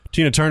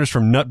Tina Turner's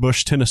from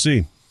Nutbush,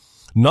 Tennessee.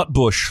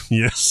 Nutbush.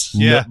 Yes.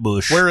 Yeah.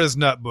 Nutbush. Where is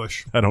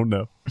Nutbush? I don't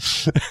know.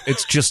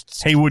 It's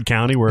just Haywood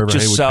County, wherever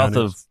just Haywood south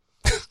County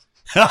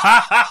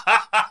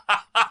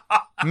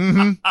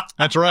of.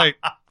 That's right.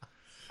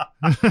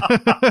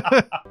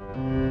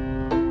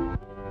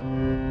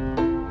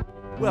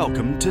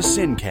 Welcome to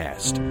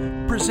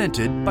Sincast,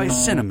 presented by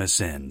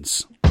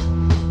CinemaSins.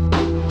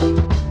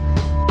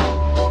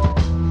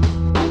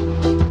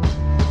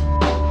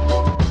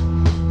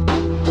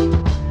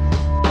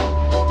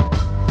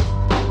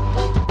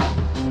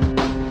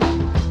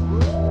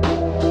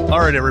 All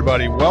right,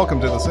 everybody.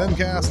 Welcome to the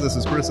Sincast. This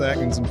is Chris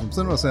Atkinson from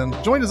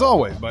CinemaSins, joined as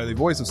always by the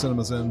voice of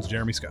CinemaSins,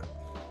 Jeremy Scott.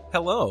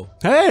 Hello.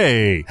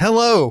 Hey.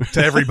 Hello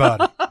to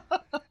everybody.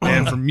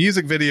 And from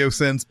Music Video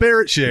Sins,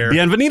 Barrett Share.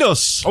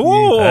 Bienvenidos.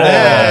 Oh.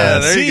 Yeah,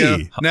 there you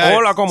Sí. go. Now,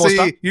 Hola, ¿cómo see,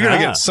 está? you're going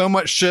to Ah. get so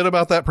much shit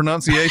about that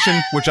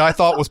pronunciation, which I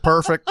thought was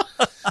perfect.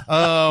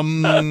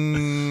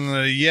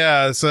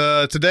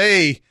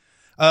 Today,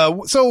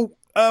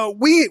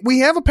 we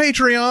have a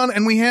Patreon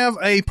and we have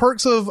a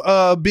Perks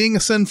of Being a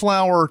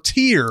Sinflower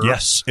tier.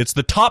 Yes, it's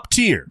the top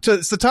tier.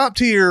 It's the top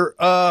tier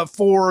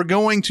for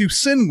going to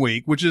Sin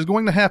Week, which is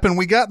going to happen.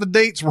 We got the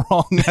dates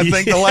wrong, I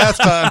think, the last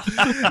time.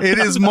 It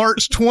is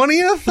March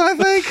 20th, I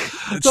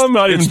think. I'm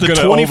not It's even the going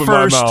to open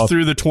my 21st mouth.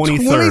 through the 23rd.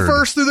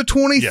 21st through the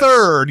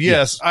 23rd. Yes.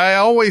 Yes. I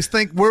always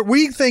think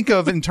we think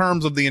of in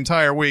terms of the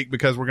entire week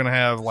because we're going to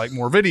have like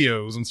more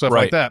videos and stuff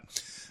like Right. that.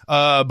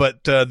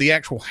 But the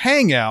actual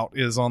hangout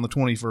is on the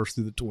 21st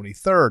through the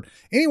 23rd.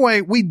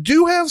 Anyway, we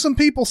do have some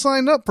people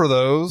signed up for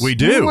those. We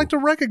do. We'd like to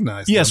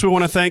recognize them. Yes, we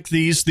want to thank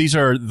these. These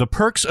are the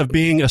perks of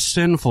being a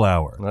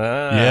Sinflower.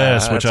 Ah,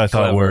 Yes, which I that's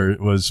thought clever.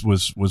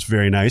 was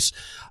very nice.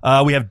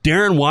 We have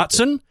Darren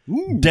Watson,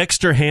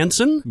 Dexter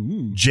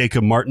Hansen,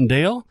 Jacob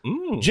Martindale,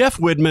 Jeff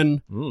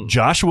Widman,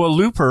 Joshua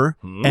Looper,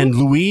 and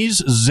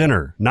Louise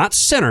Zinner. Not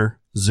Sinner,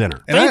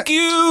 Zinner. And Thank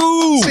you.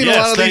 I've seen a Yes,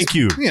 lot of thank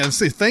you. Yeah,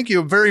 thank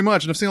you very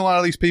much. And I've seen a lot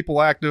of these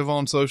people active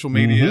on social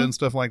media and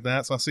stuff like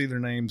that, so I see their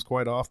names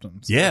quite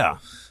often. So, Yeah,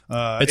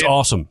 it's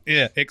awesome.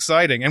 Yeah,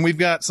 exciting. And we've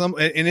got some.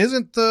 And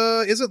isn't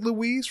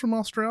Louise from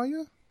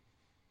Australia?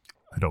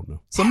 I don't know.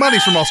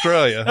 Somebody's from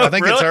Australia. I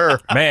think it's her.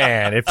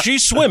 Man, if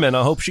she's swimming,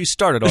 I hope she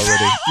started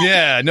already.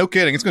 Yeah, no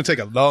kidding. It's going to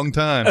take a long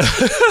time.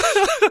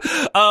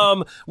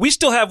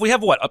 We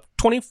have what,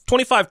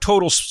 25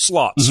 total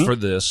slots for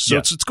this. So Yeah.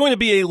 it's going to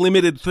be a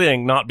limited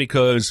thing, not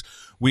because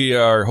we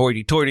are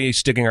hoity-toity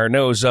sticking our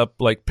nose up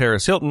like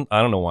Paris Hilton.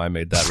 I don't know why I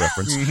made that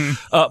reference.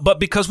 But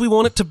because we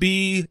want it to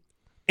be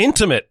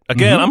intimate.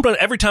 Again,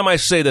 every time I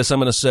say this, I'm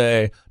going to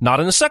say, not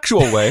in a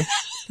sexual way,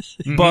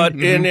 but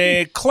in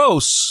a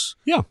close.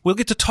 Yeah. We'll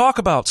get to talk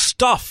about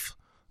stuff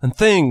and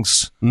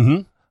things.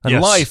 And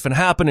Yes. life and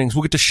happenings.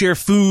 We'll get to share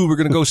food. We're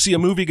going to go see a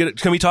movie. Can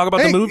we talk about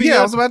Hey, the movie yeah, yet?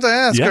 I was about to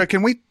ask. Yeah.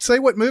 Can we say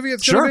what movie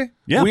it's going to be?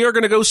 Yeah. We are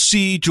going to go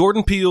see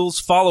Jordan Peele's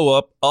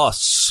follow-up,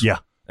 Us. Yeah.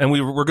 And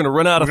we're going to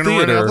run out We're of going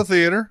to theater run out the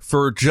theater.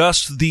 for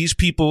just these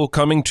people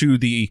coming to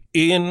the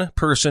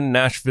in-person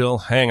Nashville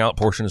hangout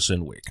portion of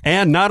Sin Week.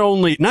 And not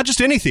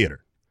just any theater.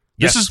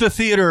 Yes. This is the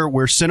theater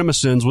where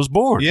CinemaSins was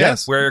born.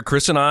 Yes. Where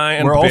Chris and I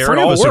and Where all Barrett three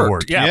of all us have worked.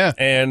 worked. Yeah. Yeah.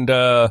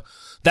 And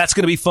that's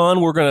going to be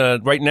fun. We're going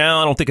to, right now,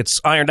 I don't think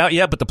it's ironed out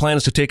yet, but the plan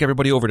is to take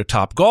everybody over to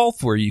Top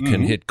Golf where you can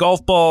hit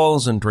golf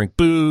balls and drink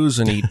booze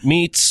and eat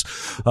meats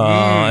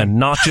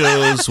and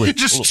nachos. With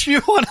Just chew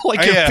on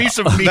like Yeah, a piece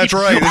of meat. That's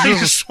right. While you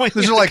This swing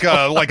is it. like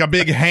a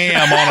big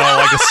ham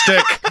on a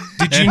stick.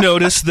 Did you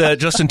notice that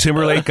Justin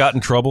Timberlake got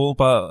in trouble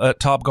at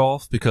Top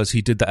Golf because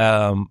he did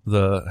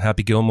the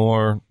Happy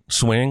Gilmore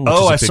swing? which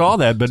Oh, is a I big- saw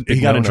that, but big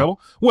he got in no-no.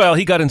 trouble? Well,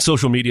 he got in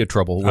social media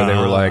trouble where they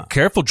were like,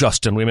 "Careful,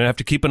 Justin. We may have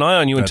to keep an eye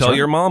on you and That's tell right.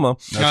 your mama."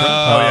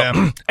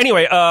 Yeah.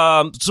 Anyway,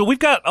 so we've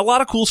got a lot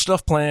of cool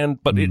stuff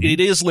planned, but it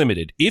is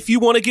limited. If you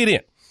want to get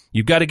in,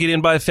 you've got to get in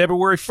by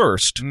February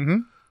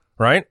 1st.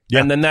 Right? Yeah.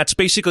 And then that's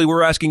basically,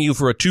 we're asking you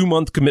for a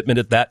 2-month commitment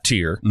at that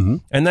tier.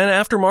 And then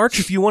after March,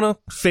 if you want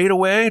to fade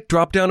away,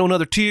 drop down to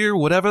another tier,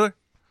 whatever,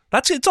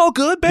 it's all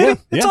good, baby.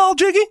 Yeah, It's yeah. all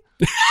jiggy.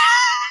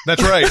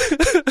 That's right.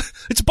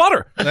 It's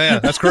butter. Yeah,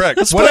 that's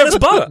correct. spread is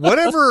butter.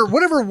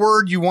 Whatever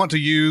word you want to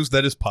use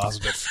that is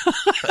positive.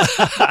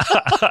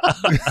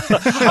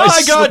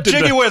 I got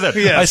jiggy with it.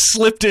 Yes. I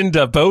slipped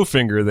into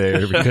Bowfinger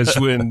there because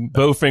when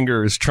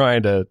Bowfinger is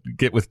trying to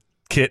get with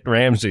Kit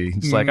Ramsey,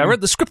 it's like, I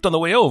read the script on the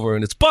way over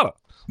and it's butter.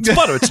 It's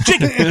butter. It's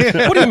jiggy.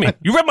 What do you mean?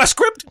 You read my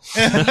script?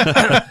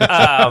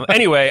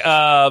 Anyway,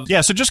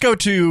 Yeah, so just go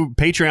to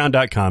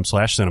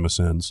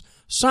patreon.com/cinemasins.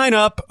 Sign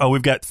up.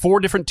 We've got 4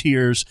 different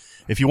tiers.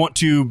 If you want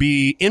to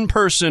be in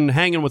person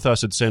hanging with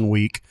us at Sin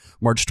Week,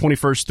 March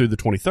 21st through the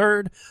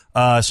 23rd,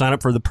 sign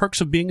up for the Perks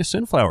of Being a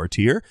Sinflower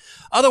tier.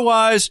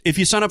 Otherwise, if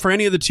you sign up for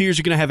any of the tiers,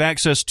 you're going to have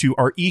access to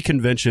our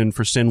e-convention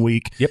for Sin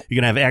Week. Yep. You're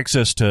going to have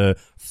access to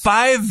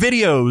 5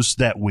 videos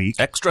that week.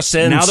 extra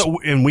sins. Now that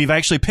and we've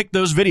actually picked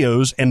those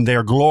videos, and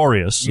they're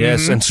glorious.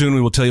 yes, and soon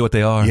we will tell you what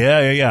they are.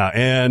 Yeah.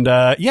 And,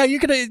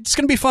 it's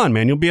going to be fun,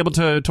 man. You'll be able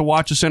to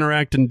watch us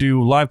interact and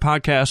do live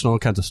podcasts and all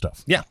kinds of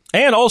stuff. Yeah.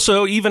 And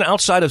also, even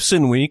outside of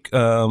Sin Week,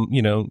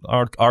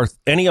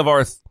 any of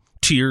our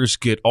tiers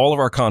get all of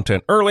our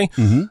content early.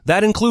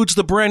 That includes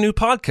the brand new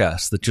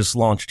podcast that just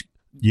launched.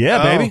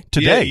 Yeah, baby.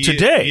 Today.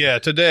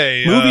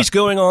 Today. Movies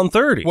going on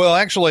 30. Well,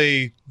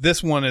 actually,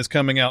 this one is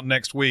coming out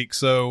next week.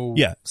 So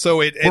Yeah. So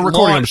it We're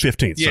recording on the launched-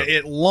 15th. Yeah, so.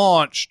 it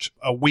launched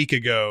a week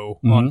ago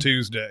on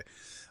Tuesday.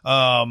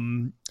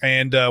 And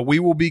we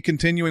will be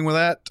continuing with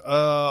that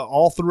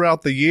all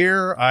throughout the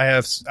year.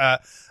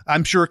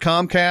 I'm sure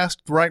Comcast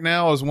right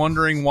now is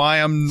wondering why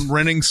I'm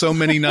renting so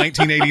many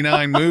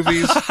 1989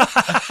 movies.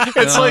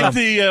 It's like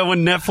the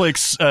when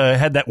Netflix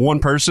had that one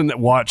person that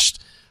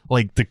watched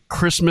like the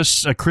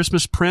Christmas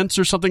Prince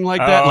or something like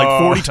that, like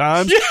 40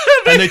 times,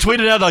 and they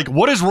tweeted out like,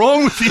 "What is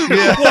wrong with you?"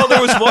 Well,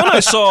 there was one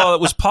I saw that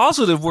was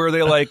positive where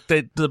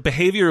the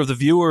behavior of the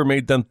viewer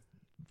made them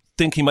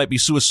think he might be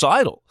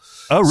suicidal.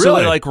 Oh, really? So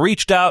they like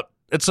reached out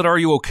and said, "Are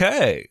you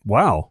okay?"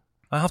 Wow.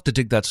 I have to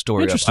dig that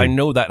story up. Interesting. I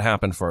know that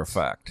happened for a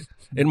fact.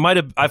 It might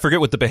have. I forget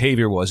what the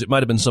behavior was. It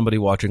might have been somebody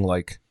watching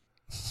like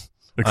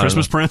The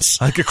Christmas Prince.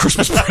 a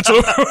Christmas Prince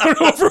over and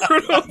over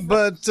and over.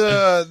 But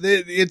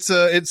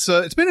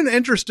it's been an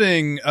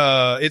interesting.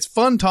 It's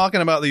fun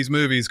talking about these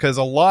movies because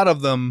a lot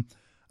of them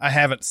I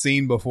haven't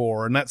seen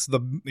before, and that's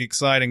the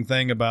exciting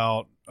thing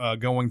about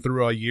going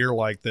through a year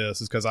like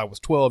this is because I was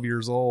 12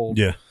 years old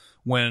Yeah.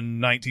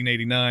 when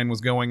 1989 was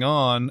going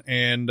on,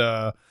 and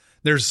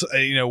there's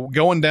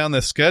going down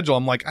this schedule.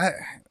 I'm like I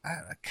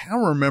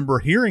kind of remember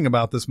hearing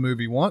about this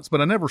movie once,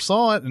 but I never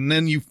saw it, and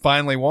then you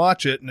finally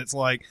watch it, and it's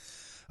like,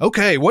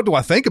 okay, what do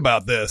I think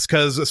about this?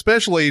 Because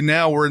especially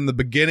now we're in the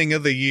beginning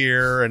of the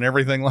year and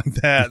everything like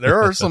that.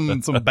 There are some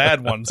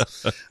bad ones,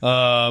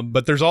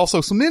 but there's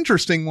also some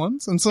interesting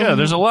ones and some. Yeah,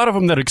 there's a lot of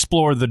them that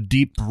explore the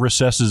deep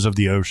recesses of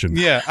the ocean.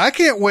 Yeah, I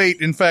can't wait.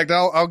 In fact,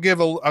 I'll give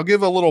a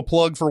little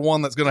plug for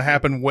one that's going to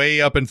happen way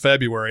up in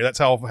February. That's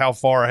how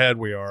far ahead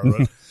we are.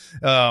 But,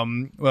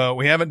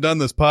 we haven't done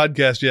this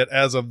podcast yet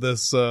as of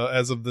this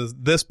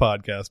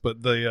podcast, but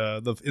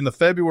in the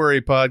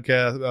February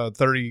podcast,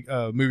 30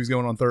 movies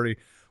going on 30.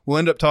 We'll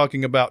end up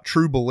talking about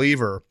True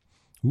Believer.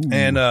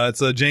 And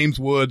it's James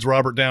Woods,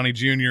 Robert Downey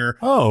Jr.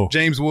 Oh.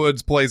 James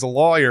Woods plays a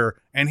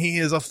lawyer, and he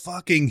is a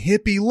fucking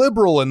hippie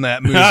liberal in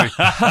that movie.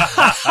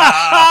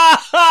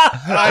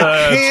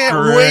 I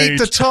can't wait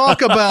to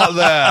talk about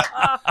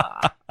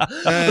that.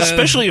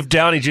 Especially if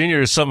Downey Jr.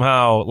 is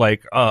somehow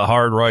like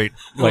hard right,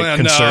 like Well,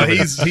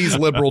 conservative. no, he's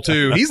liberal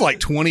too. He's like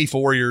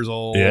 24 years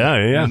old.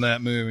 Yeah. In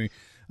that movie.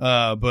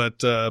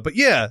 But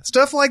yeah,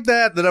 stuff like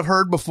that I've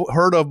heard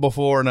of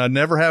before, and I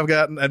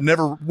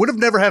would have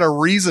never had a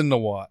reason to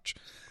watch.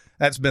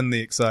 That's been the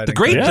exciting. The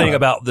great Yeah. thing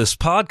about this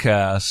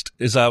podcast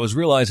is I was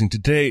realizing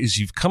today is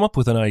you've come up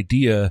with an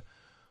idea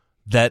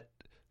that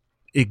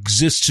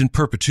exists in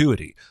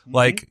perpetuity.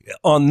 Like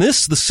on the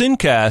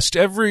Sincast,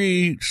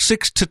 every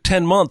 6 to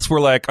 10 months,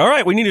 we're like, all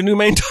right, we need a new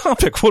main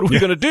topic. What are we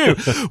going to do?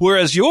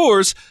 Whereas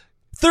yours,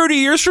 30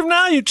 years from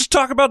now, you just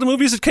talk about the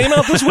movies that came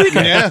out this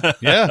weekend. Yeah,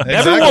 exactly.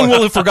 Everyone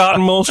will have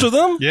forgotten most of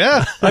them.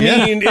 Yeah. I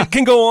mean, it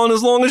can go on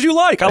as long as you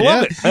like. I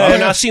love it. Oh, And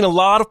yeah. I've seen a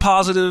lot of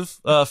positive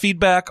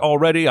feedback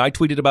already. I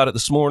tweeted about it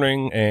this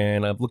morning,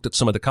 and I've looked at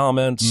some of the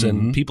comments,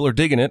 and people are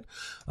digging it.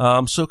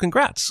 So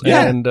congrats.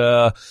 Yeah. And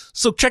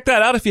so check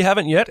that out if you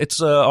haven't yet.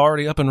 It's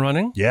already up and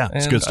running. Yeah,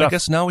 it's And good stuff. I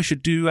guess now we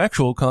should do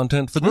actual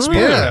content for this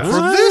Yeah, podcast.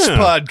 for this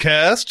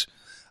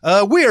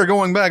podcast, we are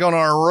going back on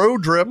our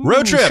road trip.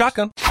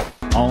 Shotgun.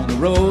 On the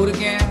road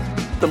again.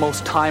 The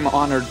most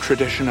time-honored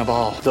tradition of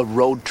all, the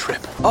road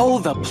trip. Oh,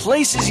 the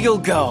places you'll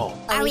go.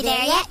 Are we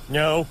there yet?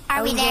 No.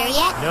 Are we there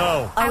yet?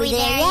 No. Are we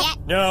there yet?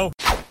 No.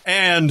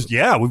 And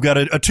yeah, we've got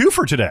a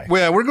twofer today.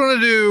 Well, we're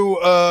going to do,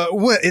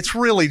 it's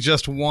really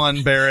just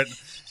one, Barrett.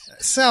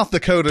 South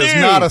Dakota is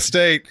Dude. not a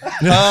state.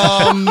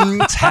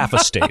 It's half a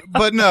state.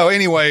 But no,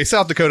 anyway,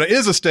 South Dakota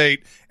is a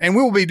state, and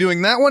we will be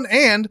doing that one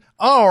and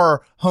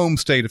our home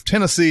state of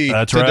Tennessee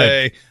That's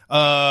today.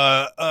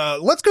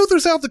 Let's go through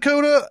South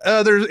Dakota.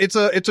 It's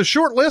a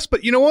short list,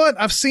 but you know what?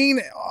 I've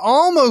seen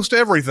almost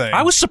everything.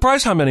 I was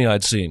surprised how many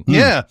I'd seen.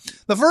 Yeah.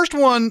 The first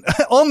one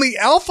on the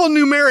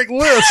alphanumeric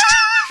list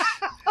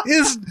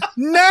is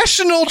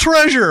National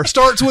Treasure.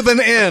 Starts with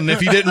an N,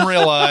 if you didn't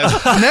realize.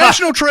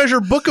 National Treasure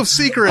Book of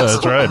Secrets.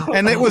 That's right.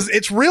 And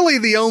it's really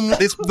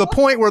it's the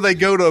point where they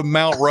go to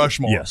Mount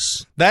Rushmore.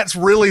 Yes. That's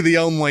really the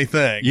only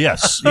thing.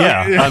 Yes.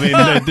 Yeah. I mean,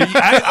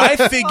 I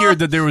figured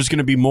that there was going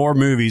to be more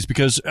movies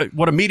because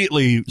what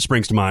immediately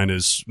springs to mind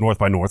is North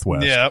by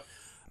Northwest. Yeah.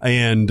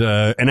 And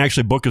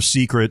actually Book of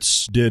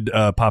Secrets did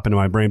pop into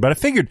my brain, but I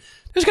figured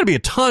there's going to be a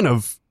ton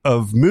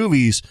of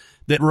movies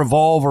that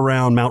revolve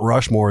around Mount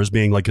Rushmore as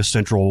being like a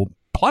central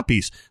plot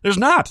piece. There's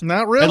not.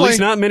 Not really. At least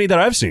not many that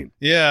I've seen.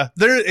 Yeah.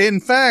 In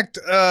fact,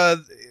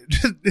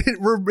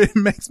 it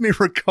makes me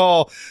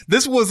recall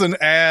this was an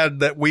ad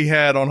that we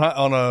had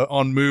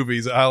on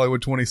movies at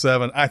Hollywood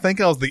 27. I think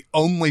I was the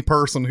only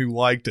person who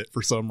liked it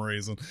for some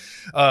reason.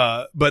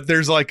 But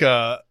there's like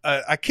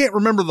I can't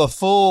remember the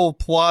full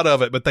plot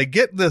of it, but they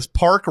get this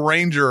park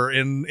ranger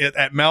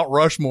at Mount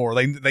Rushmore.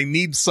 They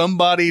need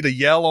somebody to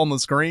yell on the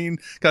screen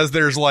because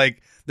there's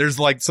like there's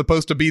like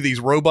supposed to be these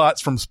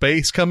robots from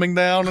space coming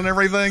down and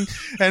everything.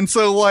 And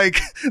so like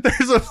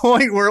there's a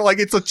point where like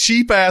it's a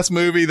cheap ass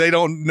movie. They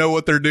don't know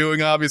what they're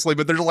doing, obviously,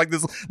 but there's like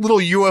this little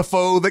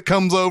UFO that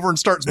comes over and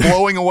starts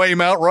blowing away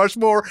Mount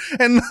Rushmore.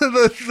 And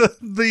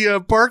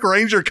the park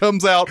ranger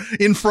comes out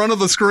in front of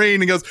the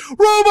screen and goes,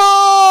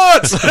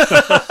 "Robots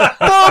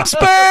from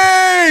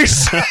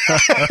space!"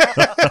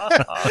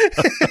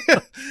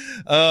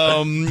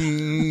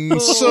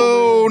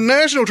 So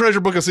National Treasure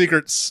Book of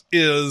Secrets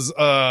is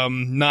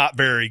not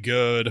very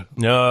good.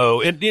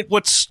 No,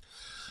 it's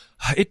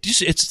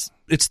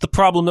the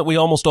problem that we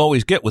almost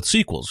always get with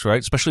sequels, right?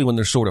 Especially when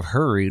they're sort of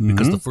hurried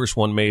because the first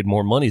one made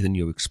more money than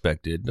you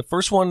expected. The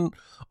first one,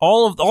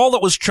 all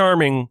that was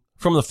charming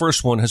from the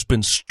first one has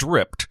been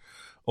stripped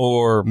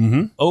or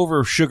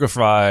over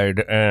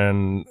sugarified,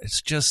 and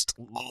it's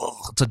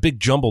a big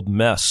jumbled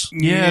mess.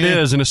 Yeah, it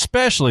is, and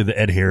especially the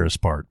Ed Harris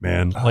part,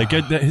 man. Like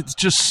it's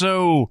just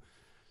so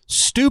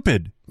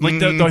stupid. Like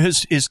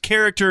his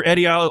character,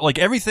 Eddie Allen, like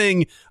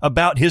everything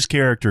about his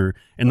character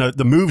and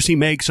the moves he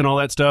makes and all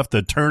that stuff,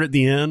 the turn at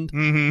the end,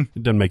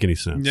 it doesn't make any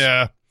sense.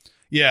 Yeah.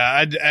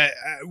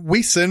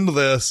 We send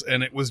this,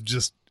 and it was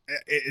just,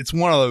 it's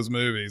one of those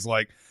movies.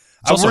 Like,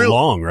 it's also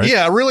long, right?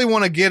 Yeah, I really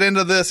want to get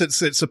into this.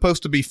 It's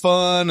supposed to be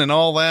fun and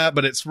all that,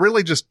 but it's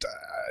really just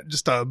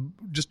a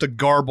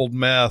garbled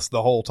mess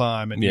the whole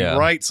time. And you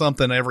write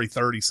something every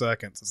 30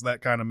 seconds. It's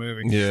that kind of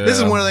movie. Yeah. This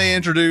is when they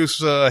introduce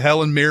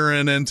Helen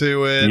Mirren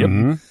into it.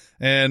 Yep.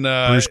 And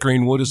Bruce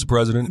Greenwood is the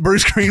president.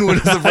 Bruce Greenwood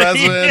is the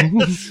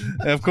president.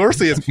 Of course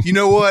he is. You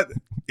know what?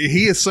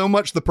 He is so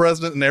much the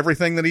president in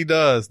everything that he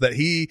does that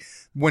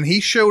when he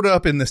showed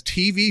up in this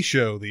TV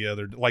show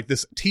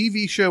this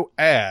TV show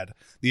ad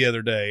the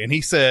other day, and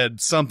he said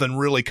something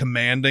really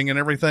commanding and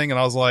everything, and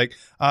I was like,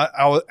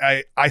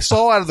 I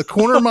saw out of the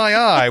corner of my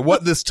eye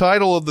what this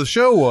title of the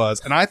show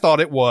was, and I thought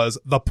it was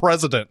The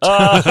President.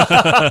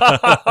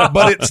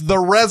 But it's The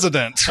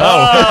Resident.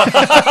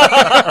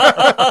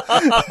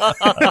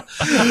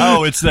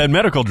 Oh, it's that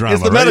medical drama.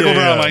 It's the medical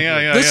drama,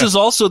 yeah. This is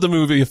also the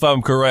movie, if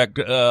I'm correct,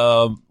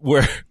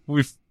 where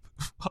we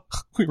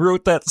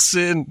wrote that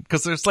scene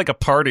because there's like a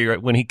party right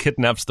when he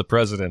kidnaps the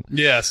president.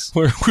 Yes,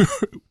 where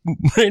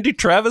Randy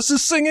Travis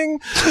is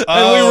singing,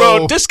 and we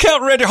wrote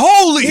 "Discount Randy."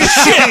 Holy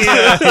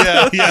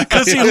shit! yeah,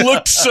 because he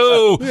looked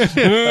so.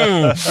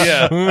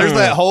 Yeah, there's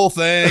that whole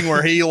thing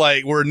where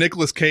where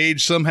Nicolas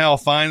Cage somehow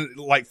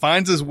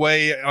finds his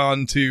way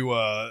onto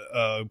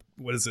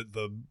what is it,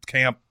 the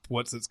camp?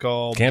 What's it's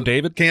called? Camp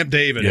David. Camp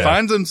David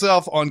finds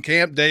himself on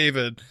Camp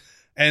David.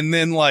 And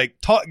then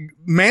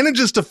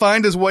manages to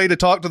find his way to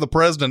talk to the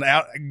president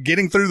out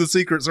getting through the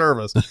Secret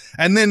Service,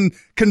 and then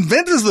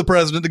convinces the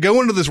president to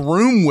go into this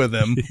room with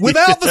him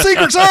without the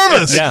Secret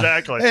Service. Yeah.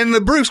 Exactly. And the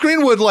Bruce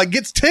Greenwood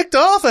gets ticked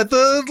off at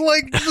the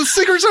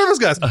Secret Service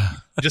guys.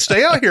 Just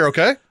stay out here,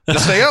 okay?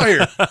 Just stay out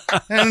here.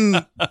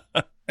 And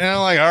I'm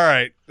like, all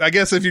right, I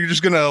guess if you're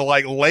just going to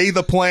lay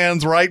the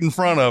plans right in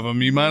front of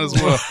him, you might as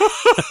well.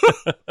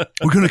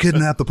 We're going to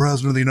kidnap the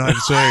president of the United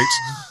States.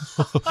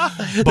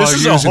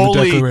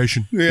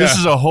 This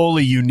is a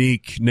wholly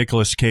unique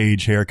Nicolas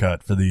Cage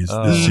haircut for this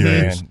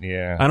series. Man,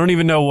 yeah. I don't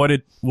even know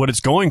what it's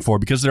going for,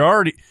 because they're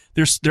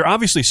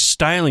obviously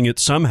styling it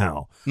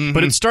somehow,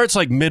 but it starts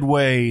like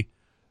midway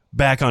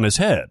back on his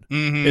head.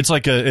 It's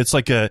like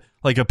a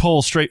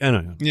pull straight. I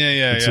don't know.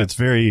 Yeah. It's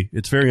very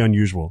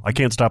unusual. I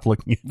can't stop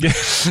looking.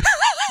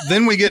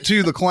 Then we get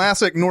to the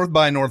classic North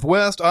by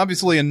Northwest.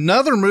 Obviously,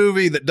 another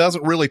movie that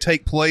doesn't really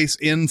take place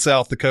in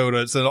South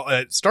Dakota.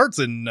 It starts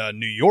in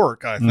New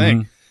York, I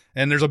think.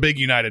 And there's a big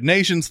United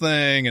Nations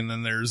thing, and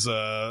then there's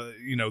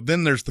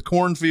then there's the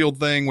cornfield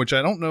thing, which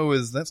I don't know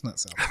that's not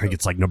South Dakota. I think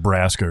it's like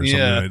Nebraska or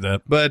something like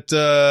that. But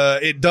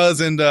it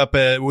does end up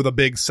with a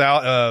big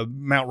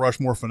Mount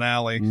Rushmore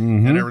finale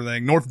and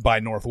everything. North by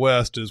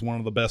Northwest is one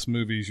of the best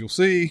movies you'll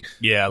see.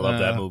 Yeah, I love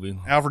that movie.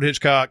 Alfred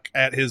Hitchcock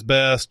at his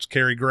best.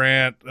 Cary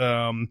Grant.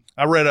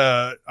 I read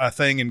a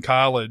thing in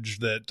college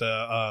that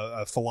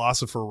a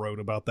philosopher wrote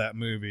about that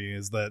movie,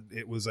 is that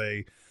it was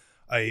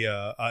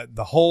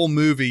the whole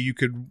movie you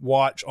could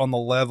watch on the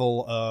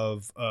level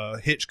of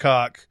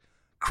Hitchcock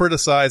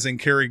criticizing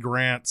Cary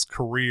Grant's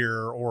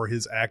career or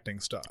his acting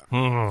style.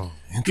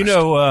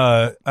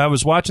 I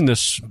was watching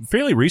this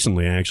fairly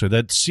recently, actually.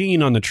 That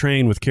scene on the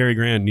train with Cary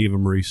Grant and Eva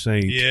Marie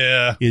Saint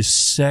is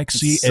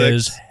sexy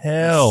as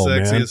hell,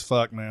 sexy man. as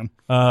fuck, man.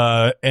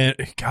 And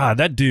God,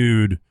 that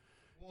dude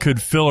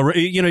could fill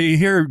you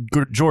hear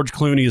George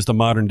Clooney is the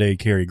modern day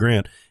Cary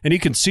Grant, and you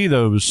can see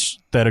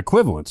that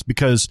equivalence,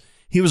 because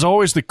he was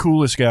always the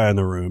coolest guy in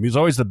the room. He was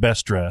always the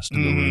best dressed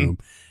in the room.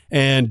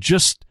 And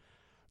just,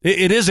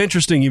 it is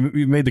interesting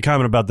you made the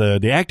comment about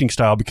the acting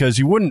style, because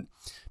you wouldn't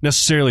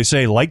necessarily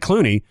say, like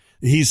Clooney,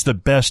 he's the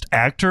best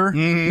actor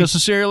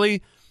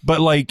necessarily, but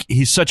like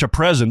he's such a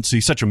presence,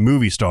 he's such a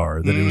movie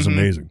star that it was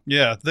amazing.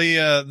 Yeah,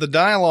 the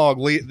dialogue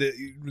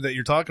that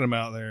you're talking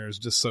about there is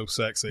just so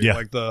sexy. Yeah.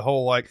 Like the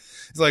whole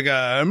it's like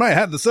I might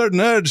have the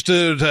certain urge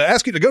to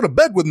ask you to go to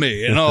bed with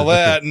me and all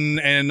that,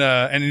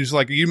 and he's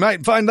like, you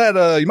might find that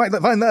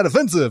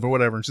offensive or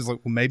whatever, and she's like,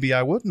 well, maybe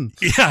I wouldn't.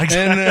 Yeah,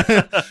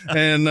 exactly.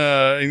 And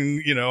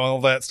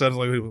all that stuff.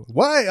 Like,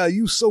 why are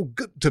you so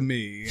good to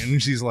me?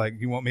 And she's like,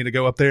 you want me to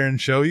go up there and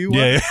show you?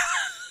 Yeah.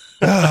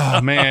 Oh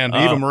man,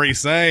 Eva Marie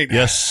Saint.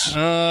 Yes.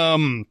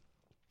 Then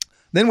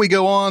we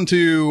go on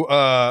to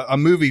a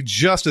movie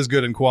just as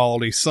good in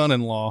quality,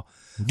 Son-in-Law.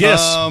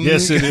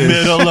 Yes, it is.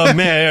 Middle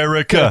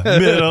America.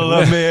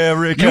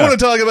 You want to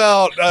talk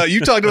about? You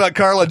talked about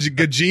Carla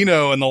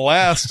Gugino in the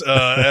last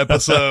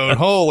episode.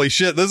 Holy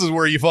shit! This is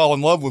where you fall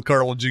in love with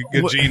Carla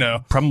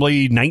Gugino.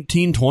 Probably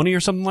 1920 or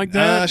something like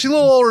that. She's a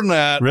little older than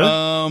that.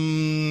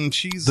 Really?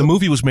 She's The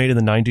movie was made in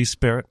the 90s,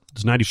 Spirit.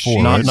 It's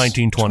 94. Not she's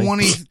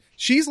 1920.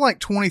 She's like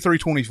 23,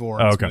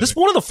 24. Oh, okay. This is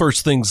one of the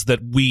first things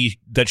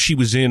that she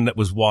was in that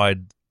was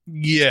wide.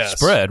 Yes.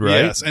 Spread,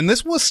 right? Yes. And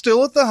this was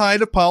still at the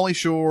height of Pauly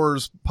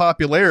Shore's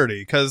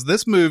popularity, because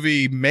this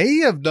movie may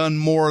have done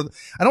more.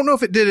 I don't know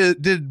if it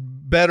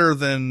did better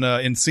than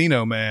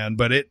Encino Man,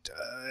 but it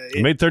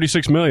made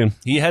 $36 million.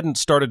 He hadn't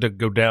started to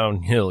go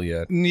downhill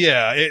yet.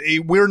 Yeah,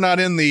 we're not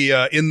in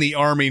the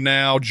army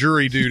now,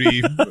 jury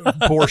duty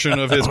portion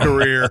of his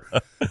career,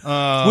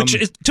 Which,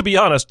 is, to be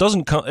honest,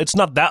 it's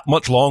not that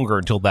much longer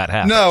until that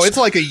happens. No, it's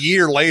like a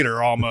year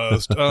later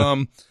almost.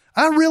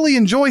 I really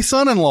enjoy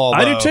Son-in-Law, though.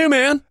 I do too,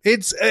 man.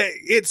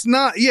 It's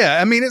not, yeah,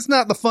 I mean, it's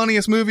not the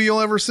funniest movie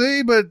you'll ever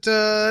see, but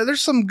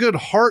there's some good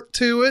heart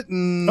to it.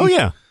 And Oh,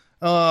 yeah.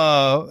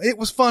 it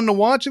was fun to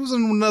watch. It was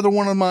another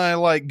one of my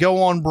like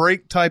go on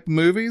break type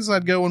movies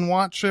I'd go and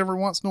watch every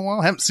once in a while.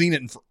 I haven't seen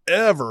it in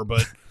forever,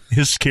 but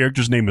His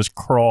character's name is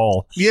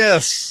Crawl.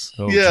 yes,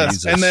 Oh,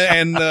 yes. Jesus.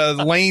 And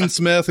Lane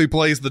Smith, who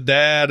plays the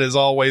dad, is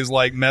always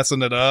like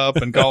messing it up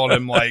and calling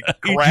him like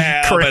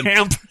crab and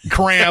Cramp.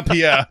 cramp.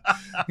 Yeah,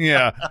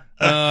 yeah.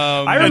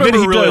 I And then remember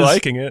he really does-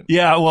 liking it.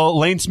 Yeah, well,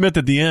 Lane Smith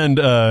at the end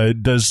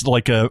does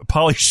like a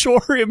Pauly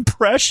Shore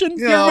impression.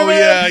 You Oh, remember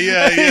that?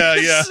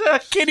 yeah. I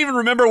can't even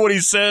remember what he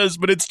says,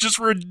 but it's just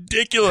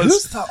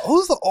ridiculous.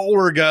 Who's the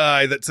older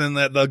guy that's in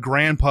that? The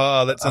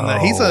grandpa that's in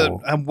that? He's a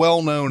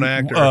well-known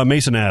actor.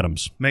 Mason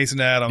Adams. Mason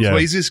Adams. Yeah. Well,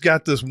 he's just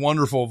got this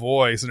wonderful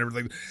voice and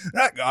everything.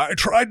 That guy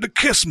tried to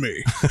kiss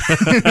me.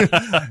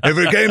 If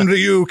it came to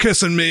you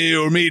kissing me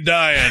or me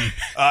dying,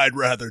 I'd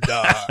rather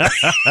die.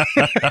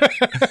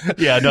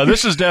 Yeah, no,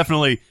 this is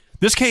definitely.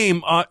 This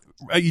came.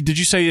 Did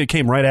you say it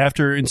came right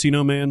after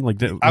Encino Man? Like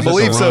that? I was that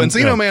believe the so. run?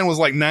 Encino Yeah. Man was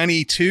like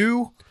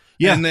 92.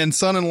 Yeah. And then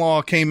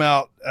Son-in-Law came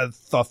out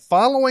the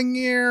following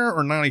year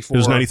or 94. It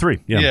was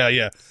 93. Yeah.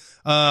 Yeah.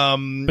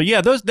 But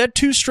yeah, that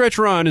 2-stretch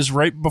run is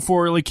right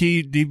before like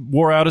he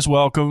wore out his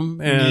welcome,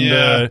 and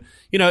Yeah.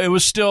 it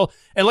was still,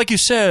 and like you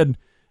said,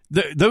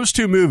 those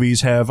two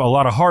movies have a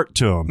lot of heart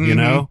to them, you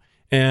know,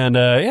 and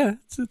yeah,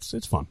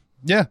 it's fun.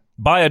 Yeah.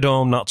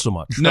 Biodome, not so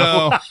much.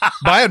 No,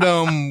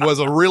 Biodome was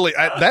a really,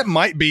 that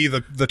might be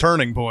the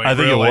turning point. I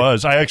think really. it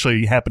was. I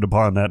actually happened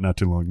upon that not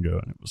too long ago,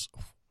 and it was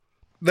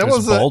That There's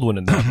was Baldwin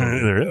in that movie.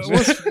 there is. It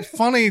was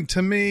funny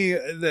to me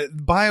that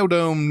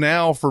Biodome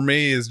now for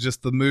me is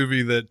just the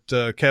movie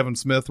that Kevin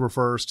Smith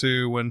refers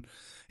to when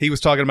he was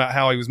talking about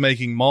how he was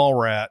making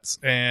Mallrats,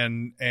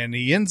 and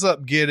he ends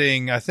up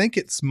getting, I think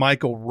it's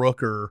Michael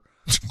Rooker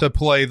to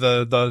play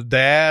the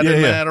dad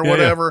in that or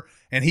whatever,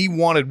 and he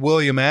wanted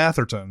William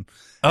Atherton.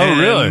 Oh,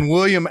 and really?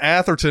 William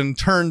Atherton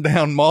turned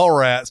down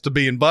Mallrats to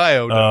be in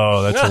Biodome.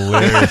 Oh, that's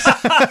hilarious.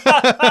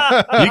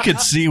 You could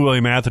see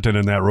William Atherton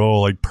in that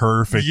role like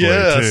perfectly too.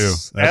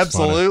 Yes, That's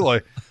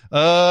absolutely.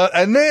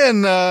 And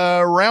then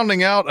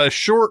rounding out a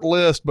short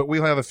list, but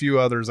we'll have a few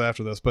others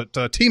after this.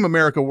 But Team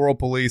America World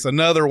Police,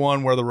 another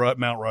one where the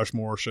Mount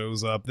Rushmore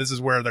shows up. This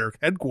is where their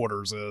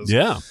headquarters is.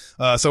 funny.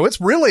 Yeah. So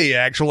it's really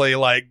actually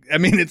like, I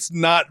mean, it's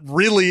not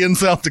really in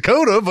South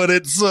Dakota, but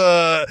it's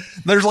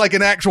there's like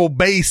an actual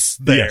base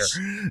there. Yes.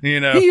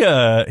 You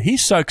know? He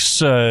sucks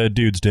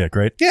dude's dick,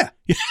 right? Yeah.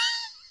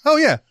 Oh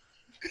yeah.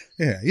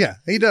 Yeah,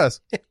 he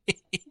does.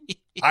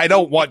 I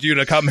don't want you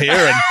to come here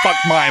and fuck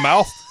my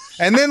mouth.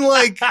 And then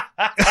like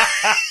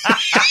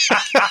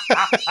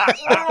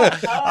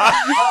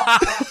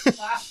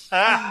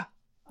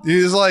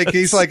he's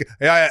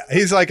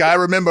like I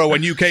remember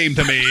when you came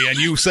to me and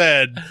you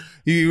said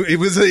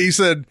he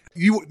said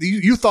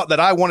you thought that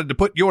I wanted to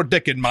put your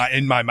dick in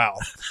my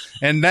mouth,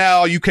 and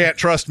now you can't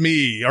trust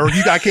me, or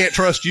I can't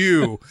trust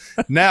you.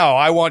 Now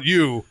I want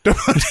you to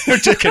put your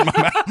dick in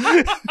my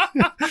mouth.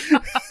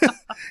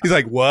 He's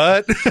like,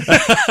 what?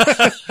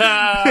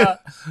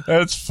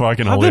 That's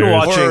fucking I've been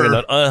hilarious. watching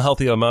an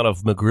unhealthy amount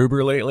of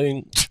MacGruber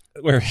lately,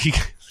 where he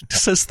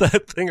says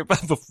that thing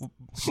about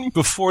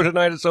before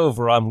tonight is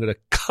over, I'm going to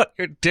cut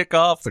your dick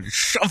off and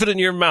shove it in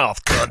your mouth.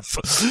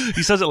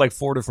 He says it like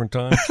 4 different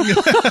times.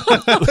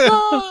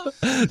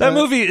 That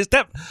movie is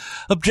that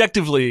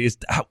objectively is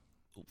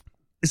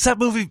that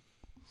movie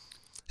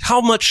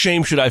How much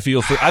shame should I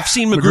feel for? I've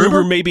seen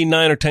MacGruber maybe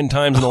 9 or 10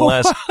 times in the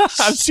last.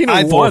 I've seen it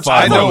I once.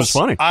 I thought it was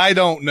funny. I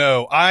don't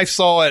know. I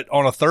saw it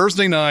on a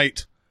Thursday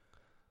night,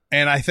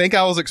 and I think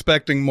I was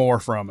expecting more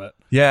from it.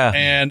 Yeah.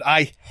 And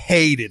I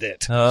hated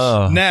it.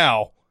 Oh.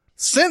 Now,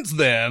 since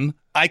then,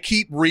 I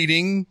keep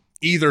reading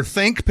either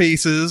think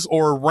pieces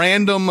or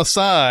random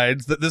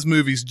asides that this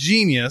movie's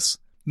genius.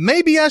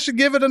 Maybe I should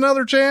give it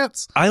another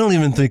chance. I don't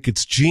even think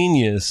it's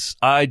genius.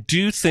 I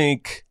do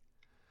think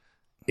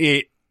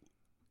it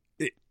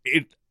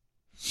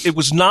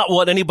was not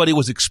what anybody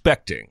was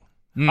expecting.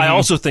 I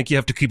also think you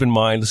have to keep in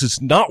mind this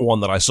is not one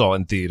that I saw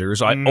in theaters.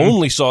 I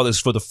only saw this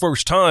for the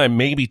first time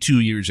maybe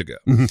 2 years ago.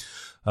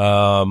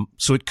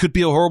 So it could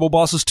be a Horrible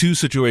Bosses 2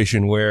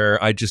 situation where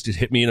it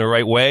hit me in the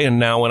right way, and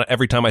now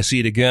every time I see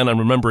it again, I'm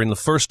remembering the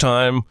first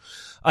time.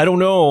 I don't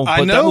know,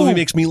 but that movie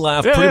makes me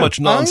laugh pretty much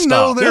nonstop. I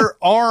know there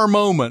are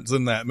moments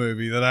in that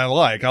movie that I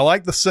like. I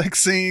like the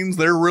sex scenes.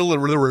 They're really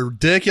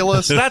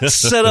ridiculous. That's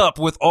set up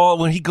with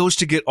when he goes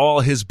to get all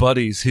his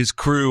buddies, his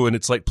crew, and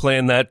it's like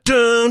playing that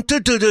dun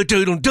dun dun dun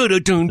dun dun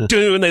dun dun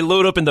dun, and they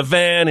load up in the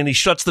van, and he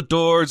shuts the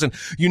doors, and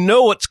you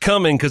know what's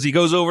coming because he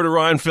goes over to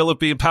Ryan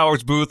Phillippe and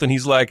Powers Booth, and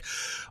he's like,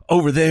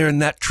 over there in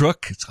that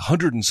truck, it's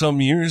 100 and some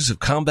years of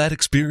combat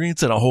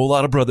experience and a whole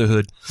lot of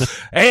brotherhood.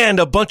 And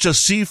a bunch of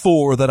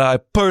C4 that I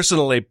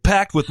personally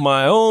packed with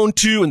my own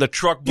too, and the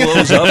truck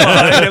blows up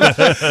behind him.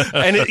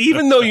 And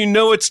even though you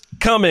know it's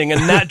coming,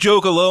 and that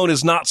joke alone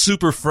is not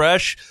super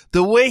fresh,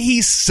 the way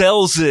he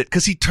sells it,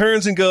 because he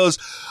turns and goes,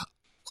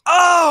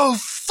 oh,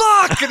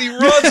 fuck! And he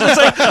runs and he's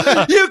like,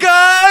 you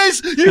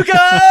guys, are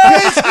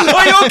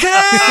you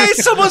okay?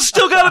 Someone's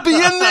still gotta be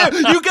in there,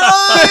 you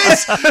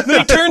guys! And then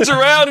he turns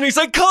around and he's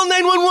like, call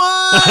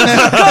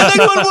 911! Call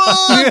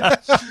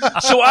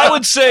 911! So I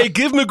would say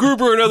give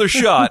MacGruber another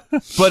shot,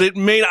 but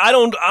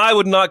I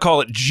would not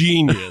call it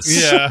genius.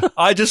 Yeah.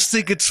 I just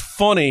think it's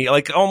funny,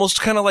 like almost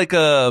kind of like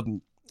a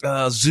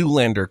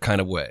Zoolander kind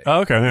of way.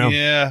 Oh, okay.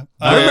 Yeah.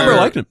 I remember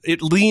liking it.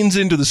 It leans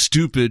into the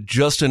stupid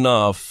just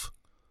enough.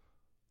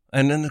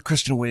 And then the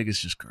Kristen Wiig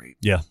is just great.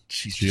 Yeah.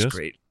 She's She just is.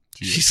 great.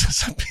 She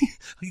says,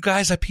 you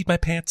guys, I peed my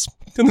pants.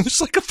 And then there's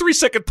like a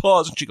 3-second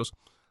pause, and she goes,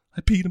 I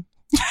peed him.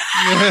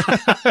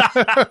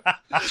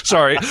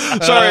 Sorry,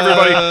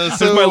 everybody.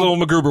 This is my little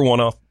MacGruber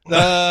one-off.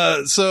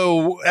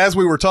 So as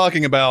we were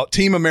talking about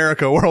Team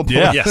America World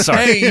War. Yeah, sorry.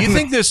 Hey, have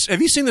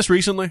you seen this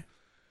recently?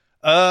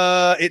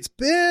 It's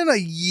been a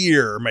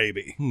year,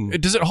 maybe.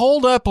 Does it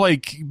hold up,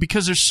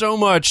 because there's so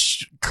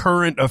much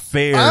current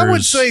affairs? I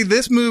would say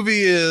this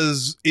movie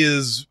is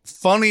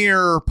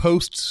funnier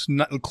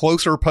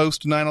closer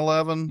post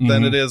 9/11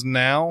 than it is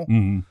now,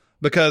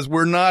 because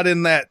we're not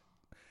in that.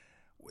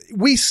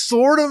 We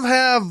sort of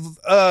have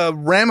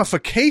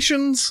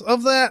ramifications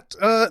of that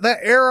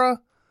era.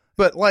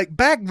 But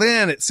back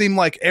then, it seemed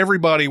like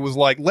everybody was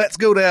like, let's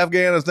go to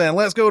Afghanistan,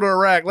 let's go to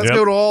Iraq, let's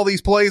go to all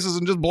these places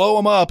and just blow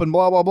them up and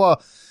blah, blah, blah.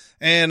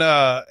 And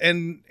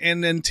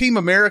then Team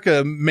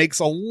America makes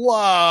a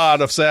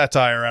lot of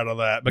satire out of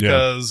that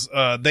because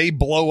they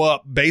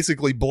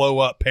basically blow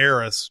up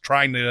Paris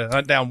trying to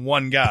hunt down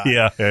one guy.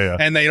 Yeah.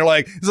 And they're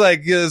like,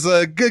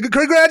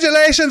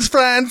 congratulations,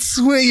 France.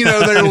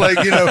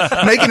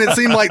 They're making it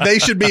seem like they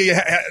should be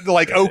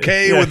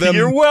okay with them.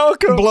 You're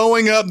welcome.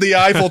 Blowing up the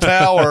Eiffel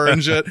Tower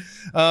and shit.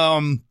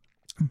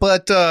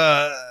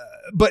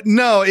 But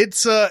no,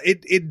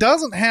 it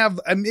doesn't have,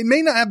 it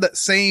may not have that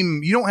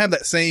same, you don't have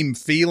that same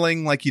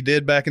feeling like you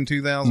did back in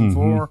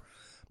 2004,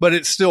 but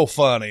it's still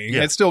funny.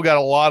 Yeah. It's still got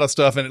a lot of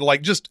stuff in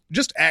it, just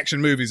action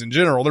movies in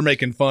general. They're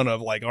making fun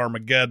of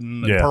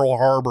Armageddon and Pearl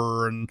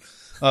Harbor and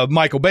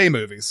Michael Bay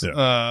movies. Yeah.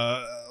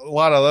 A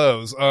lot of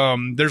those.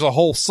 There's a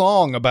whole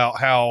song about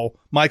how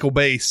Michael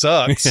Bay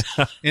sucks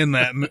in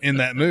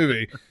that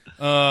movie.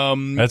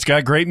 That's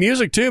got great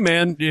music too,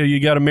 man. You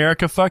got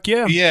America, fuck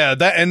yeah. Yeah,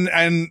 that and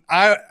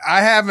I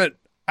haven't.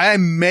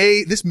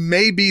 This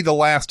may be the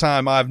last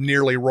time I've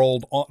literally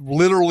rolled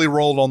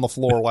on the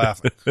floor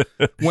laughing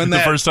when The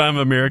first time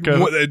America,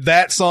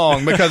 that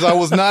song, because I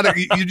was not,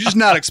 you're just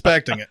not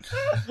expecting it.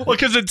 well,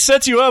 because it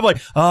sets you up like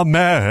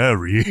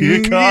America. Yeah,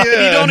 you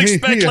don't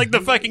expect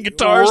the fucking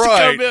guitars to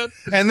come in.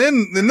 And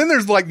then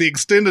there's the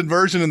extended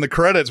version in the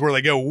credits where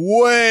they go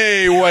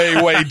way,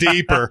 way, way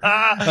deeper.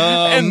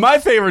 And my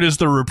favorite is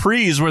the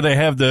reprise where they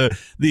have the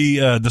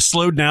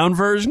slowed down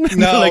version.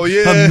 No,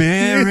 yeah.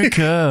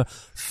 America.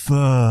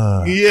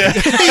 Fuck. Yeah.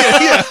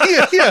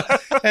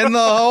 And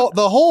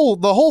the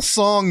whole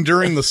song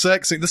during the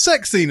sex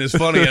scene is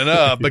funny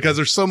enough because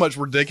there's so much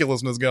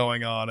ridiculousness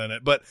going on in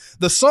it. But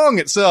the song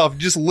itself,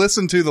 just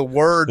listen to the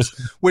words,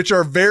 which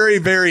are very,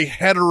 very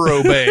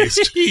hetero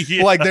based.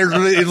 Yeah.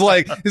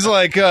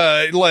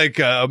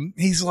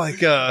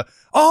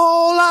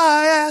 all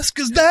I ask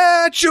is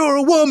that you're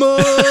a woman.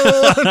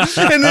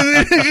 And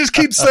then it just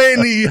keeps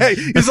saying, hey,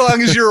 as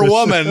long as you're a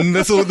woman,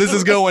 this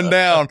is going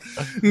down.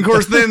 And of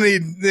course, then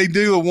they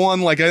do the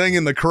one, like, I think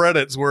in the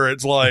credits where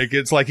it's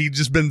like he's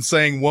just been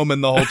saying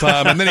woman the whole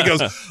time. And then he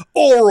goes,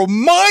 or a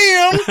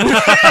man.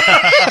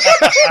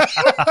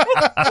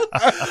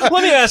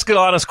 Let me ask an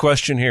honest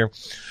question here.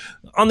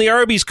 On the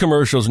Arby's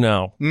commercials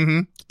now,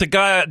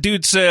 the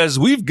dude says,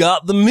 we've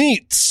got the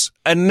meats.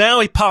 And now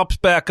he pops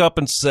back up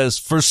and says,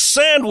 for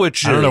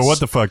sandwiches. I don't know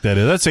what the fuck that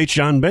is. That's H.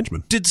 John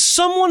Benjamin. Did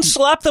someone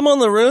slap them on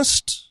the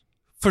wrist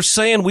for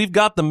saying we've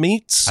got the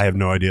meats? I have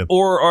no idea.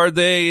 Or are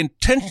they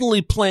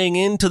intentionally playing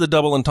into the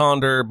double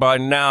entendre by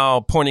now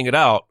pointing it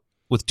out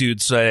with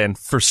dudes saying,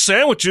 for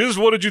sandwiches,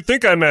 what did you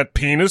think I meant,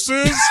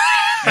 penises?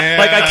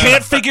 Like, I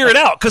can't figure it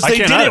out because they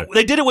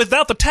did it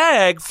without the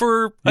tag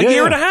for a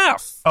year and a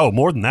half. Oh,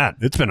 more than that.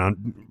 It's been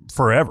on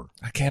forever.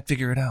 I can't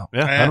figure it out.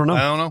 Yeah, I don't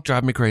know.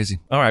 Drive me crazy.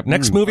 All right,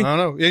 next movie. I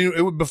don't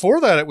know.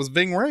 Before that, it was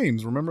Ving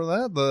Rhames. Remember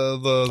that?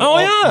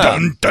 Yeah.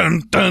 Dun,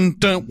 dun, dun,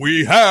 dun.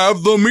 We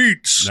have the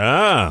meats.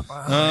 Ah.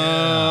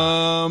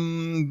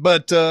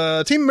 But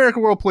Team America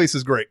World Police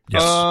is great.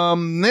 Yes.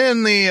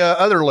 Then the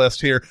other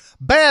list here.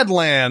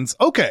 Badlands.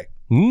 Okay.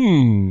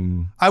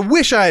 I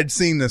wish I had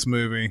seen this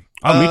movie.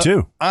 Oh, me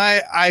too.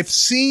 I've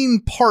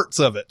seen parts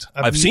of it.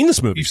 I've seen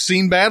this movie. You've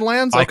seen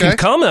Badlands? Okay. I can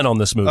comment on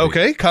this movie.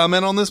 Okay,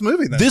 comment on this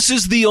movie then. This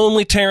is the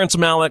only Terrence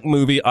Malick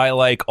movie I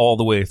like all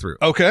the way through.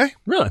 Okay.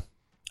 Really?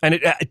 And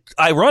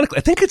ironically,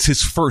 I think it's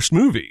his first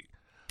movie.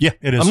 Yeah,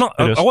 it is.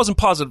 I wasn't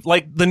positive.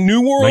 Like The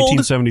New World.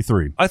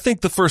 1973. I think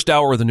the first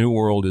hour of The New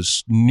World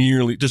is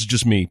nearly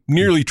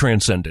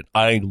transcendent.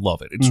 I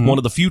love it. It's one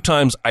of the few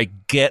times I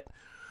get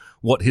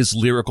what his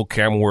lyrical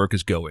camera work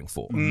is going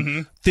for.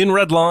 Thin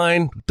Red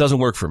Line doesn't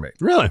work for me.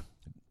 Really?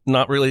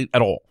 Not really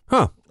at all.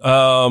 Huh.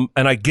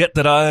 And I get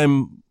that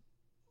I'm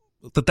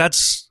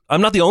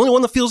not the only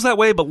one that feels that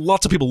way, but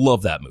lots of people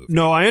love that movie.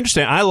 No, I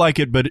understand. I like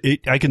it, but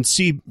I can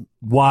see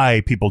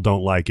why people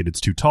don't like it. It's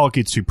too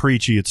talky, it's too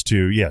preachy, it's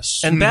too,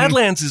 yes. And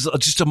Badlands is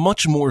just a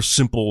much more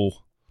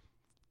simple,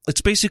 it's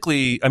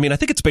basically, I mean, I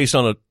think it's based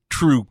on a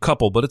true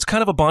couple, but it's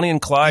kind of a Bonnie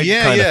and Clyde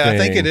kind of thing. I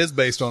think it is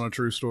based on a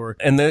true story.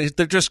 And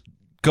they're just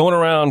going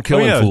around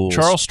killing fools.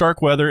 Charles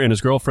Starkweather and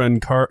his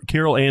girlfriend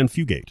Carol Ann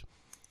Fugate.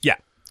 Yeah.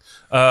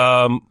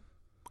 And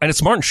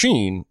it's Martin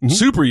Sheen,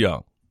 super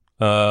young.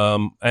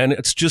 And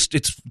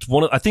it's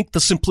one of, I think the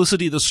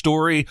simplicity of the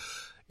story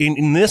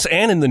in this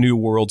and in The New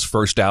World's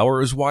first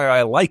hour is why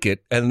I like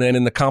it. And then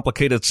in the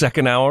complicated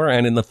second hour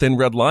and in the Thin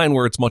Red Line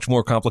where it's much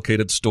more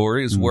complicated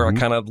story is where I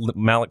kind of,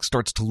 Malick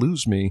starts to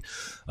lose me.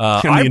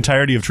 The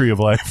entirety of Tree of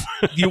Life.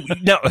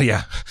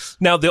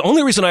 Now, the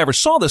only reason I ever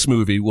saw this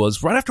movie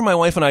was right after my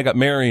wife and I got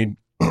married.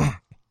 We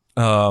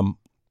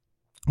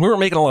were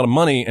making a lot of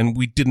money and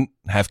we didn't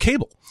have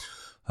cable.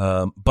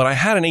 But I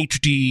had an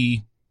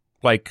HD,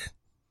 like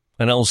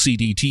an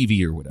LCD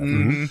TV or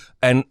whatever.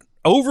 And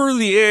over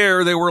the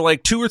air, there were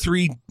like 2 or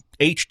 3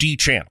 HD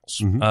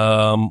channels.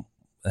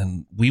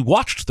 And we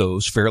watched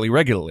those fairly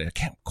regularly. I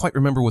can't quite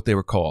remember what they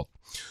were called.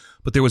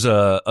 But there was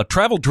a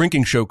travel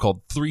drinking show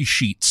called 3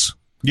 Sheets.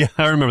 Yeah,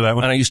 I remember that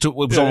one. And it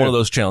was on one of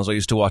those channels. I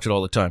used to watch it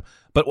all the time.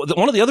 But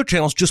one of the other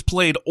channels just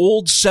played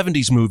old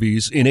 70s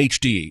movies in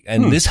HD.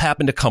 And this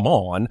happened to come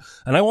on.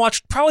 And I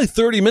watched probably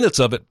 30 minutes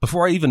of it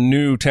before I even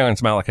knew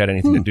Terrence Malick had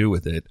anything to do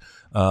with it.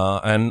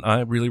 And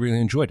I really, really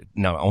enjoyed it.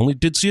 Now, I only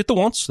did see it the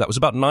once. That was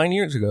about 9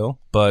 years ago.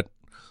 But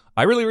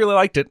I really, really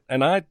liked it.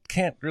 And I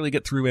can't really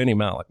get through any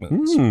Malick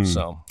movies.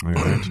 So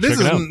this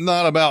is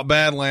not about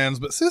Badlands,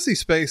 but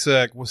Sissy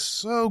Spacek was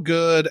so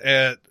good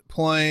at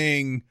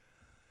playing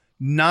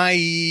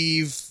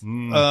naive,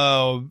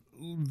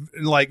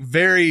 like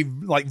very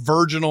like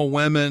virginal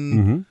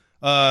women.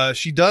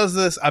 She does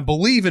this, I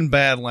believe, in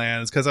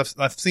Badlands because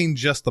I've seen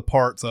just the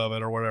parts of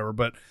it or whatever.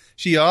 But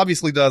she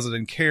obviously does it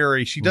in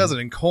Carrie. She does it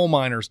in Coal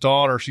Miner's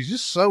Daughter. She's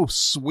just so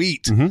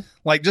sweet,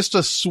 like just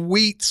a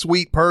sweet,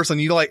 sweet person.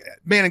 You like,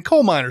 man, in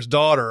Coal Miner's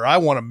Daughter, I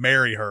want to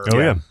marry her. Oh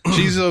yeah,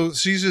 she's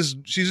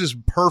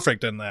just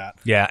perfect in that.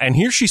 Yeah, and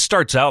here she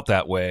starts out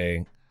that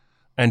way.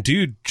 And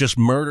dude just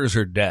murders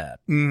her dad,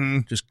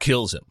 just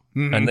kills him,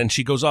 and then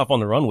she goes off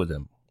on the run with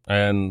him.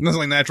 And nothing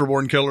like Natural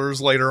Born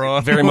Killers later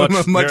on, very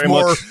much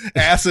more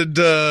acid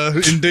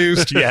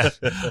induced. Yeah,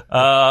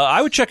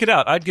 I would check it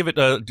out. I'd give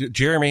it.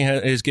 Jeremy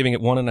is giving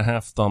it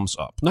 1.5 thumbs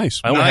up.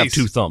 Nice. I only have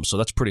 2 thumbs, so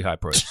that's pretty high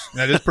praise.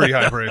 That is pretty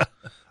high praise.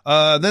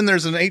 Then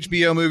there's an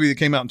HBO movie that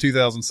came out in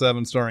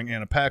 2007 starring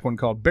Anna Paquin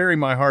called "Bury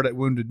My Heart at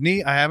Wounded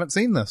Knee." I haven't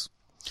seen this.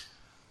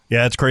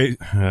 Yeah, it's great.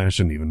 I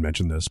shouldn't even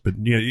mention this, but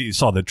you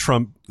saw that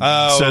Trump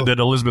said that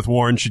Elizabeth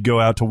Warren should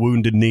go out to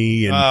Wounded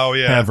Knee and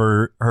have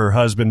her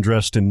husband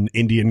dressed in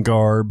Indian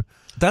garb.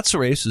 That's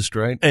racist,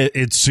 right?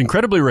 It's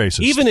incredibly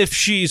racist. Even if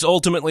she's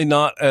ultimately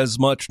not as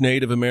much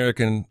Native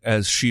American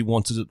as she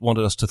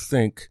wanted us to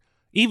think,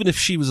 even if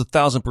she was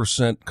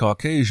 1,000%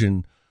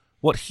 Caucasian,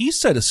 what he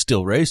said is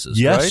still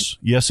racist, right?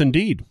 Yes,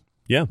 indeed.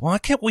 Yeah. Why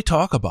can't we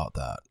talk about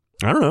that?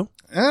 I don't know.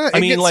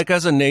 Like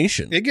as a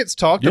nation. It gets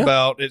talked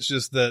about. It's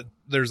just that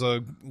there's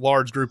a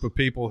large group of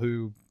people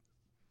who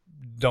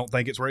don't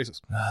think it's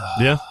racist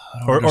Yeah,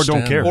 or don't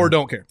understand. care. or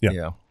don't care.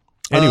 Yeah.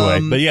 Anyway,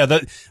 but yeah,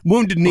 that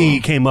Wounded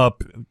Knee came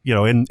up,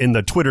 in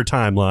the Twitter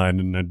timeline,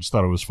 and I just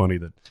thought it was funny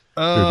that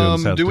they're doing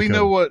South Do we Dakota.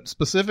 know what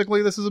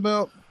specifically this is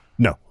about?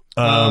 No.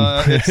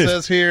 It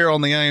says here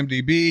on the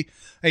IMDb,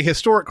 a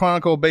historic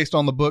chronicle based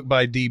on the book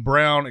by D.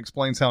 Brown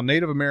explains how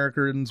Native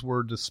Americans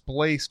were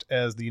displaced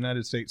as the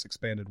United States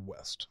expanded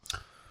west.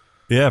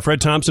 Yeah,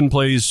 Fred Thompson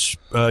plays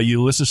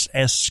Ulysses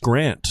S.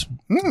 Grant.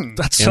 That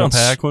Anna sounds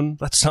Paquin.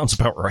 That sounds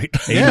about right.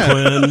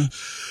 Aidan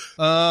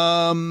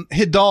Quinn.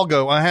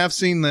 Hidalgo, I have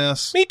seen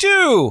this. Me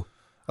too.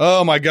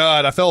 Oh my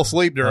God, I fell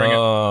asleep during it.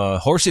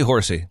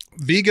 Horsey.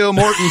 Viggo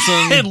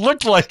Mortensen. It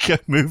looked like a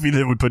movie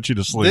that would put you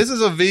to sleep. This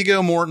is a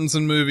Viggo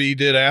Mortensen movie he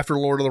did after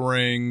Lord of the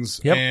Rings.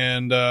 Yep.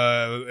 And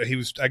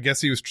I guess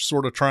he was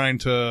sort of trying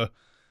to,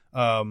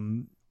 I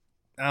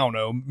don't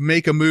know,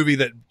 make a movie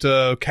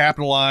that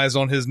capitalized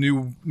on his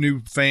new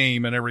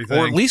fame and everything.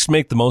 Or at least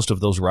make the most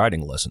of those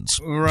riding lessons.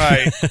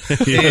 Right.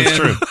 Yeah, that's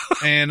true.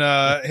 And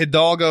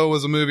Hidalgo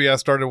was a movie I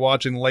started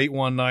watching late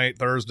one night,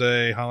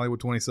 Thursday, Hollywood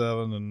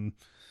 27,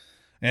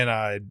 and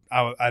I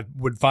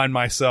would find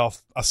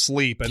myself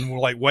asleep and would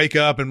like wake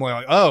up and be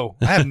like, oh,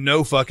 I have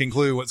no fucking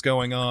clue what's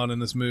going on in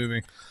this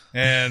movie.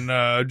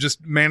 And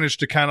just managed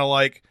to kind of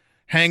like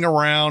hang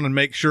around and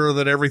make sure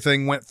that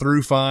everything went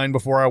through fine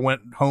before I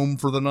went home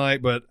for the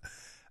night. But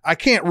I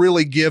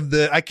didn't give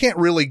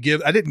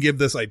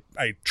this a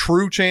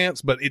true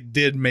chance, but it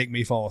did make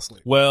me fall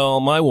asleep. Well,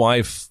 my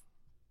wife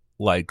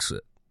likes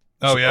it.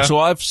 Oh, yeah? So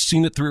I've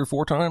seen it 3 or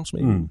 4 times,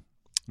 maybe.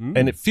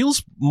 And it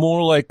feels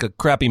more like a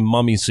crappy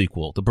Mummy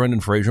sequel, the Brendan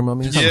Fraser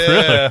Mummies.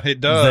 Yeah,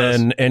 it does.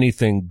 Than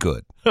anything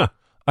good.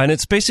 And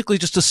it's basically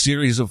just a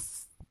series of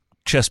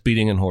chest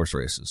beating and horse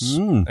races.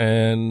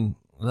 And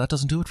that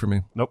doesn't do it for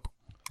me. Nope.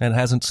 And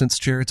hasn't since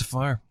Chariots of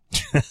Fire.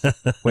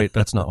 Wait,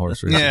 that's not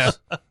horse races.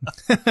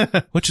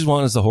 Yeah. Which is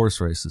one is the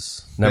horse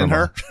races? Never And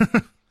mind.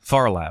 her?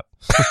 Far lap.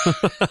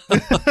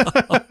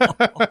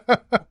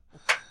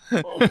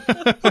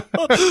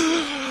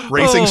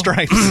 Racing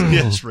Stripes.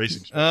 Yes,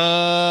 Racing Stripes.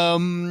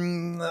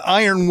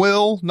 Iron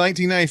Will,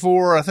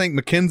 1994. I think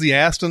Mackenzie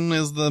Aston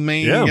is the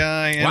main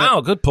guy. In Wow,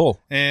 it. good pull.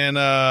 And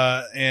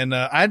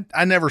I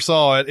never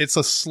saw it. It's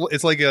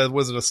like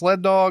was it a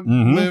sled dog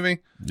movie?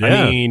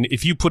 Yeah. I mean,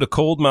 if you put a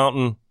cold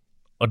mountain,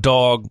 a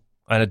dog,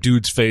 and a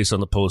dude's face on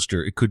the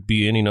poster, it could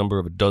be any number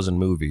of a dozen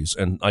movies,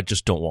 and I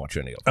just don't watch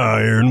any of them.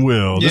 Iron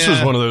Will. This was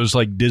Yeah. one of those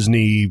like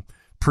Disney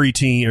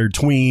preteen or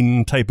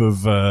tween type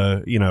of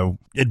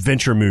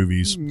adventure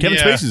movies. Kevin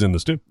Yeah. Spacey's in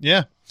this too.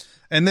 Yeah.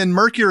 And then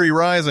Mercury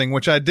Rising,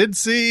 which I did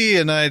see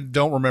and I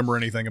don't remember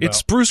anything about.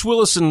 It's Bruce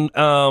Willis and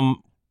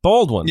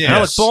Baldwin. Yes.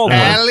 Alec Baldwin.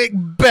 Alec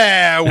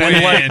Baldwin.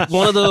 And like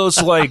one of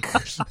those like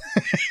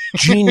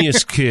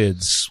genius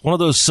kids, one of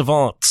those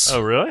savants.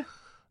 really?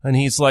 And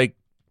he's like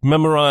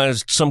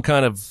memorized some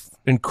kind of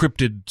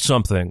encrypted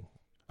something.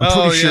 I'm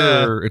Oh, pretty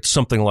yeah. sure it's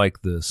something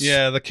like this.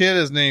 Yeah, the kid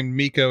is named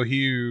Miko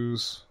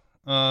Hughes.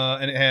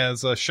 And it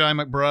has Shy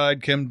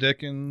McBride, Kim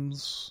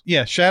Dickens.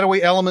 Yeah,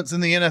 shadowy elements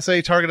in the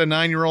NSA target a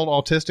 9-year-old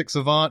autistic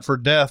savant for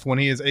death when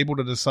he is able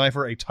to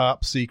decipher a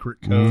top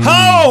secret code.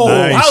 Oh,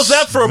 Nice. how's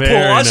that for a pull?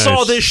 Very I saw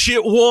nice. this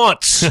shit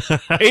once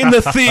in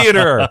the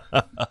theater.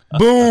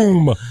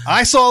 Boom.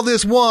 I saw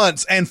this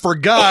once and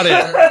forgot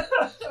it.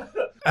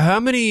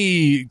 How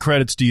many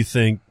credits do you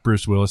think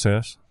Bruce Willis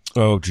has?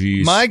 Oh,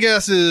 geez. My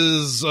guess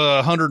is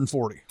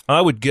 140.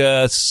 I would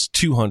guess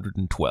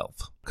 212.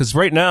 Because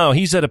right now,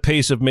 he's at a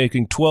pace of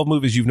making 12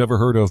 movies you've never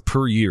heard of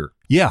per year.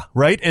 Yeah,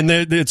 right. And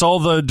it's all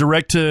the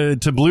direct to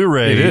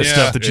Blu-ray It is.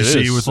 stuff that you It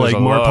see is. with There's like a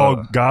lot Mark-Paul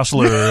of-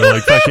 Gosselaar,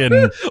 like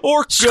fucking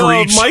Or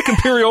Screech. Michael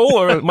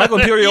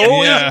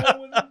Imperioli.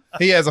 Yeah.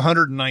 He has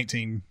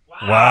 119.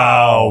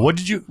 wow. What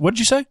did you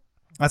say?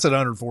 I said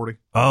 140.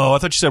 Oh, I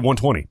thought you said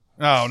 120.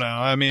 Oh, no.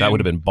 I mean, That would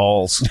have been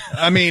balls.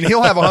 I mean,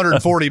 he'll have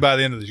 140 by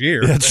the end of this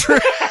year. That's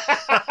right.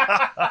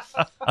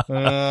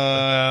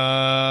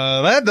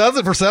 That does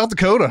it for South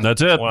Dakota.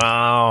 That's it.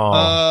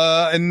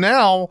 Wow. And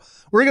now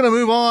we're going to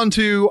move on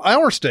to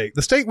our state,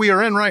 the state we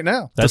are in right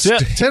now, That's it.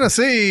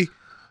 Tennessee.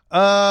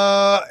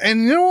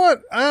 And you know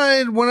what?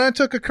 When I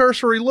took a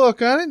cursory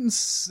look, I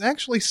didn't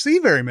actually see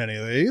very many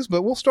of these,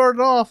 but we'll start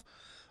it off.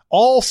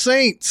 All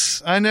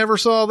Saints. I never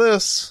saw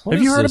this. What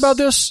Have is you heard this? about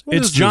this? What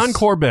It's is John this?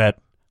 Corbett,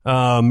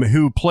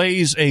 who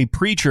plays a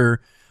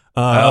preacher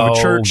of Oh,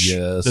 a church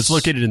yes. that's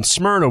located in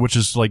Smyrna, which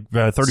is like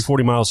 30,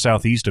 40 miles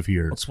southeast of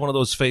here. It's one of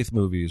those faith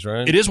movies,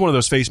 right? It is one of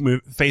those faith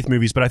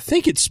movies, but I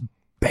think it's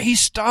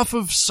based off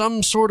of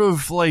some sort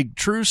of like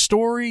true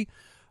story.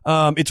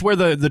 It's where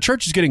the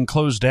church is getting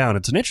closed down.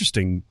 It's an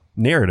interesting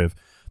narrative.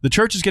 The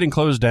church is getting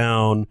closed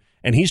down,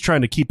 and he's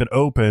trying to keep it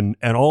open,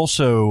 and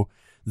also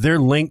they're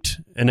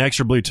linked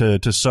inexorably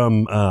to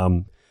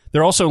some.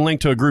 They're also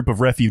linked to a group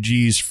of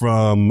refugees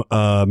from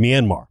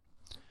Myanmar,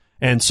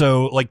 and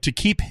so like to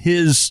keep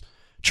his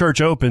church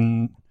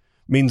open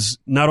means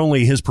not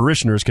only his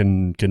parishioners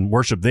can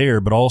worship there,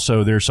 but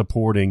also they're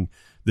supporting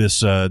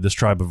this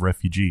tribe of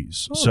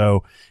refugees.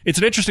 So it's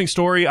an interesting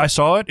story. I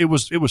saw it. It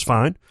was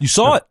fine. You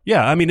saw it?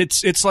 Yeah. I mean,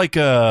 it's like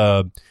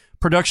a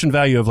production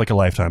value of like a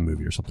Lifetime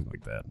movie or something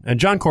like that. And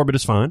John Corbett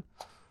is fine.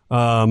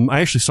 I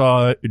actually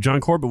saw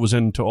John Corbett was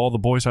into All the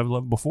Boys I've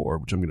Loved Before,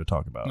 which I'm going to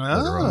talk about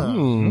later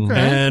on. Okay.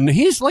 And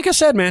he's, like I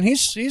said, man,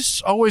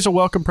 he's always a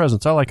welcome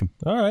presence. I like him.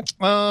 All right.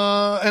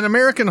 An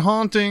American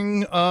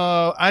Haunting.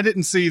 I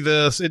didn't see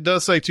this. It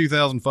does say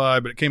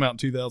 2005, but it came out in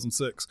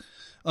 2006.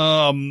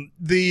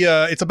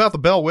 It's about the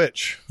Bell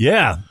Witch.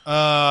 Yeah,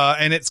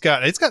 And it's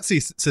got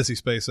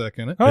Sissy Spacek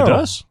in it. it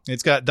does.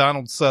 It's got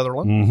Donald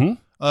Sutherland. Mm-hmm.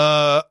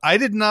 I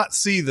did not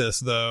see this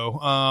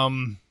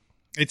though.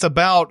 It's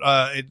about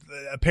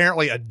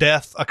apparently a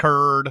death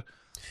occurred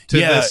to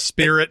this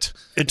spirit.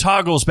 It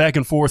toggles back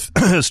and forth.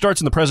 It starts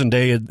in the present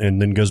day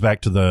and then goes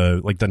back to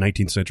the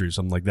 19th century or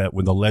something like that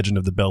when the legend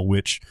of the Bell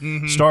Witch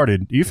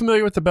started. Are you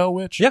familiar with the Bell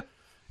Witch? Yeah.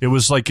 It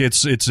was like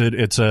it's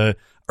a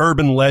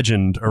urban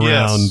legend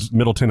around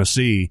Middle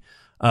Tennessee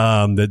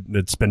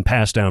that's been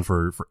passed down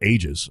for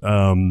ages.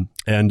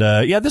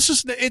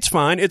 It's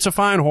fine. It's a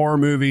fine horror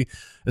movie.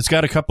 It's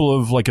got a couple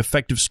of like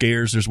effective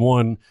scares. There's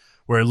one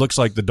where it looks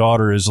like the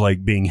daughter is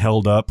like being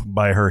held up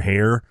by her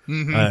hair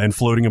and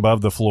floating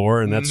above the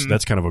floor, and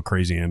that's kind of a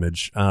crazy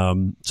image.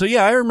 So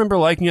yeah, I remember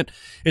liking it.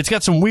 It's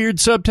got some weird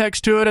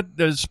subtext to it,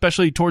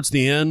 especially towards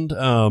the end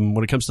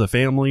when it comes to the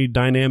family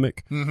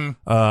dynamic.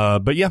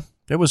 But yeah,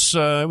 it was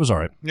all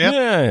right.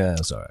 Yeah.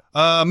 It's all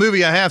right.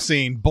 Movie I have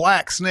seen,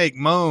 Black Snake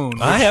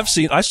Moan.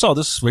 I saw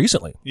this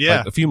recently. Yeah.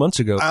 Like a few months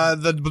ago.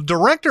 The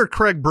director,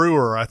 Craig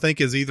Brewer, I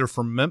think is either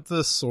from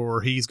Memphis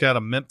or he's got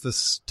a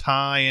Memphis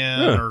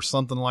tie-in or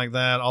something like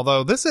that.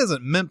 Although this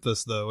isn't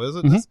Memphis though, is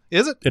it?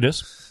 Is it? It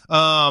is.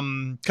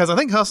 Cause I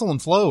think Hustle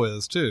and Flow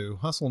is too.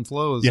 Hustle and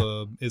Flow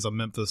is a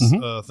Memphis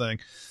thing.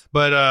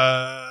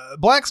 But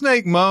Black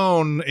Snake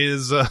Moan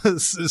is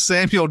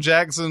Samuel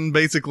Jackson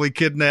basically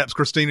kidnaps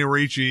Christina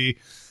Ricci,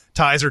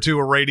 ties her to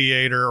a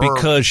radiator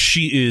because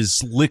she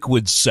is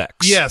liquid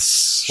sex.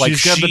 Yes. Like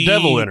She's got the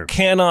devil in her.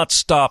 Cannot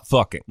stop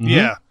fucking.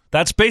 Yeah.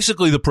 That's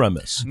basically the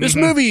premise. This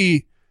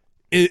movie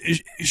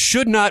it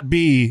should not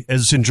be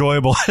as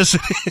enjoyable as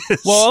it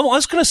is. Well, I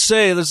was going to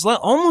say there's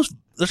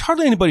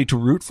hardly anybody to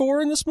root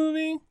for in this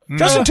movie.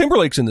 Justin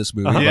Timberlake's in this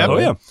movie. Yeah. Oh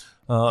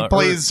yeah. He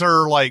plays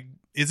her like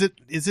is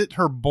it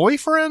her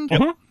boyfriend?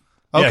 Yeah,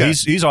 Okay.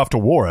 he's off to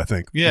war, I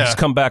think. Yeah. He's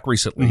come back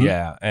recently.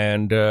 Yeah.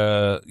 And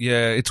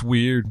it's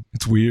weird.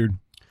 It's weird.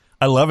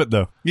 I love it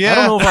though. Yeah. I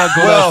don't know if I'd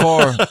go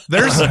that far.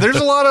 There's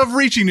a lot of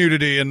Ricci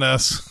nudity in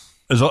this.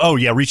 Oh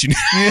yeah, reaching.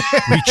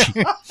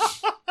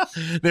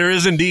 There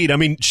is indeed. I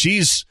mean,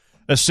 she's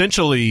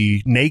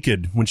essentially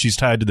naked when she's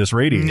tied to this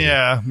radiator.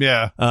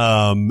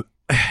 Yeah.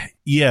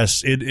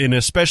 Yes, and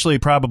especially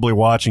probably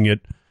watching it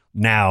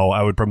now,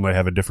 I would probably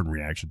have a different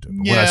reaction to it.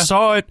 But when I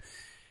saw it,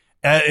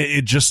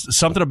 it just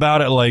something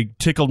about it like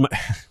tickled my.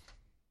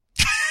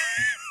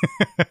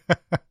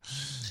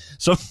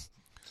 So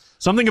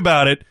something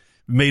about it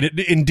made it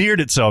endeared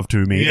itself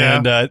to me,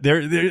 and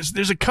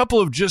there's a couple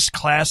of just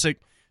classic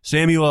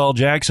Samuel L.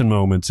 Jackson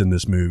moments in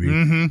this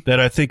movie that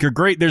I think are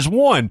great. There's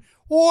one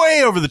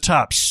way over the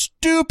top,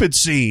 stupid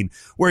scene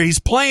where he's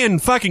playing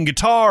fucking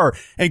guitar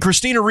and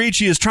Christina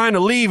Ricci is trying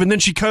to leave, and then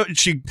she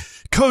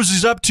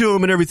cozies up to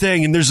him and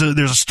everything, and there's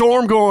a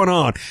storm going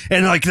on,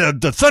 and like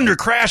the thunder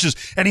crashes,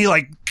 and he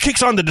like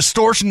kicks on the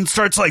distortion and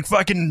starts like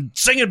fucking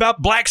singing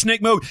about Black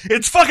Snake Moan.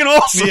 It's fucking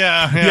awesome.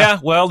 Yeah,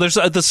 well, there's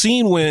the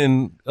scene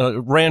when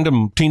a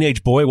random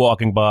teenage boy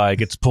walking by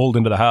gets pulled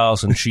into the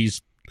house and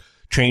she's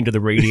chained to the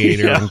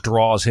radiator and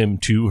draws him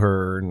to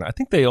her. And I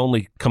think they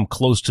only come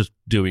close to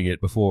doing it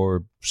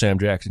before Sam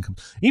Jackson comes.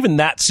 Even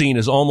that scene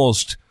is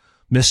almost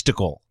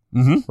mystical,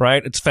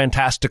 right? It's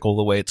fantastical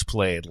the way it's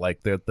played.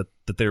 Like that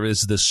there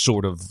is this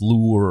sort of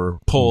lure or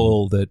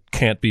pull that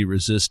can't be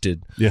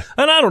resisted. Yeah.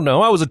 And I don't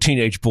know. I was a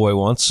teenage boy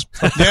once.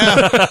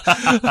 Yeah.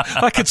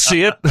 I could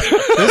see it.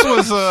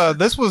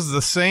 This was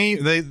the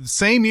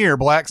same year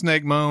Black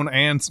Snake Moan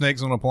and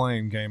Snakes on a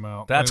Plane came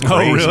out. That's It was-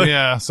 crazy. really?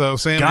 Yeah. So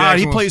Sam God, Jackson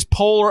he was- plays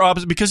polar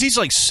opposite because he's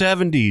like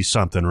 70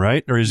 something,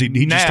 right? Or is he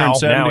just Now. turned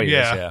 70? Now he is,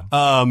 Yeah.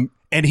 yeah.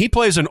 And he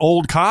plays an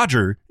old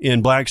codger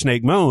in Black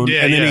Snake Moan,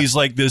 Yeah, and then yeah. he's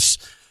like this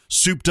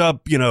souped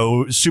up,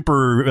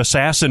 super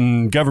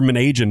assassin government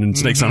agent in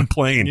Snakes on a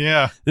Plane.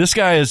 Yeah. This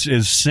guy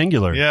is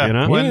singular. Yeah. You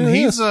know? When Yeah.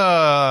 he's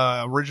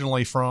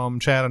originally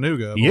from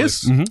Chattanooga. I He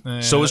is. believe.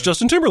 And, So is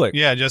Justin Timberlake.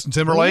 Yeah, Justin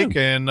Timberlake,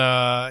 and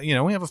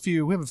we have a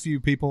few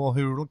people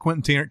who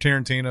Quentin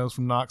Tarantino's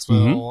from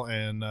Knoxville,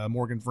 and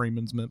Morgan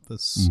Freeman's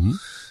Memphis.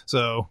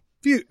 So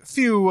few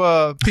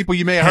people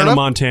you may have heard Hannah of.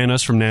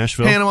 Montana's from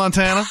Nashville. Hannah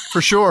Montana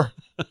for sure.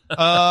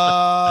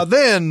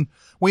 Then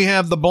we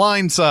have The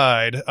Blind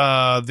Side,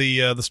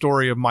 the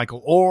story of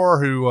Michael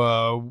Orr,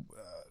 who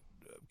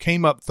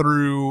came up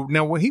through.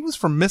 Now he was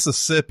from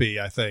Mississippi,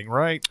 I think,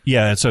 right?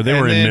 Yeah, so they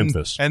were in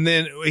Memphis. So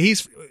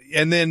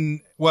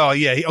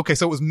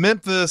it was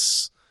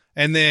Memphis,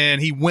 and then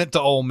he went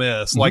to Ole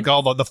Miss. Like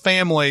all the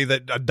family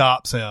that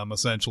adopts him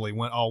essentially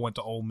went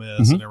to Ole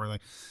Miss and everything.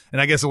 And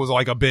I guess it was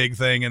like a big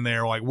thing in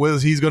there, like,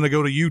 was he's going to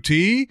go to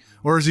UT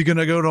or is he going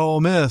to go to Ole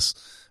Miss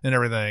and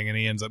everything? And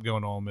he ends up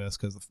going to Ole Miss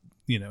because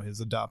his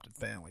adopted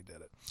family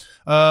did it.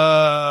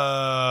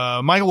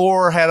 Michael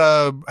Orr had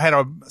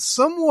a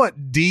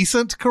somewhat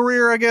decent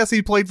career, I guess.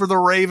 He played for the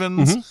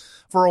Ravens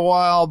for a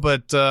while,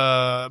 but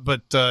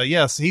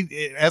yes,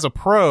 he as a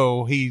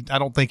pro, I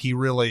don't think he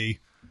really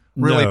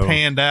No.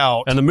 panned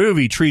out. And the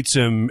movie treats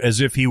him as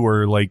if he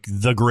were like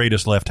the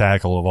greatest left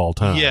tackle of all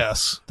time.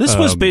 Yes. This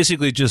was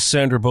basically just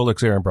Sandra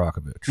Bullock's Aaron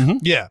Brockovich.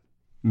 Yeah.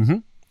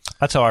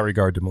 That's how I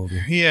regard the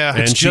movie. Yeah.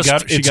 And she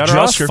got her just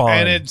Oscar.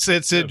 fine. And it's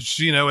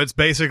it's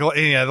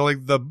basically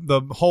like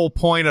the whole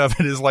point of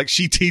it is like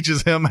she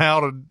teaches him how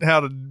to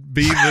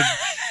be the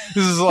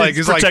this is like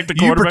it's Protect like the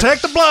you quarterback.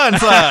 protect the blind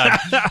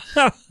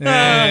side.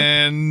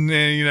 and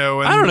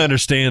I don't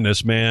understand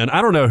this, man.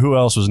 I don't know who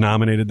else was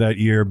nominated that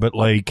year, but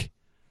like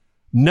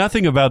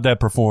nothing about that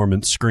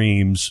performance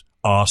screams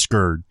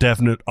Oscar,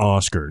 definite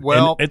Oscar.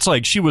 Well- and it's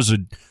like she was a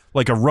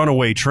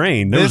runaway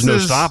train. There was no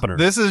stopping her.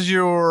 This is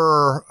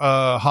your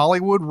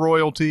Hollywood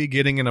royalty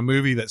getting in a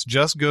movie that's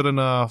just good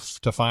enough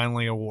to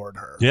finally award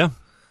her. Yeah.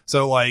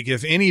 So, like,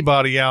 if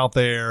anybody out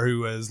there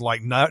who has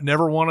like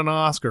never won an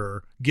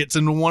Oscar gets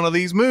into one of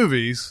these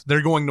movies,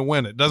 they're going to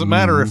win it. Doesn't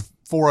matter if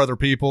 4 other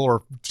people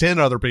or 10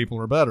 other people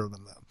are better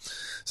than them.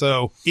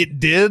 So it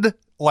did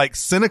like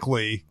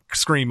cynically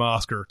scream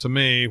Oscar to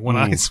me when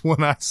I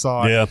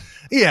saw it. Yeah.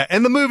 Yeah,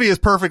 and the movie is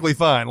perfectly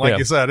fine. Like Yeah.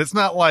 you said, it's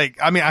not like,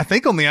 I mean, I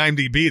think on the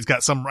IMDb it's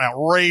got some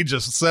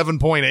outrageous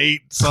 7.8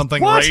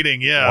 something What?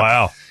 rating. Yeah.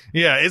 Wow.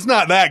 Yeah, it's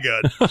not that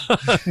good,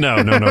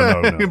 No.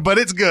 but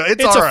it's good.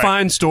 It's It's all a right.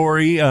 fine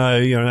story.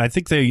 I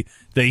think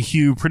they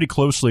hew pretty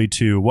closely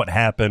to what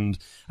happened.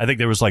 I think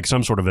there was like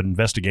some sort of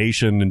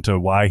investigation into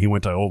why he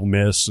went to Ole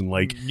Miss and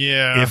like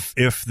Yeah.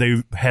 if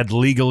they had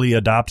legally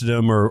adopted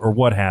him or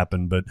what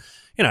happened. But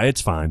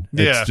it's fine.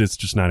 Yeah. It's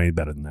just not any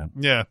better than that.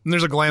 Yeah, and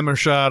there's a glamour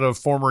shot of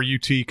former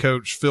UT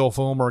coach Phil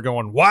Fulmer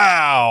going,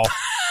 "Wow."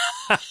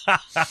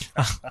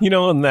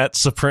 In that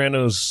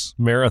Sopranos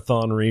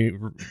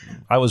marathon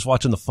I was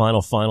watching the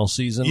final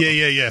season.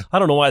 Yeah. I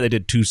don't know why they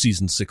did 2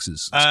 season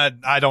 6s.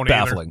 I don't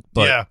Baffling. either.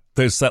 But Yeah.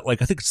 there's that,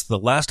 like, I think it's the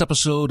last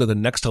episode or the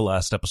next to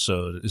last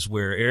episode is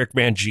where Eric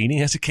Mangini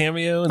has a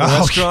cameo in the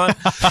restaurant.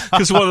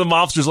 Because one of the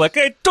mobsters like,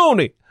 "Hey,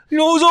 Tony,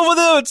 who's over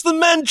there? It's the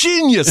man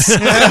genius."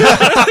 And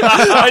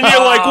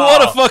you're like,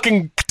 what a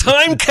fucking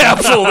time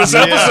capsule this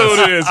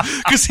episode is.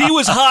 Because he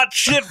was hot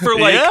shit for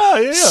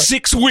like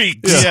 6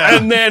 weeks Yeah.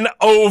 and then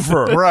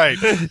over. Right.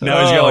 Now he's Oh,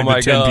 got like my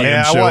the 10 God. p.m.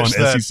 Yeah, I show on watched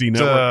that SEC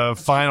Network.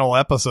 final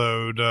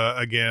episode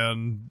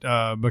again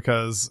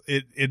because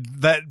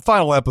that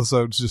final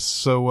episode's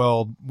just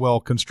so well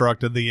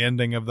constructed. The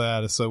ending of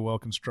that is so well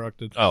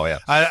constructed. Oh, yeah.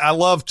 I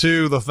love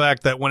too the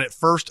fact that when it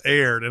first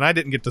aired, and I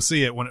didn't get to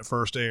see it when it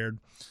first aired.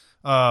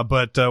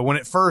 But when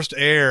it first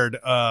aired,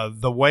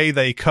 the way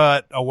they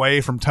cut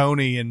away from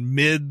Tony in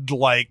mid,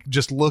 like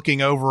just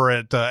looking over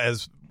it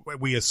as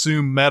we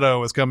assume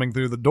Meadow is coming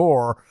through the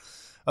door,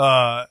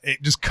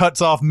 it just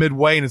cuts off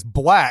midway and it's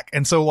black.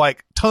 And so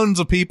like tons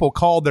of people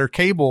called their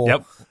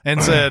cable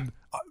and said,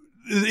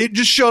 it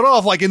just shut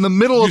off like in the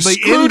middle of the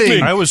screwed ending.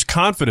 me. I was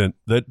confident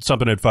that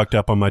something had fucked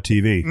up on my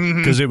TV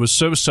because it was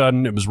so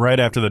sudden. It was right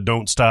after the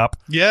 "Don't Stop,"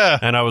 Yeah.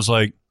 and I was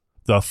like,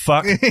 "The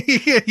fuck."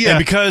 Yeah. And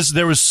because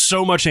there was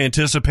so much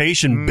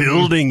anticipation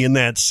building in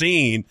that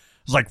scene, I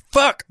was like,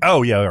 fuck.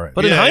 Oh, yeah, all right.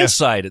 But in Yeah, yeah.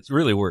 hindsight, it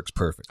really works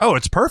perfect. Oh,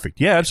 it's perfect.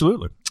 Yeah,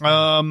 absolutely.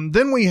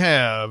 Then we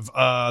have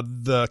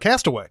the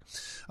Castaway.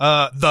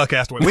 The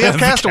Castaway. We have The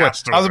Castaway.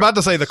 Castaway. I was about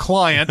to say The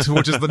Client,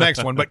 which is the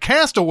next one, but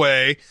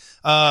Castaway,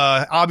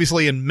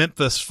 obviously in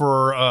Memphis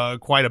for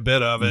quite a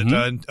bit of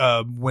it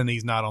when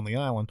he's not on the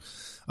island.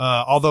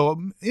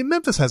 Although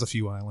Memphis has a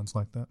few islands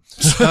like that.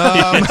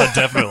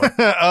 Definitely.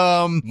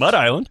 Mud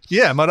Island.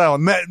 Yeah, Mud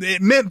Island.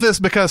 Memphis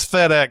because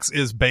FedEx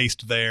is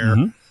based there.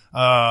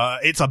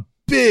 It's a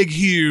big,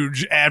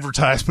 huge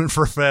advertisement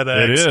for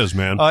FedEx. It is,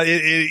 man.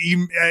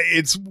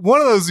 It's one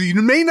of those, you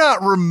may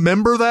not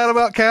remember that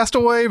about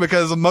Castaway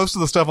because of most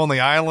of the stuff on the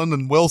island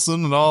and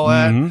Wilson and all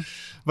that.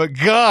 But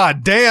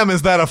god damn,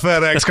 is that a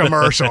FedEx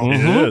commercial? It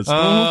is.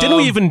 Didn't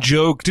we even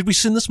joke? Did we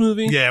see this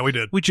movie? Yeah, we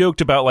did. We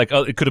joked about like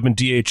it could have been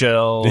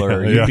DHL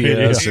or Yeah,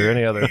 UPS or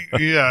any other.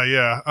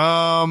 Yeah.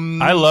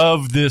 I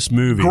love this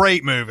movie.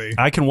 Great movie.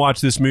 I can watch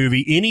this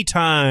movie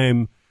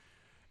anytime,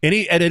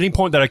 at any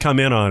point that I come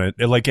in on it.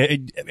 Like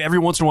every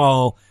once in a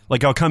while,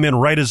 like I'll come in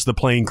right as the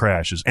plane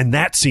crashes, and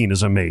that scene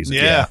is amazing.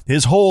 Yeah.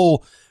 His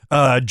whole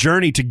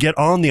journey to get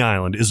on the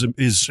island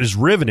is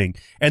riveting.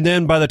 And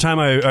then by the time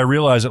I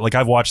realize it, like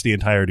I've watched the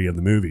entirety of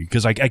the movie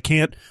because I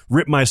can't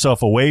rip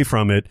myself away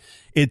from it.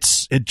 It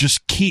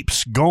just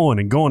keeps going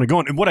and going and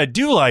going. And what I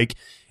do like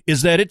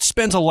is that it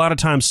spends a lot of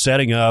time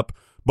setting up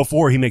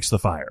before he makes the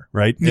fire,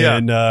 right? Yeah.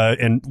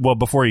 And well,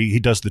 before he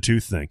does the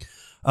tooth thing.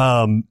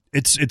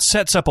 It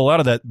sets up a lot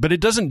of that, but it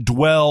doesn't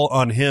dwell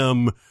on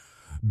him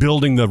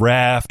building the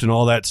raft and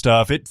all that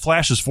stuff. It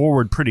flashes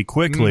forward pretty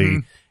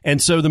quickly. And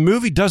so the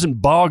movie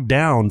doesn't bog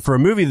down for a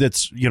movie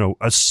that's,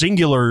 a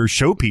singular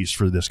showpiece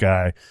for this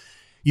guy.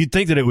 You'd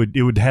think that it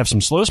would have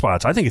some slow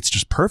spots. I think it's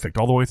just perfect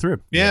all the way through.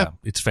 Yeah.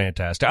 It's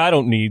fantastic. I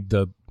don't need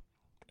the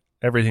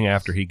everything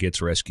after he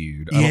gets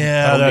rescued.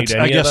 Yeah, need any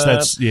I of guess that.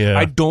 that's yeah.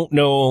 I don't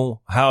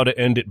know how to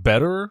end it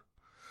better.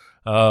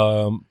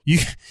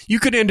 You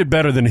could end it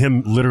better than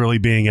him literally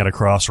being at a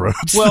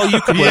crossroads. Well,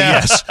 you could. Yeah.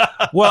 Yes.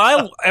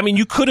 Well, I mean,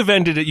 you could have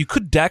ended it. You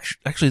could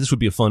actually. This would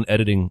be a fun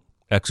editing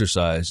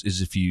exercise.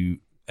 Is if you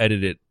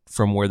edit it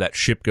from where that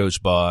ship goes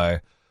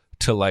by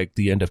to like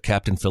the end of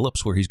Captain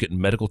Phillips, where he's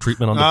getting medical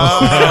treatment on the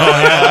boat.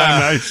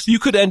 Nice. You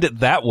could end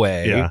it that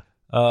way. Yeah.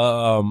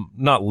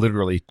 Not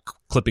literally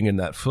clipping in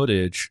that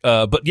footage.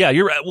 But yeah,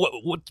 you're right.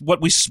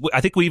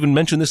 I think we even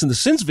mentioned this in the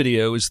Sins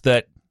video is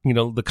that, you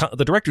know,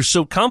 the director's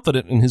so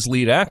confident in his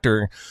lead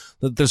actor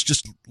that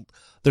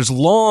there's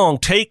long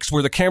takes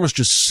where the camera's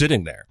just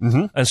sitting there. Mm-hmm.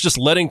 And it's just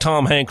letting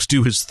Tom Hanks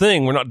do his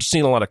thing. We're not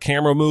seeing a lot of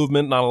camera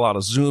movement, not a lot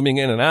of zooming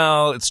in and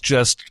out. It's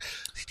just,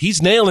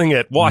 he's nailing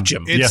it. Watch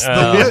him. It's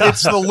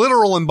it's the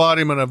literal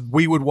embodiment of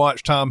we would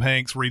watch Tom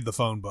Hanks read the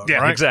phone book. Yeah,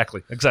 right?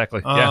 exactly.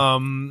 Yeah.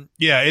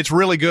 Yeah, it's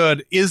really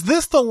good. Is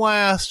this the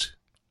last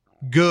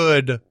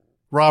good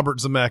Robert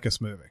Zemeckis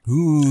movie?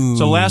 It's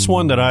the last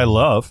one that I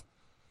love.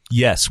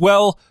 Yes.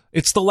 Well,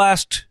 it's the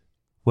last,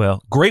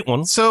 great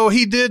one. So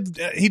he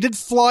did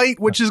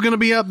Flight, which is going to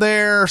be up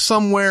there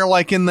somewhere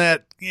like in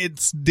that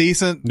it's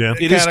decent Yeah.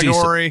 It is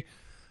category.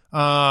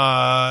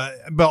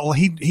 But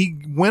he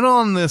went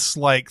on this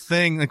like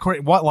thing.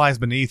 What Lies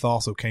Beneath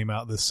also came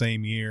out this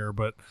same year,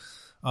 but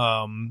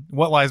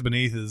What Lies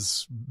Beneath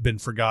has been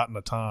forgotten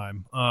a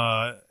time.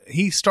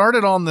 He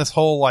started on this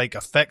whole like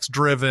effects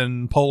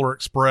driven Polar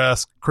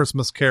Express,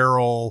 Christmas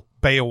Carol,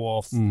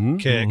 Beowulf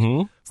kick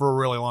for a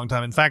really long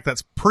time. In fact,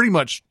 that's pretty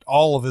much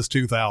all of his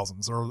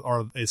 2000s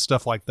or is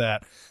stuff like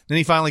that. Then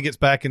he finally gets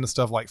back into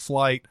stuff like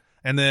Flight.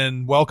 And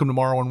then Welcome to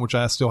Marwen, which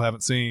I still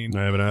haven't seen.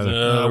 I haven't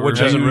either. Which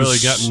hasn't really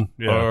reviews gotten.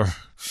 Yeah.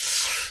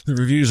 The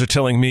reviews are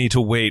telling me to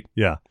wait.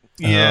 Yeah.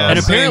 Yeah. And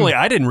apparently,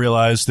 I didn't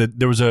realize that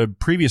there was a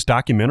previous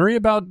documentary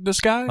about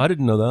this guy. I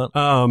didn't know that.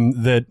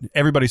 That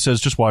everybody says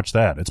just watch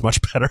that. It's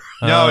much better.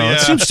 It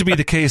seems to be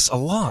the case a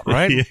lot,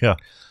 right? Yeah.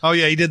 Oh,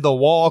 yeah. He did The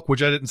Walk,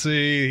 which I didn't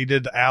see. He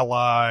did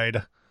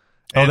Allied.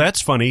 Oh,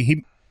 that's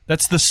funny.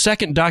 That's the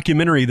second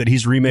documentary that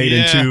he's remade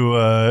Yeah.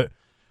 into.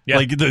 Yeah.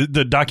 Like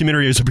the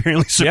documentary is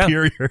apparently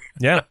superior.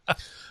 Yeah.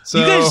 So,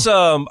 You guys,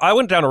 I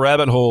went down a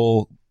rabbit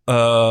hole.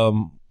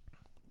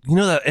 You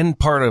know that end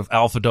part of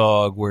Alpha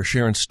Dog where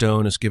Sharon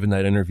Stone is giving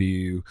that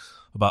interview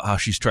about how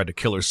she's tried to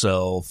kill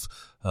herself,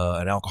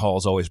 and alcohol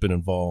has always been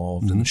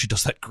involved. And then she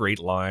does that great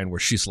line where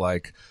she's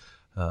like,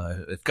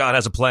 if God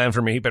has a plan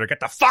for me, he better get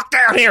the fuck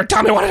down here and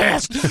tell me what it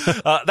is.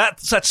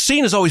 That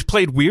scene has always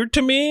played weird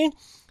to me.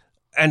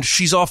 And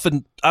she's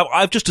often,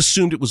 I've just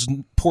assumed it was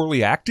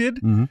poorly acted.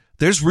 Mm-hmm.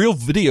 There's real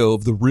video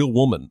of the real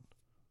woman,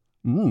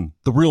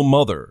 the real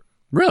mother.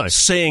 Really?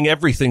 Saying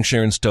everything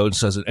Sharon Stone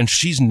says it, and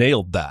she's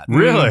nailed that.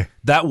 Really?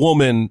 That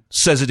woman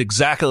says it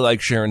exactly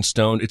like Sharon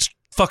Stone. It's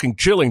fucking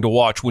chilling to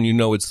watch when you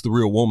know it's the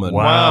real woman.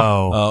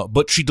 Wow.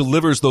 But she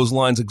delivers those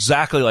lines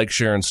exactly like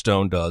Sharon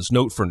Stone does,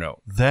 note for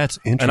note. That's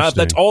interesting. And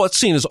that's all that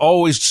scene has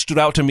always stood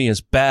out to me as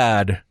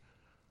bad.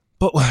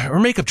 But her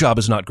makeup job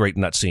is not great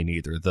in that scene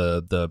either.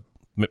 The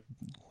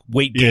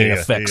weight gain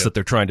effects that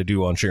they're trying to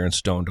do on Sharon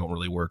Stone don't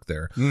really work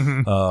there.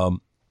 Mm-hmm.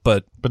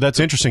 But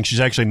that's interesting. She's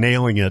actually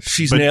nailing it.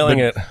 She's nailing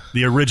it.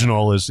 The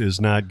original is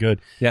not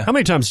good. Yeah. How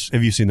many times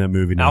have you seen that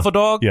movie now? Alpha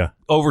Dog? Yeah.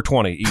 Over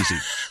 20. Easy.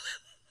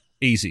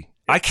 Easy.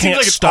 I Seems can't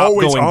like it's stop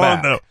always going on,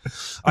 back. though.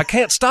 I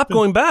can't stop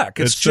going back.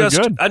 It's so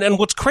just, good. and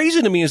what's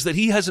crazy to me is that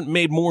he hasn't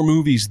made more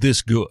movies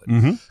this good.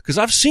 Because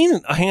I've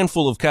seen a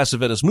handful of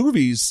Cassavetes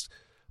movies,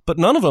 but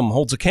none of them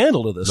holds a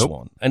candle to this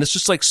one. And it's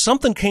just like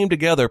something came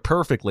together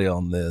perfectly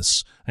on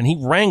this, and he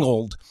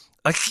wrangled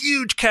a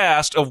huge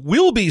cast of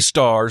will-be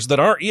stars that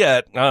aren't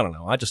yet. I don't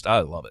know. I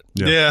love it.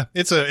 yeah,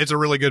 it's a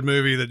really good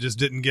movie that just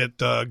didn't get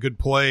good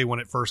play when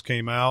it first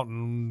came out,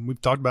 and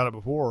we've talked about it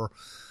before.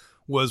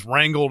 Was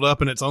wrangled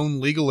up in its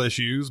own legal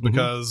issues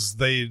because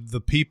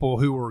the people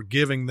who were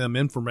giving them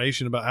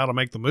information about how to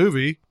make the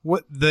movie,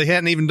 they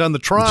hadn't even done the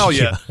trial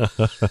yet.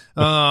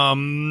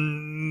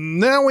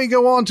 Now we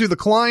go on to the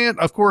client.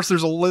 Of course,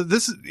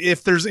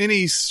 if there's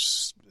any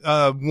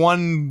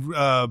one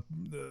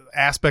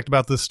aspect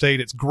about this state,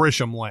 it's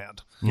Grisham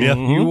land. Yeah.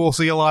 You will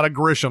see a lot of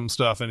Grisham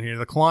stuff in here.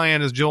 The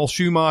client is Joel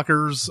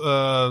Schumacher's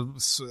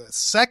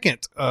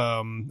second.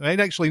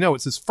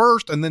 It's his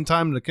first, and then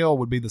Time to Kill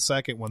would be the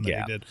second one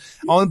that he did.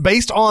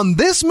 Based on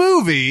this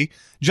movie,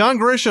 John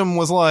Grisham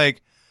was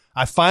like,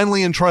 I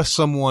finally entrust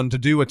someone to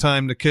do A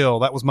Time to Kill.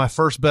 That was my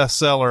first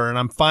bestseller, and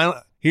I'm finally...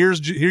 Here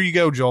you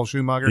go, Joel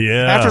Schumacher.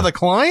 Yeah. After The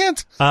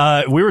Client?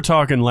 We were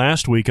talking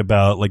last week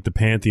about like the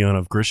pantheon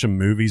of Grisham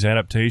movies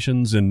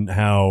adaptations and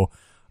how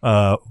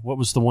what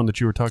was the one that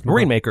you were talking about?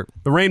 Rainmaker.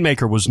 The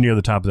Rainmaker was near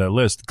the top of that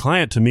list. The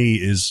Client to me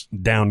is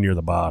down near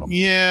the bottom.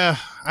 Yeah.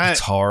 It's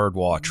hard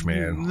watch,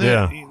 man.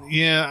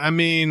 Yeah. I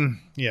mean,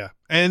 yeah.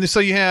 And so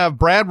you have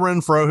Brad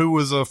Renfro, who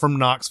was from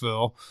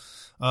Knoxville.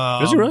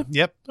 Is he really?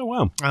 Yep. Oh,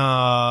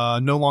 wow.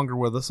 No longer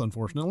with us,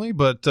 unfortunately,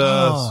 but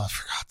I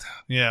forgot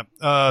that.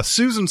 yeah.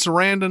 Susan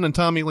Sarandon and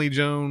Tommy Lee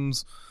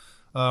Jones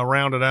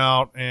rounded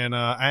out, and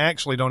I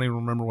actually don't even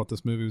remember what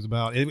this movie was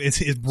about. It's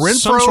Renfro,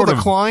 Some sort the of-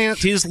 client.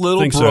 His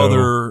little Think so.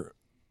 brother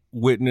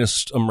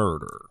witnessed a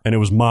murder. And it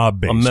was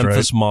mob-based, A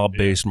Memphis right?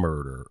 mob-based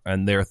murder,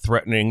 and they're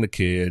threatening the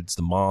kids.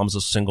 The mom's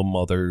a single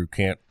mother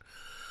who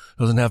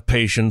doesn't have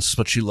patience,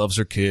 but she loves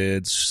her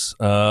kids.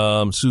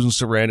 Susan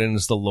Sarandon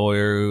is the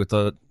lawyer with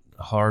a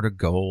heart of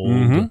gold.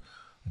 Mhm.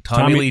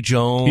 Tommy Lee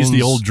Jones. He's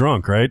the old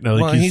drunk, right? No,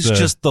 like Well, he's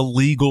just the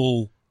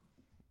legal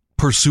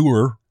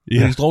pursuer.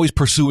 Yeah. He's always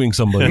pursuing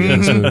somebody in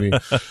this movie.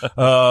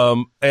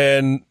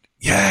 And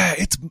yeah,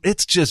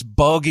 it's just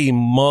buggy,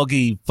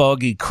 muggy,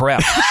 fuggy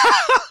crap.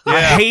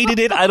 I hated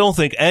it. I don't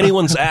think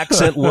anyone's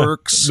accent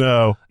works.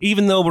 No.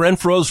 Even though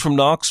Renfro's from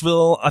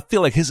Knoxville, I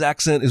feel like his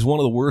accent is one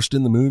of the worst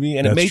in the movie.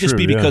 And it That's may just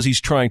true, be yeah. because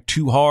he's trying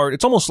too hard.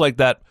 It's almost like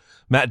that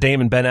Matt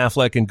Damon, Ben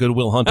Affleck, and Good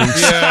Will Hunting.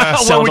 Yeah.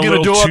 What are we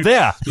going to do up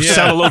there?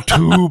 Sound a little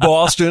too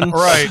Boston.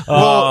 Right.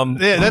 Well, yeah, Um,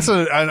 that's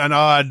an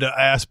odd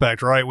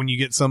aspect, right? When you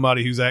get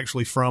somebody who's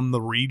actually from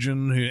the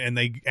region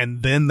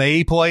and then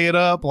they play it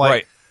up.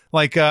 Right.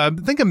 I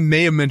think I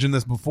may have mentioned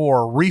this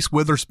before. Reese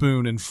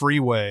Witherspoon in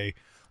Freeway,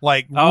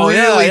 Oh,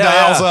 really yeah,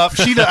 dials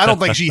yeah. up. I don't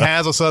think she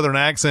has a Southern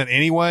accent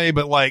anyway,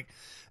 but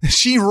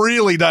she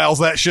really dials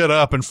that shit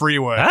up in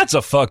Freeway. That's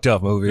a fucked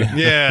up movie.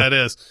 Yeah, it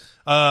is.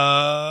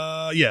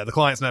 The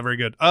client's not very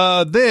good.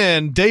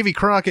 Then Davy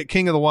Crockett,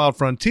 King of the Wild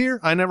Frontier.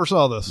 I never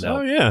saw this. No.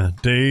 Oh, yeah.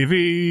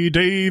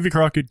 Davy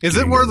Crockett. Is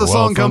it King where of the song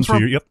Wild comes from?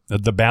 Frontier.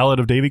 Yep. The Ballad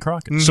of Davy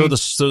Crockett. So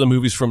the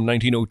movie's from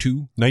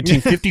 1902.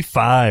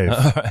 1955. All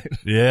right.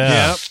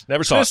 Yeah. Yep.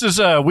 Never saw This is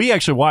we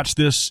actually watched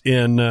this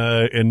in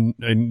middle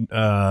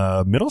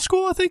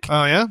school, I think.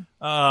 Oh yeah.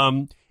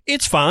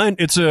 It's fine.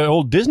 It's an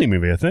old Disney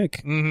movie, I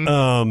think.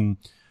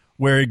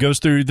 Where it goes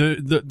through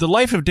the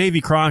life of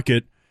Davy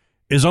Crockett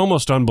is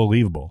almost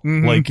unbelievable.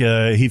 Like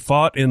he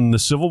fought in the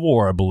Civil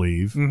War, I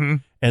believe,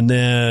 and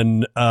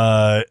then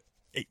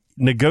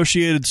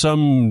negotiated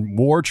some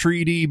war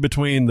treaty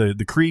between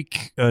the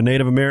Creek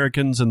Native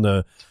Americans and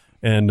the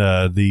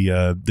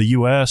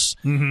U.S.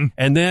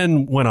 And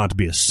then went on to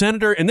be a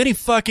senator, and then he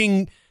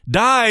fucking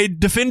died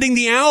defending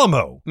the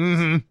Alamo.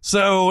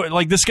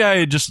 So this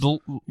guy just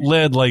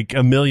led like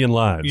a million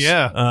lives.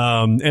 Yeah.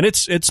 And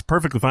it's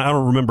perfectly fine. I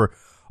don't remember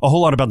a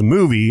whole lot about the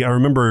movie. I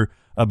remember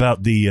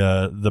about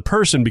the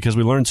person because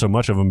we learned so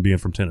much of him being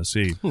from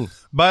Tennessee.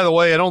 By the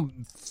way, I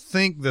don't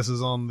think this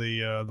is on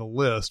the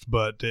list,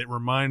 but it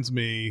reminds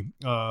me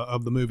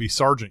of the movie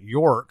Sergeant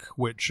York,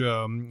 which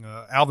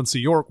Alvin C.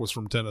 York was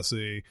from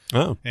Tennessee,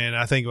 Oh. and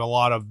I think a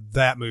lot of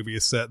that movie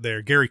is set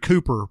there. Gary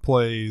Cooper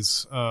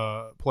plays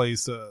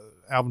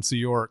Alvin C.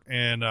 York,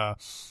 and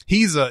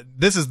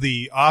this is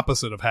the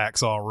opposite of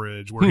Hacksaw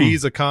Ridge, where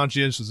he's a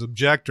conscientious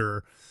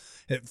objector.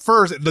 At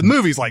first, the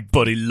movie's like,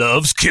 But he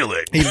loves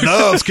killing. he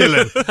loves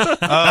killing.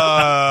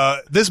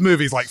 This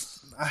movie's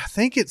I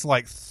think it's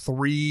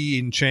 3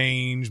 and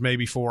change,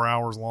 maybe 4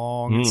 hours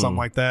long, something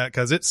like that.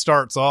 Because it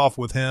starts off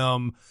with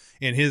him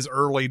in his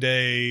early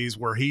days,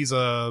 where he's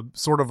a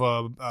sort of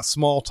a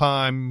small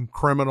time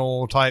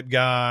criminal type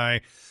guy,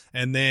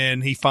 and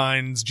then he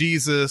finds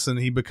Jesus, and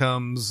he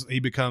becomes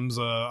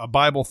a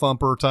Bible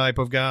thumper type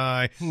of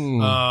guy.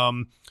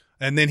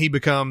 And then he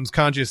becomes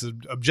conscious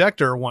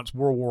objector once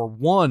World War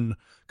I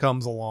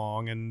comes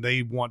along, and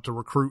they want to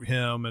recruit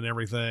him and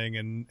everything.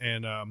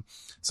 And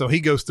so he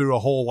goes through a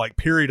whole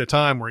period of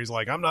time where he's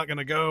like, I'm not going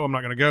to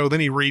go. Then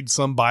he reads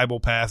some Bible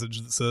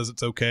passage that says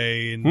it's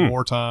okay in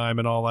wartime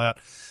and all that.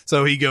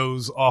 So he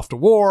goes off to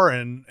war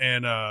and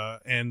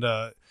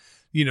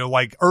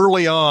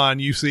early on,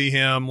 you see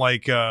him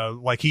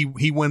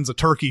he wins a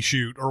turkey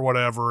shoot or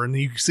whatever, and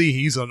you see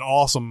he's an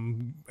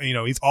awesome,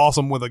 he's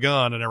awesome with a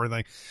gun and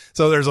everything.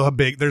 So there's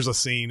a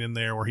scene in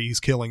there where he's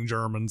killing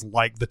Germans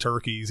like the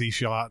turkeys he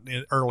shot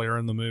earlier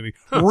in the movie.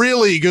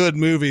 Really good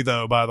movie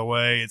though, by the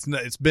way.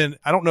 It's been,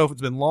 I don't know if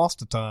it's been lost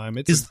to time.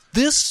 Is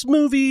this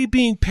movie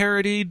being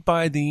parodied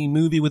by the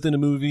movie within a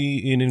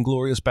movie in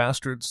Inglourious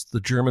Bastards, the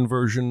German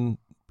version?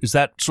 Is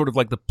that sort of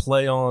like the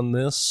play on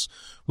this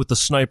with the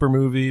sniper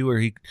movie where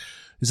he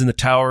is in the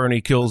tower and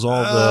he kills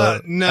all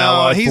the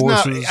Allied he's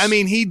forces? not. I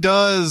mean, he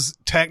does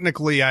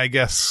technically, I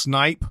guess,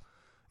 snipe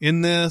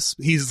in this.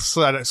 He's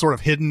sort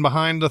of hidden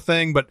behind a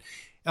thing, but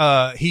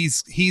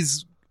he's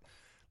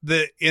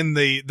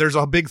there's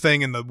a big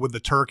thing with the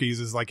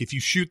turkeys is if you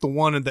shoot the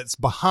one that's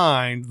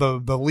behind the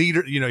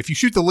leader, if you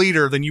shoot the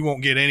leader, then you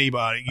won't get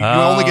anybody. You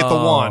only get the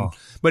one.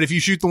 But if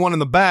you shoot the one in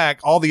the back,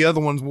 all the other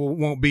ones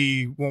won't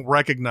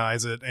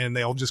recognize it, and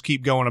they'll just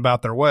keep going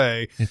about their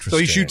way. So he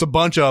Interesting. shoots a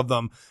bunch of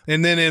them,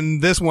 and then in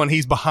this one,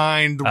 he's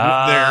behind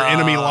their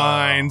enemy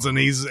lines, and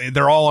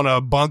they're all in a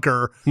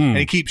bunker, and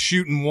he keeps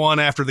shooting one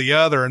after the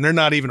other, and they're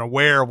not even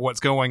aware of what's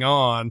going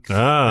on.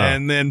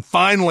 And then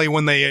finally,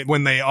 when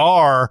they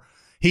are.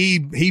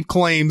 He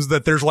claims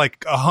that there's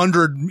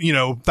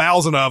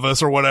 100,000 of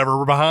us or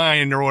whatever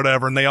behind or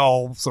whatever, and they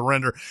all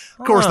surrender.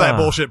 Of course, that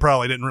bullshit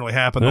probably didn't really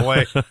happen the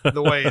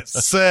way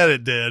it's said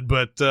it did,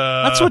 but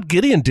That's what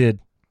Gideon did.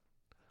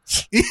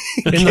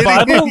 in the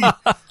Bible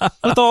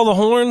with all the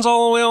horns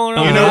all the way all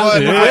around. You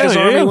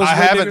know what? I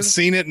haven't bigger.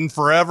 seen it in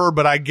forever,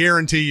 but I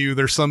guarantee you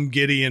there's some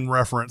Gideon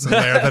reference in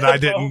there that I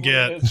didn't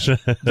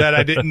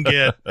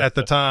get at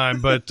the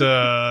time. But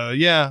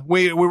yeah,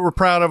 we were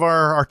proud of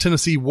our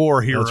Tennessee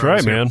war heroes. That's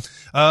right, here.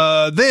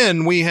 man.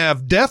 Then we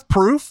have Death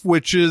Proof,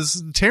 which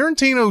is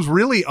Tarantino's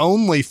really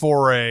only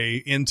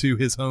foray into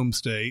his home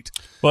state.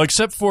 Well,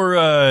 except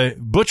for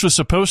Butch was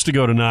supposed to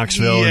go to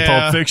Knoxville in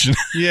Pulp Fiction.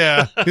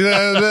 Yeah.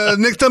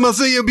 Next time I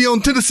see you, be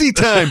on Tennessee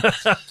time.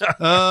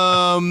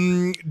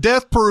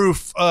 Death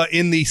Proof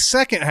in the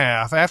second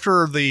half,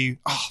 after the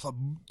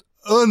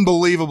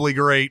unbelievably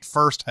great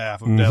first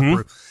half of Death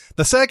Proof.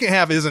 The second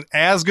half isn't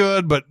as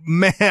good, but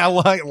man, I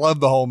love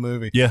the whole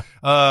movie. Yeah.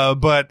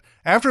 But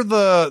after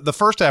the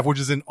first half, which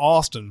is in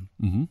Austin,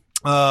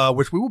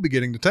 which we will be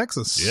getting to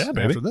Texas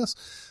after this.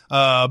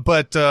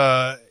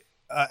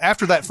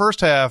 After that first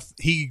half,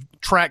 he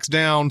tracks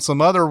down some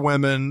other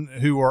women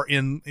who are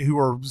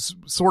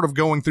sort of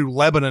going through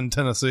Lebanon,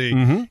 Tennessee,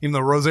 even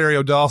though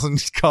Rosario Dawson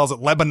calls it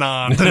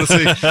Lebanon,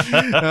 Tennessee.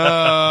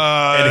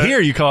 And here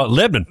you call it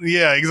Lebanon.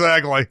 Yeah,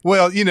 exactly.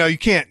 Well, you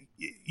can't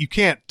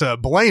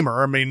blame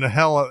her. I mean,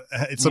 hell,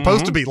 it's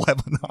supposed to be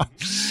Lebanon.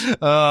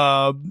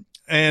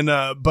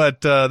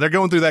 But they're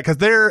going through that because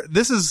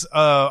this is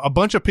a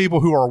bunch of people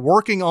who are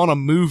working on a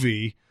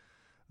movie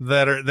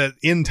that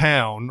in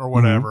town or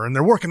whatever, and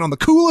they're working on the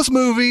coolest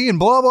movie and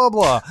blah blah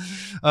blah.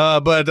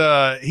 But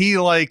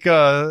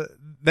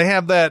they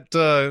have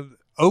that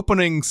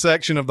opening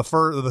section of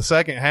the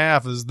second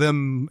half is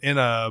them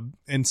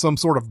in some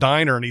sort of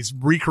diner, and he's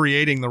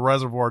recreating the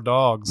Reservoir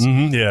Dogs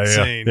scene.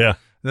 Yeah.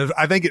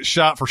 I think it's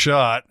shot for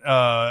shot,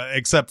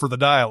 except for the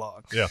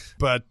dialogue. Yeah.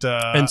 But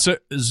and so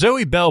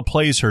Zoe Bell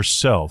plays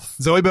herself.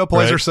 Zoe Bell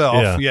plays right? herself.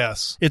 Yeah.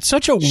 Yes. It's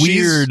such a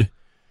weird.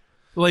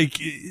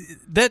 Like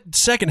that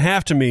second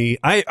half to me,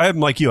 I'm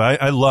like you.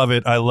 I love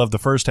it. I love the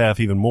first half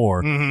even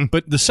more.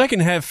 But the second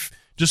half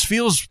just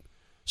feels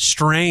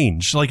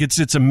strange. Like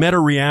it's a meta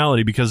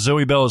reality because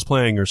Zoe Bell is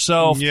playing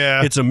herself.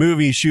 Yeah. It's a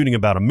movie shooting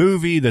about a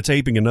movie that's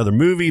aping another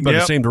movie by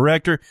the same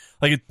director.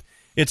 Like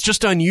it's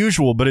just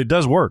unusual, but it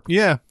does work.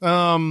 Yeah.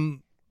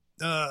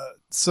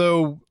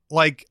 So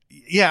like,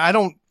 yeah,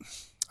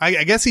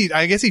 I guess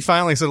he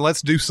finally said,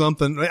 let's do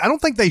something. I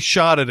don't think they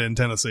shot it in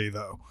Tennessee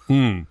though.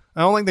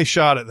 I don't think they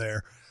shot it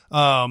there.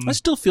 I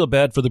still feel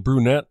bad for the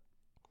brunette.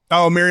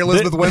 Oh, Mary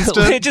Elizabeth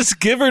Winstead. They just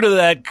give her to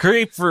that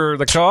creep for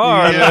the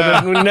car. Yeah.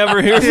 And we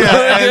never hear from her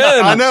Yeah,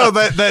 again. I know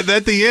that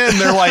at the end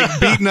they're like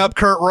beating up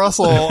Kurt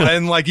Russell,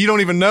 and like you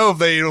don't even know if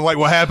they like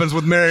what happens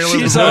with Mary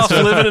Elizabeth. She's off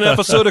living an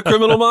episode of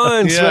Criminal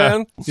Minds,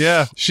 man.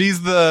 Yeah,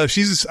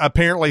 she's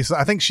apparently,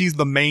 I think she's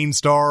the main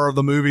star of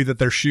the movie that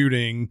they're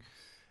shooting.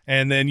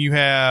 And then you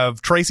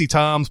have Tracy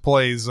Toms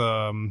plays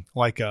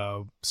like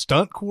a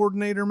stunt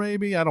coordinator,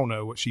 maybe. I don't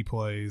know what she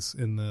plays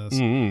in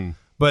this.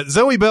 But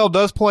Zoe Bell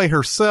does play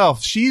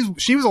herself. She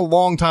was a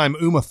long time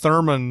Uma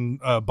Thurman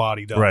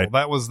body double. Right.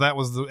 That was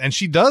and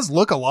she does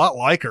look a lot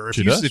like her.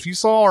 If you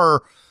saw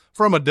her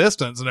from a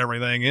distance and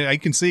everything, you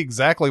can see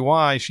exactly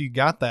why she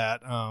got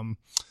that.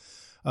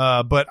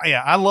 But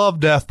yeah, I love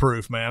Death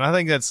Proof, man. I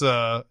think that's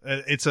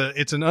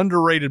it's an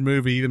underrated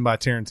movie even by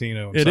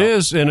Tarantino himself. It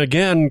is, and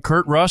again,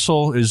 Kurt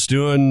Russell is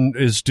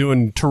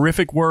doing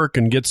terrific work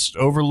and gets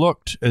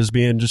overlooked as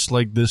being just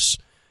like this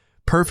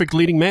perfect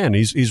leading man.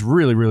 He's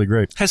really, really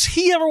great. Has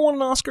he ever won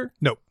an Oscar?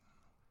 No.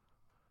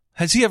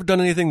 Has he ever done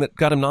anything that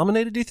got him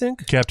nominated, do you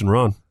think? Captain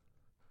Ron.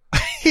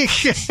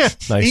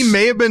 Nice. He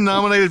may have been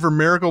nominated for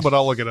Miracle, but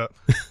I'll look it up.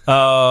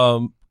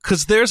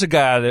 Because there's a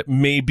guy that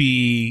may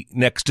be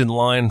next in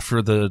line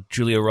for the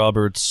Julia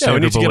Roberts. Yeah, we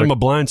Sandra need to get him a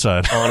Bullock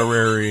blindside.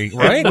 honorary,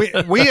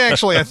 right? we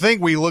actually, I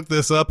think we looked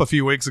this up a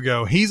few weeks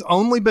ago. He's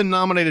only been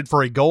nominated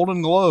for a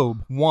Golden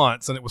Globe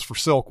once, and it was for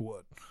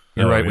Silkwood.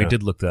 You're right. We yeah.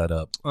 did look that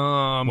up.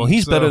 Well,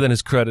 He's better than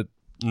his credit.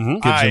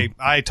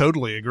 I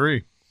totally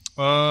agree.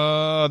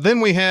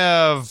 Then we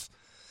have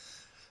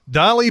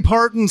Dolly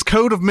Parton's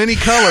Coat of Many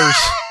Colors.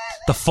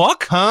 The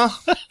fuck? Huh?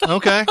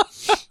 Okay.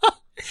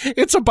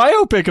 It's a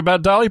biopic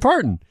about Dolly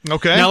Parton.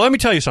 Okay. Now, let me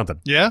tell you something.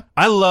 Yeah?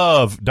 I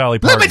love Dolly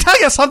Parton. Let me tell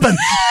you something.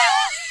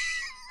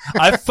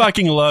 I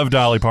fucking love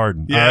Dolly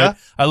Parton. Yeah? all right?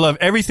 I love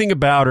everything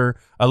about her.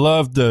 I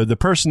love the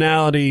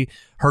personality.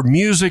 Her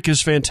music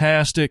is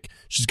fantastic.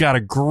 She's got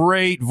a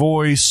great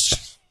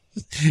voice.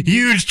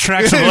 Huge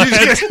tracts of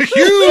land.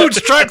 Huge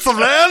tracts of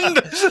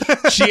land.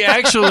 She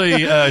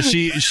actually,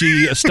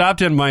 she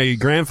stopped in. My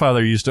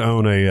grandfather used to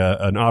own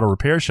an auto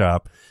repair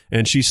shop,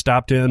 and she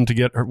stopped in to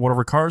get one of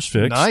her cars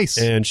fixed. Nice.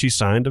 And she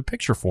signed a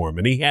picture for him.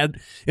 And he had,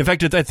 in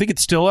fact, I think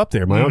it's still up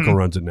there. My uncle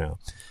runs it now.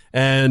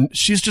 And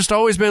she's just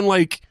always been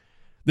like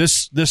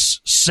this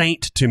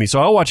saint to me. So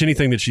I'll watch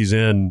anything that she's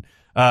in.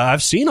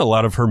 I've seen a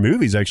lot of her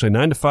movies, actually.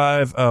 9 to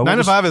 5. 9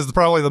 to 5 is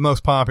probably the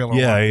most popular one.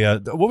 Yeah.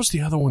 What was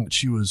the other one that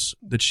she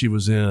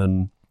was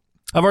in?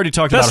 I've already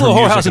talked Best about her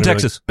Little music Whorehouse in and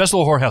everything. Texas. Best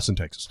Little Whorehouse in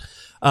Texas.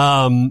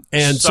 And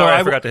Sorry, so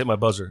I forgot to hit my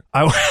buzzer.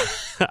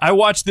 I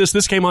watched this.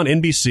 This came on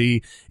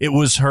NBC. It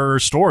was her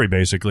story,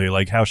 basically,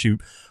 like how she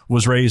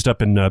was raised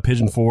up in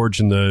Pigeon Forge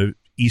in the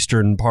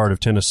eastern part of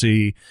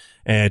Tennessee,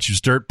 and she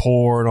was dirt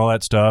poor and all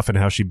that stuff, and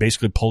how she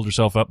basically pulled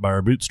herself up by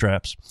her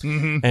bootstraps.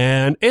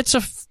 And it's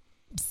a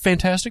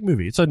fantastic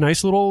movie. It's a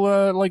nice little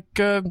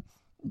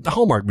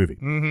Hallmark movie.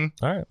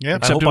 All right. Yeah.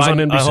 Except it was on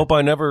NBC. I hope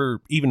I never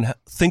even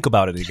think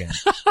about it again.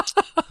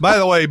 By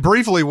the way,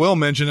 briefly will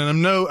mention,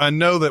 and I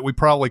know that we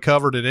probably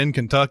covered it in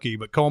Kentucky,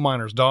 but Coal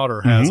Miner's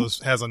Daughter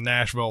has a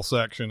Nashville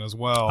section as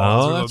well.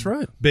 Oh, There's that's a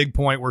right. Big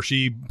point where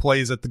she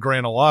plays at the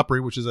Grand Ole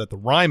Opry, which is at the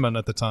Ryman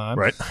at the time.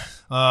 Right.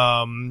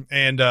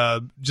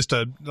 Just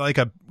a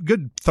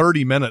good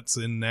 30 minutes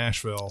in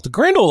Nashville. The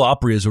Grand Ole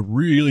Opry is a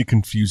really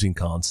confusing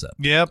concept.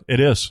 Yep.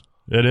 It is.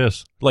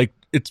 Like,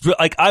 it's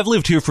like I've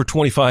lived here for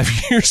 25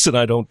 years and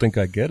I don't think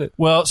I get it.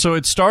 Well, so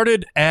it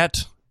started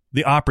at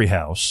the Opry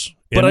House.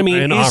 But I mean,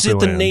 in is it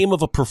the Opryland. name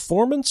of a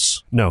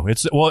performance? No,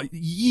 it's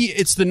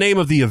the name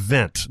of the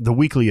event, the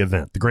weekly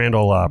event, the Grand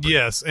Ole Opry.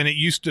 Yes, and it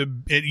used to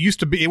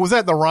be. It was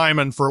at the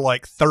Ryman for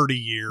like 30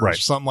 years, Right.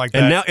 something like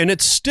that. And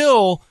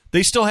now,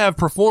 they still have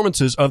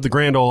performances of the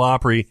Grand Ole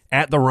Opry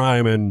at the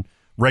Ryman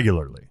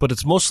regularly. But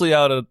it's mostly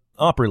out of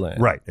Opryland.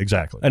 Right,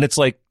 exactly. And it's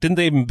like, didn't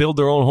they even build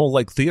their own whole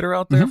like theater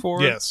out there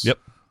for it? yes, Yep.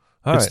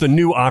 All It's right. the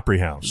new Opry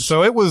House.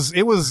 So it was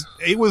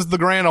the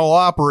Grand Ole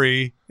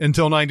Opry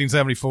until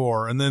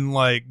 1974, and then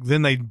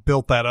they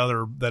built that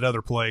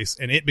other place,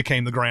 and it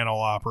became the Grand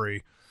Ole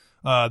Opry.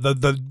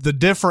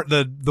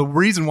 The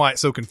reason why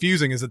it's so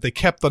confusing is that they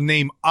kept the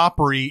name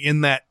Opry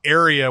in that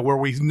area where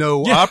we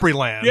know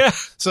Opryland. Yeah.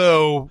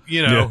 So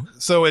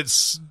so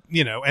it's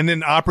and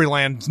then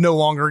Opryland no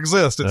longer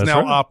exists. It's That's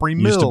now right. Opry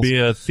Mills. Used to be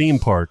a theme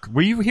park.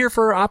 Were you here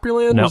for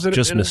Opryland? No, Was it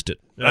just in missed it.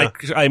 Yeah.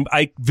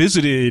 I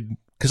visited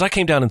because I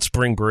came down in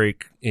spring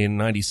break in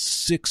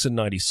 96 and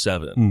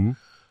 97.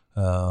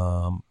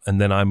 And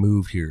then I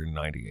moved here in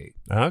 98.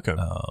 Okay.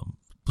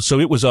 So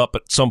it was up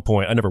at some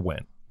point. I never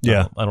went.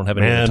 Yeah. I don't have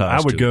any And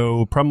ties I would to it.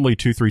 go probably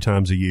 2-3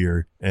 times a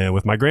year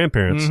with my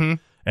grandparents.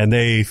 And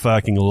they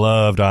fucking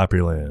loved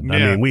Opryland. I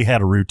Yeah. mean, we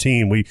had a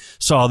routine. We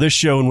saw this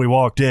show and we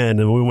walked in,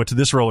 and we went to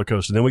this roller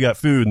coaster, and then we got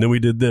food, and then we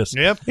did this.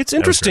 Yep. It's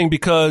interesting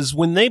because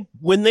when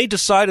they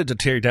decided to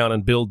tear down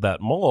and build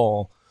that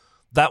mall,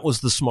 that was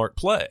the smart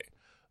play.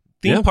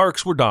 Theme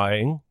parks were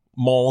dying,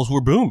 malls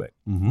were booming.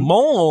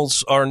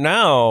 Malls are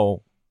now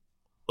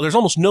there's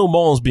almost no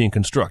malls being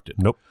constructed.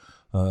 Nope.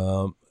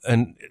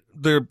 And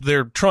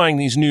they're trying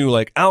these new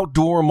like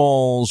outdoor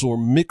malls or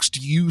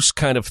mixed use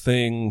kind of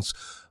things.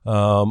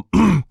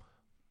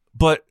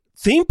 But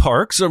theme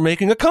parks are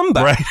making a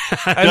comeback.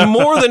 Right. And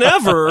more than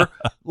ever,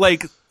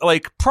 like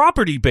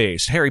property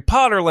based. Harry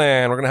Potter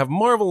Land, we're gonna have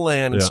Marvel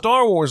Land and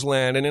Star Wars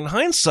Land, and in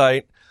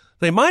hindsight,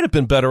 they might have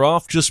been better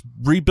off just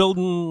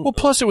rebuilding. Well,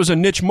 plus it was a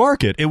niche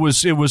market. It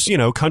was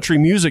country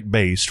music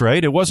based,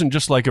 right? It wasn't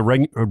just like a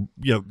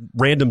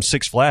random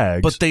Six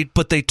Flags.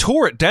 But they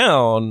tore it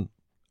down.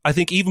 I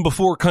think even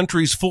before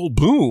country's full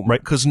boom, Right.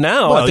 Because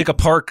now Well, I think a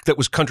park that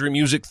was country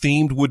music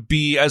themed would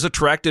be as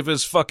attractive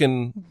as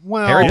fucking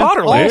Well, Harry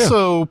Potter Land.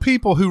 also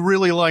people who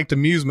really liked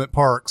amusement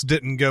parks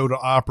didn't go to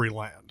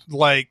Opryland.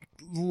 Like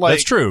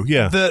That's true.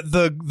 Yeah.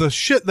 the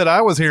shit that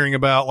I was hearing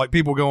about, like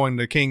people going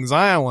to Kings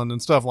Island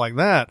and stuff like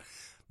that.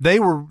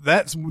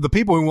 That's the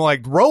people who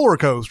liked roller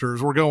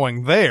coasters were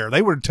going there.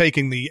 They were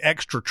taking the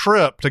extra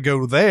trip to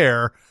go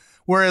there.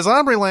 Whereas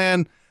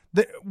Opryland,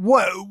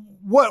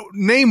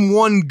 name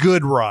one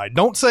good ride.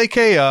 Don't say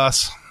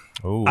Chaos.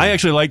 I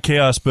actually like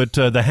Chaos, but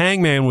the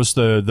Hangman was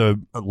the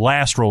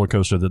last roller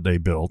coaster that they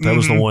built. That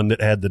was the one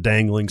that had the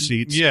dangling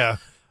seats. Yeah.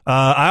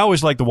 I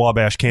always liked the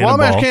Wabash Cannonball.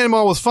 Wabash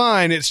Cannonball was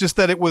fine. It's just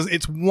that it was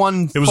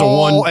one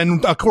one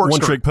and a corkscrew. One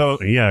trick pose.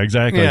 Yeah,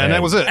 exactly. Yeah, and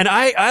that was it. And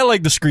I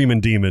like the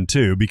Screaming Demon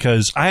too,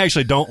 because I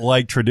actually don't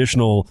like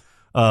traditional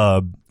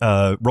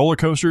roller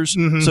coasters.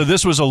 So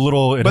this was a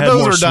little. It But had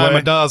those more are a dime sway.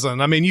 a dozen.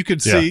 I mean, you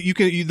could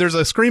see there's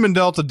a Screaming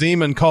Delta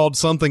Demon called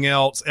something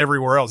else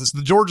everywhere else. It's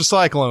the Georgia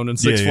Cyclone in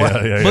Six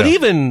Flags. Yeah. But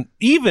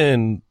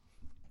even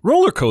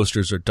roller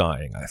coasters are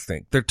dying, I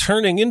think. They're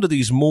turning into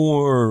these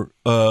more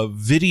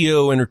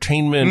video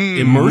entertainment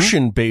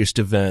immersion based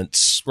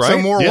events, right? So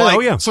more Yeah, like oh,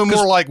 yeah.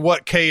 more like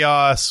what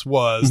Chaos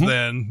was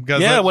then.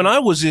 'Cause Yeah, that- when I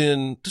was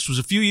this was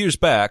a few years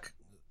back,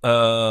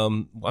 I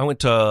went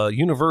to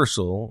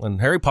Universal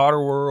and Harry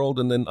Potter World,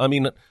 and then,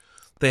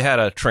 they had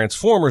a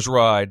Transformers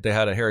ride, they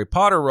had a Harry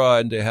Potter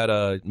ride, they had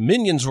a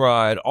Minions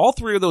ride. All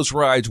three of those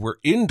rides were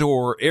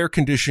indoor,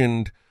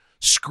 air-conditioned,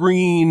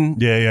 screen,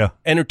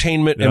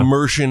 entertainment,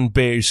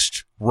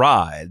 immersion-based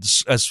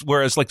rides,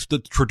 whereas like the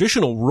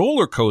traditional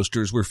roller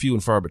coasters were few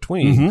and far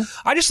between.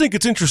 I just think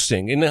it's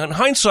interesting. In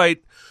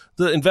hindsight,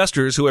 the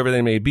investors, whoever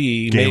they may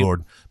be,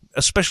 Gaylord.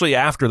 especially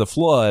after the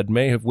flood,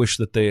 may have wished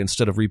that they,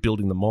 instead of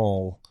rebuilding the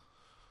mall,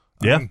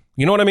 Yeah.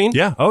 you know what I mean?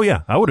 Yeah. Oh,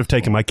 yeah. I would have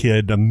taken my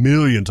kid a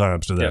million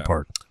times to that Yeah.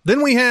 park.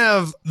 Then we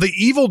have The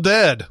Evil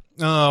Dead,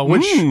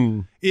 which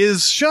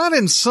is shot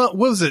in what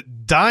was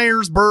it,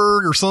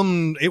 Dyersburg or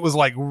some? It was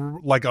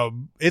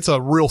it's a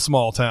real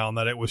small town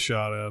that it was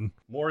shot in.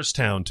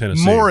 Morristown,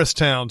 Tennessee.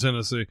 Morristown,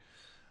 Tennessee.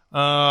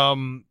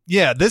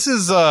 This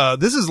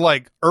is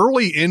like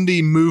early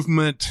indie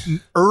movement,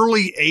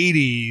 early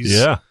 80s.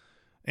 Yeah.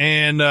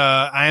 And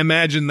I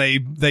imagine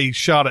they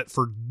shot it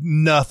for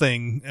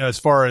nothing as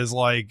far as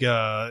like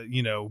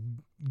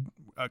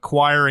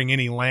acquiring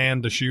any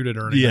land to shoot it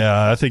or anything.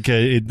 Yeah, I think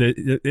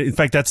in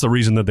fact that's the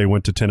reason that they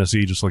went to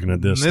Tennessee. Just looking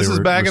at this, This They is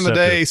were back in the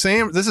receptive.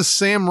 day. This is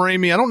Sam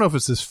Raimi. I don't know if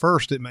it's his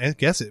first. I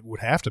guess it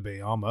would have to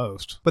be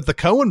almost. But the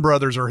Coen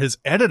brothers are his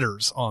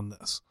editors on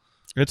this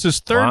It's his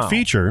third Wow.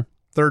 feature.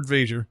 third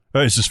feature.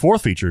 It's his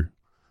fourth feature.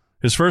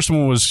 His first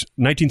one was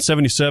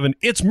 1977.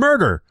 It's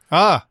Murder.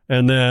 Ah,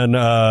 And then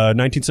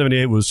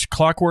 1978 was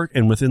Clockwork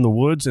and Within the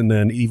Woods, and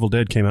then Evil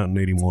Dead came out in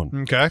 81.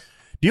 okay.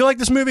 Do you like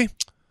this movie?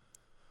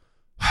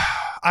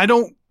 I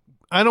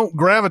don't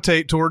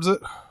gravitate towards it.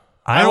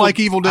 I don't- like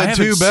Evil Dead I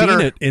haven't 2 better.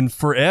 seen it in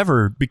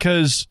forever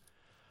because,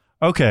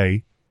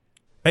 okay,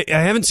 I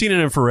haven't seen it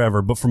in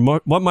forever, but from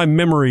what my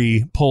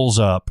memory pulls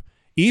up,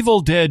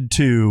 Evil Dead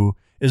 2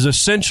 is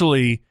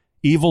essentially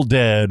Evil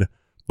Dead,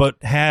 but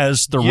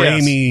has the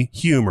Yes. Raimi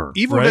humor.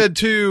 Evil right? Dead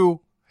 2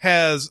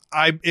 has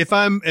I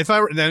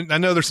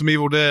know there's some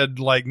Evil Dead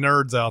like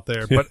nerds out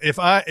there, but if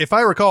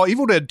I recall,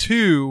 Evil Dead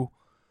 2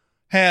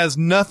 has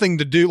nothing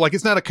to do, like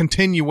it's not a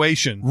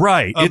continuation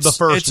Right. of It's the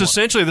first It's one.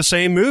 essentially the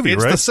same movie,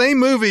 It's right? the same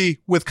movie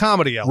with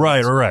comedy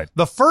elements. Right.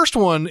 The first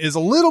one is a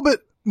little bit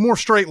more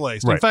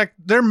straight-laced. In Right. fact,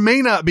 there may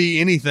not be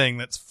anything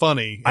that's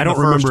funny. I in don't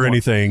the first remember one.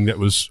 anything that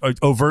was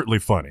overtly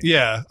funny.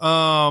 Yeah.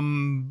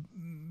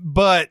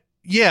 But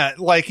yeah,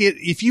 like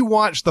if you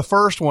watch the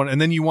first one and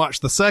then you watch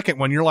the second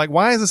one, you're like,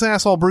 why is this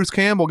asshole Bruce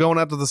Campbell going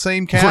out to the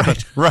same cabin?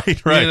 Right.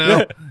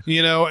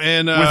 You know,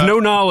 and With no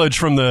knowledge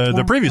from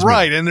the previous movie.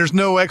 right, and there's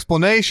no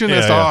explanation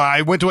as to, Yeah. oh,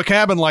 I went to a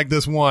cabin like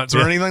this once or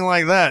Yeah. anything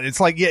like that. It's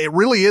like, yeah, it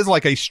really is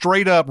like a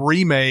straight up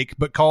remake,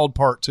 but called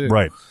part 2.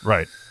 Right.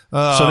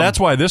 So that's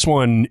why this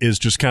one is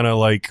just kind of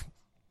like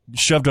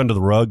shoved under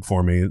the rug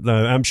for me.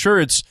 I'm sure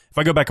if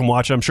I go back and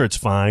watch it, I'm sure it's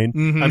fine.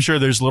 Mm-hmm. I'm sure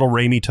there's little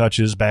Raimi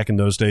touches back in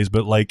those days,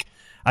 but like,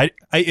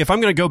 if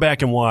I'm going to go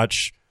back and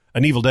watch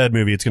an Evil Dead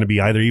movie, it's going to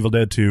be either Evil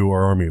Dead 2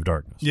 or Army of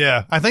Darkness.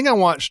 Yeah, I think I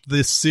watched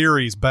this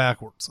series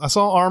backwards. I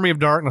saw Army of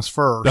Darkness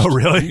first. Oh,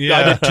 really? Yeah,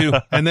 I did too.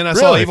 And then I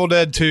saw Really? Evil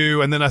Dead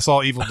 2, and then I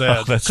saw Evil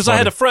Dead. That's Because I had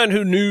funny. a friend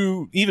who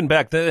knew, even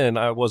back then,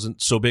 I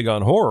wasn't so big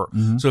on horror.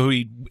 So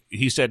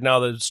he said, now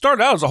that it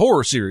started out as a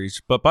horror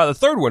series, but by the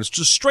third one, it's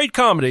just straight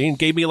comedy, and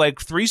gave me like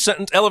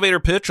 3-sentence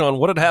elevator pitch on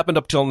what had happened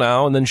up till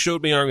now, and then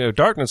showed me Army of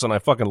Darkness, and I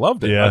fucking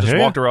loved it. Yeah, I just yeah.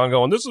 walked around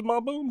going, this is my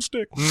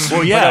boomstick.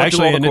 Well, yeah, I do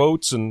actually, all and the it-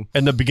 quotes and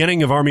And the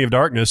beginning of Army of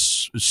Darkness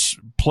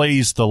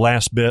plays the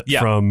last bit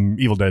Yeah. from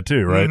Evil Dead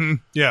 2, right? Mhm.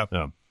 Yeah.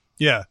 Yeah.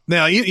 Yeah.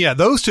 Now, yeah,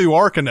 those two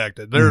are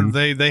connected. They're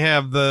Mm-hmm. they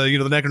have the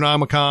the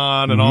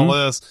Necronomicon and all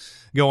this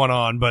going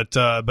on, but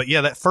yeah,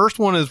 that first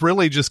one is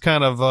really just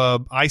kind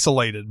of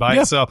isolated by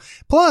Yeah.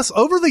 itself. Plus,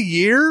 over the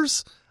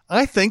years,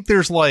 I think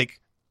there's like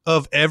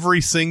of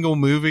every single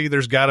movie,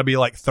 there's got to be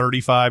like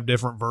 35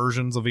 different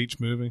versions of each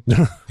movie.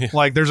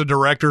 Like there's a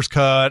director's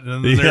cut,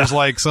 and then there's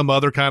like some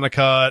other kind of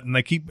cut, and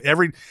they keep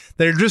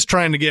they're just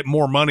trying to get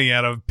more money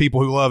out of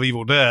people who love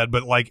Evil Dead.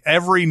 But like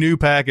every new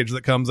package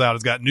that comes out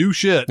has got new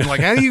shit. And like,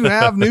 how do you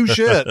have new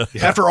shit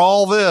after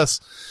all this?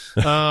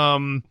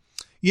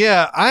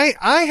 Yeah,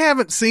 I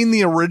haven't seen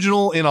the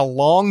original in a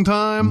long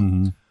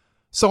time,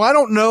 so I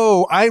don't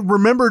know. I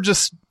remember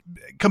just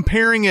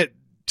comparing it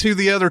to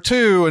the other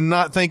two and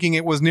not thinking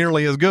it was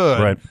nearly as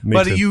good. Right, me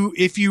But too.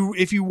 if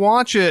you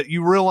watch it,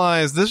 you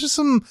realize there's just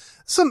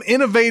some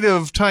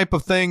innovative type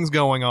of things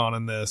going on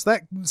in this.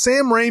 That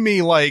Sam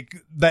Raimi, like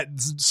that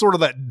sort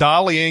of that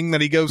dollying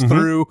that he goes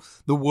through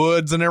the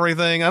woods and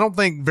everything. I don't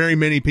think very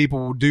many people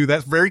will do that.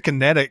 It's very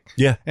kinetic.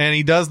 Yeah. And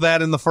he does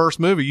that in the first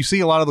movie. You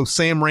see a lot of those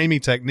Sam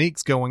Raimi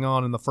techniques going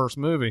on in the first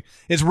movie.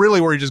 It's really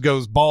where he just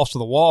goes balls to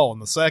the wall in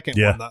the second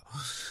Yeah. one, though.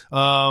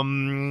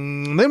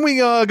 Then we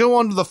go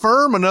on to The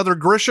Firm, another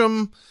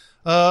Grisham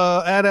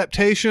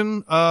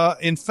adaptation.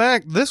 In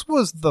fact, this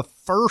was the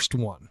first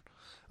one.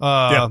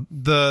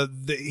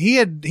 He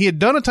had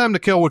done A Time to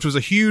Kill, which was a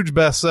huge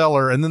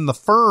bestseller, and then The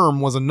Firm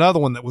was another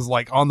one that was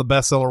like on the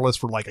bestseller list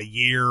for like a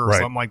year or Right.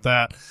 something like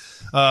that.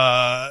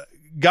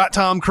 Got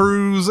Tom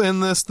Cruise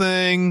in this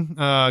thing.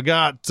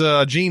 Got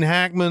Gene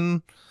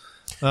Hackman.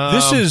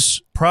 This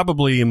is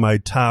probably in my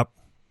top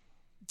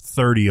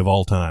 30 of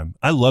all time.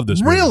 I love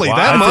this movie. Really? I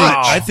That think-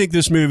 much? I think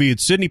this movie,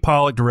 it's Sidney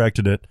Pollack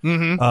directed it.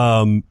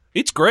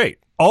 it's great.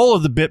 All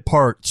of the bit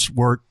parts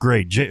work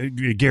great.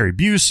 Gary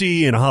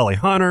Busey and Holly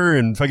Hunter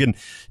and fucking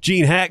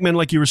Gene Hackman,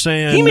 like you were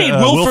saying. He made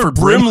Wilford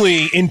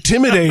Brimley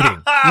intimidating.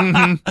 He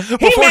made the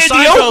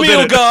Seinfeld did oatmeal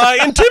it. guy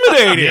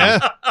intimidating.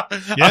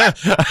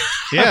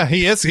 Yeah.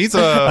 He is.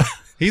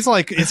 He's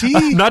like, is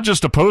he? Not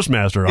just a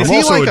postmaster. I'm Is he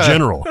also like a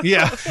general.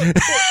 Yeah.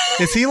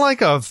 Is he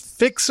like a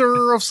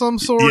fixer of some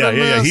sort? Yeah. in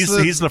this?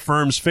 He's the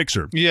firm's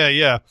fixer.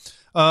 Yeah.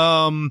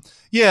 We're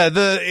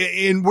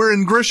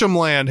in Grisham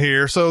land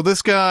here. So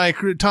this guy,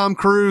 Tom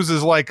Cruise,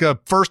 is like a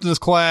first in his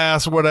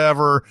class or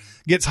whatever,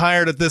 gets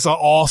hired at this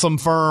awesome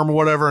firm or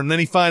whatever. And then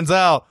he finds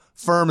out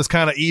firm is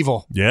kind of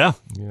evil. Yeah,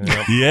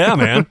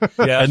 man.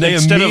 Yeah, and they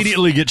instead of-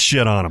 immediately get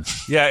shit on him.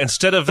 Yeah,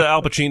 instead of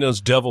Al Pacino's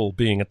devil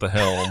being at the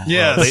helm,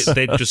 Yes.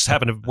 they just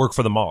happen to work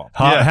for the mob.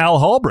 Yeah. Hal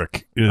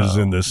Holbrook is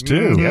in this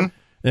too.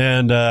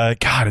 And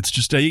God, it's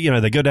just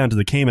they go down to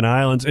the Cayman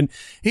Islands, and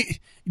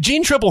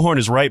Gene Triplehorn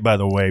is right, by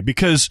the way,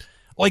 because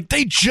like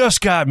they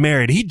just got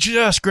married. He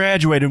just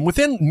graduated, and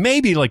within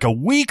maybe like a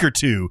week or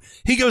two,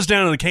 he goes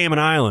down to the Cayman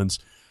Islands.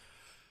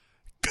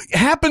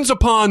 Happens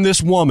upon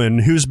this woman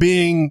who's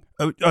being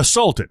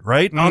assaulted,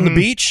 right, on the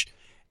beach.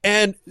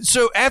 And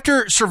so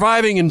after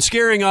surviving and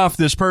scaring off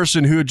this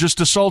person who had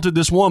just assaulted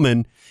this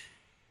woman,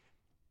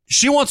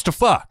 she wants to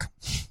fuck.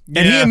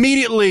 And he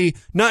immediately,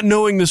 not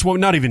knowing this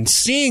woman, not even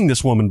seeing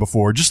this woman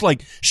before, just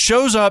like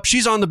shows up.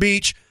 She's on the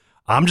beach.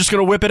 I'm just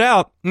going to whip it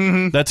out.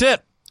 That's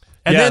it.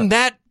 And then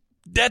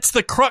that's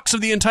the crux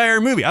of the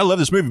entire movie. I love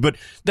this movie, but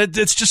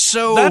that's just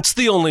so. That's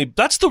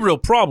the real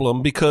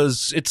problem,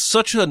 because it's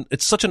such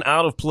an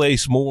out of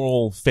place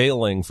moral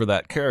failing for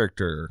that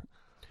character.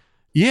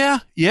 Yeah.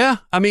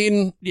 I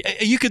mean,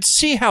 you could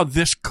see how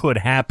this could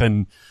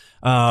happen,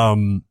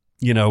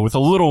 with a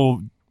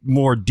little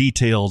more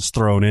details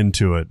thrown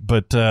into it.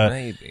 But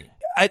Maybe.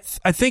 I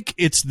think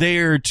it's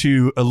there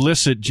to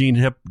elicit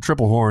Gene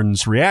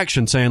Triplehorn's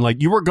reaction, saying,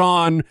 like, you were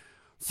gone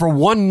for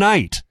one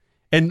night,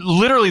 and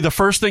literally the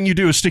first thing you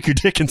do is stick your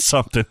dick in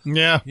something.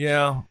 Yeah.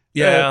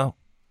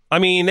 I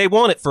mean, they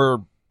want it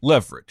for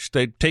leverage.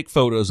 They take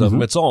photos of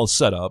him. It's all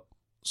set up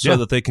so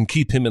that they can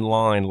keep him in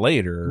line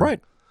later. Right.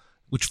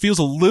 Which feels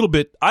a little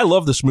bit. I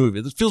love this movie.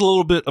 It feels a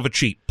little bit of a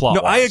cheat plot.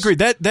 No, I agree.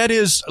 That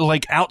is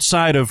like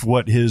outside of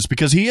what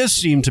because he has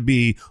seemed to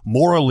be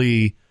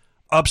morally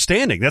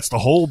upstanding. That's the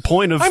whole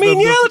point of. I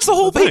mean, that's the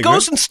whole thing. He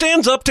goes and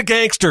stands up to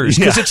gangsters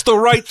because it's the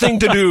right thing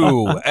to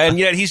do, and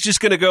yet he's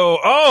just going to go,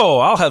 "Oh,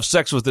 I'll have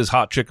sex with this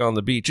hot chick on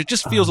the beach." It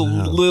just feels a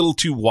little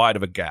too wide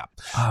of a gap.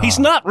 He's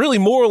not really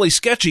morally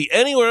sketchy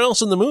anywhere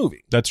else in the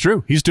movie. That's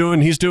true. He's doing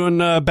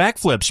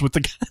backflips with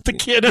the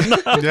kid in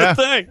the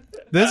thing.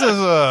 This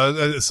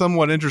is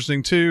somewhat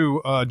interesting,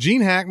 too. Gene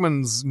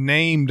Hackman's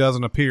name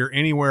doesn't appear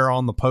anywhere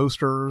on the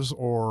posters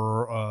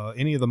or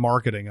any of the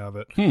marketing of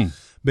it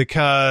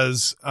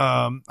because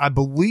I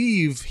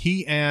believe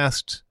he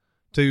asked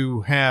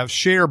to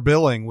share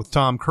billing with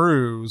Tom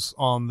Cruise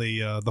on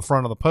the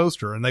front of the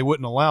poster, and they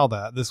wouldn't allow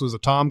that. This was a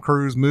Tom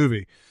Cruise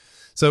movie.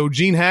 So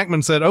Gene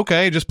Hackman said,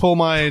 okay, just pull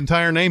my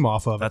entire name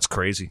off of it. That's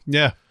crazy.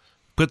 Yeah.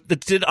 But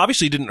it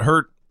obviously didn't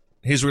hurt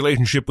his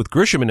relationship with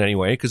Grisham in any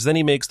way, because then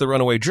he makes The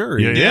Runaway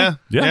Jury. Yeah.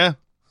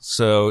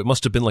 So it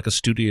must have been like a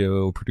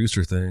studio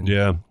producer thing.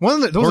 Yeah.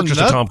 Or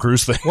just a Tom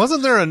Cruise thing.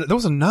 Wasn't there there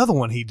was another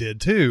one he did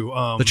too.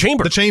 The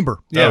Chamber. The Chamber.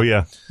 Yeah. Oh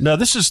yeah. No,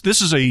 this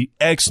is a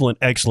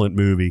excellent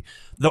movie.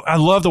 Though I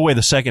love the way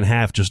the second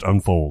half just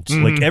unfolds.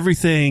 Like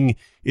everything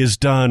is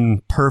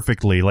done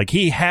perfectly. Like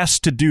he has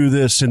to do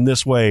this in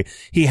this way.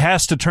 He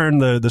has to turn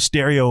the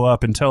stereo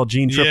up and tell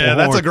Gene Triplehorn. Yeah,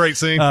 that's a great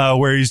scene.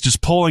 Where he's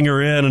just pulling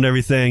her in and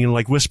everything and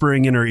like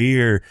whispering in her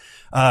ear.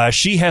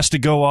 She has to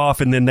go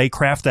off, and then they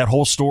craft that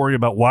whole story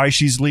about why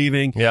she's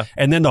leaving. Yeah.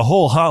 And then the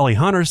whole Holly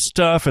Hunter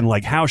stuff and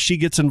like how she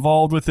gets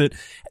involved with it.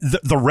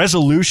 The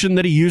resolution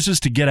that he uses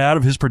to get out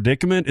of his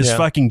predicament is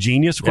fucking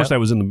genius. Of course, that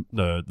was in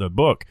the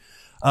book.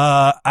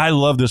 I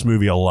love this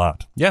movie a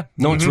lot. Yeah.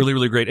 No, it's really,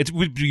 really great. It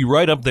would be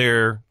right up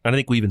there. And I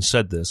think we even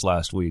said this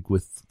last week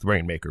with The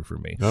Rainmaker for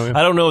me. Oh, yeah.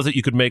 I don't know that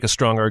you could make a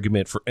strong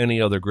argument for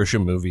any other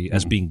Grisham movie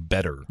as being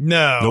better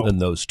than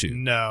those two.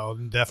 No,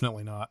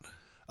 definitely not.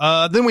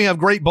 Then we have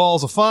Great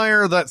Balls of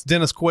Fire. That's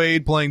Dennis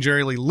Quaid playing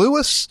Jerry Lee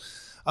Lewis.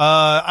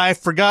 I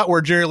forgot where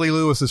Jerry Lee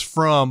Lewis is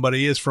from, but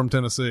he is from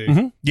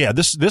Tennessee. Yeah,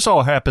 this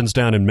all happens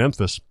down in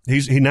Memphis.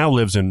 He now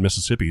lives in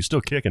Mississippi. He's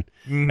still kicking,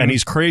 and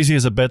he's crazy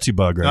as a Betsy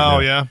bug right now. Oh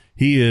yeah,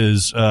 he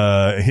is.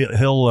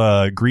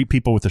 He'll greet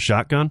people with a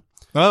shotgun.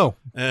 Oh,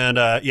 and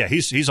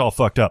he's all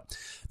fucked up.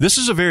 This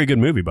is a very good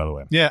movie, by the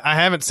way. Yeah, I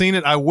haven't seen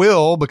it. I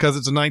will, because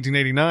it's a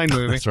 1989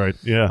 movie. That's right.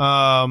 Yeah.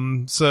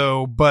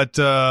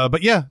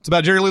 But yeah, it's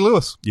about Jerry Lee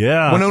Lewis.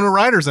 Yeah. Winona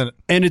Ryder's in it.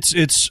 And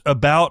it's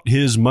about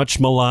his much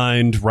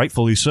maligned,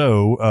 rightfully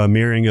so,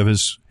 marrying of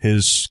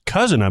his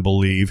cousin, I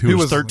believe, who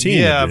was 13.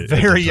 Yeah, at the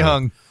very time.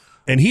 young.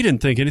 And he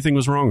didn't think anything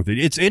was wrong with it.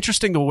 It's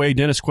interesting the way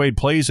Dennis Quaid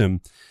plays him,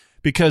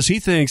 because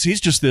he thinks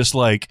he's just this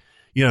like,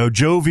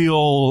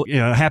 jovial,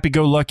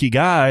 happy-go-lucky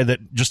guy that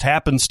just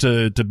happens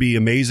to be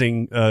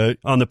amazing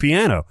on the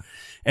piano.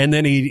 And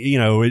then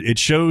it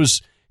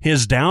shows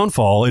his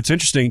downfall. It's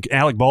interesting.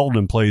 Alec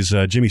Baldwin plays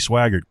Jimmy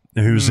Swaggart,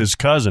 who's his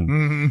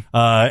cousin.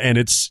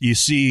 And you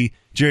see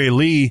Jerry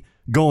Lee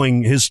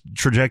his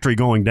trajectory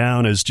going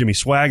down as Jimmy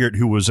Swaggart,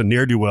 who was a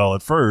ne'er-do-well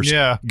at first,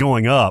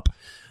 going up.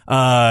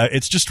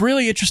 It's just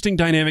really interesting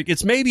dynamic.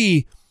 It's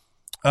maybe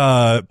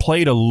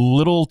played a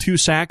little too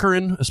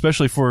saccharine,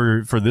 especially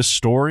for this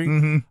story.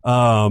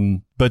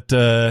 But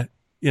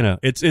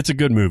it's a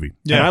good movie.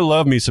 Yeah. And I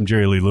love me some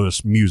Jerry Lee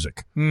Lewis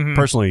music.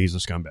 Personally, he's a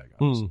scumbag.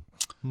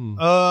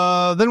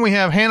 Then we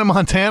have Hannah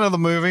Montana, the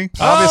movie.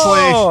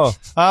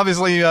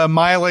 Obviously,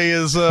 Miley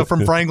is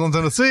from Franklin,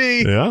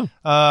 Tennessee. Yeah.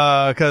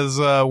 Because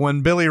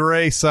when Billy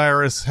Ray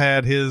Cyrus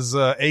had his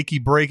achy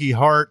breaky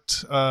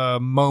heart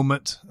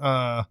moment,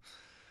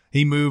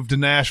 he moved to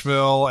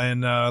Nashville,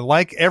 and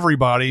like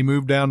everybody,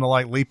 moved down to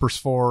like Leapers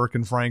Fork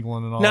and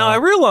Franklin and all. Now I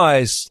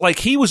realize, like,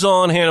 he was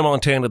on Hannah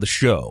Montana the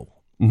show,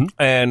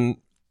 and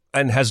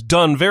and has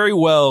done very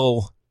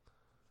well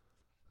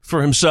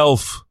for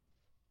himself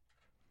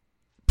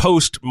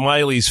post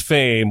Miley's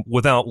fame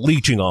without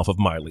leeching off of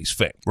Miley's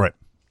fame. Right.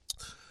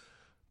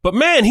 But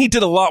man, he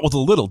did a lot with a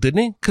little,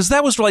 didn't he? Because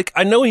that was like,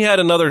 I know he had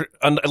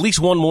at least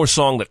one more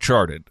song that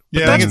charted. But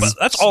Yeah,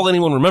 that's all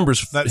anyone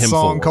remembers that him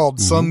song for. called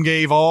 "Some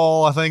Gave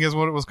All," I think is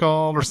what it was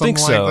called, or something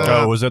think so. like that.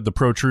 Oh, was that the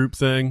Pro Troop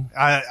thing?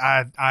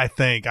 I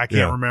think I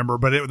can't remember,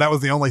 but that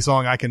was the only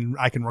song I can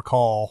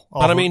recall.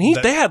 But I mean,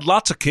 they had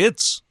lots of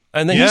kids,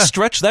 and then he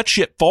stretched that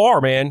shit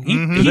far, man.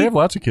 Do they have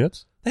lots of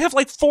kids? They have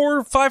like 4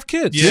 or 5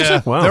 kids.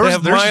 Yeah. Wow. There They was-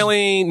 have there's-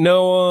 Miley,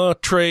 Noah,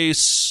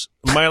 Trace.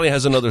 Miley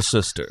has another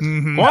sister.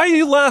 Why are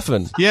you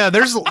laughing? Yeah,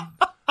 there's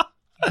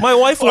My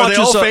wife Are they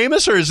watches. all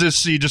famous, or is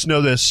this you just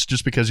know this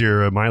just because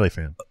you're a Miley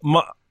fan?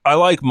 I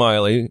like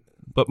Miley,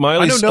 but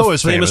Miley's I know a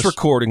Noah's famous famous.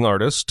 recording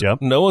artist.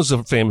 Yep. Noah's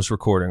a famous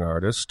recording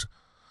artist.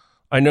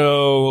 I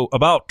know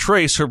about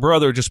Trace, her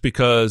brother, just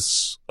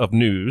because of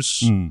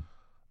news. Mm.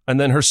 And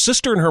then her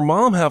sister and her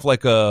mom have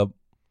like a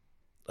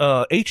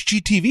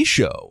HGTV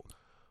show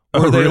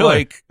where Oh, they really?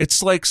 like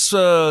it's like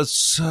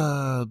Cyrus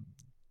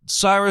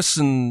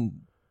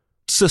and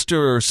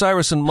sister, or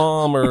Cyrus and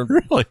mom, or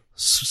Really?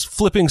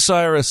 flipping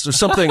Cyrus or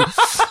something.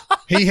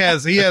 he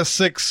has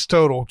 6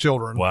 total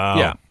children. Wow.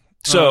 Yeah.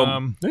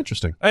 So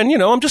Interesting. and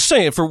I'm just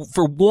saying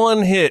for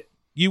one hit,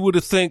 you would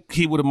have think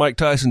he would have Mike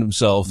Tyson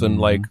himself and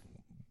like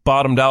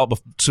bottomed out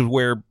to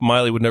where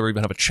Miley would never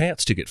even have a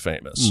chance to get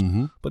famous.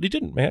 But he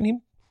didn't, man. He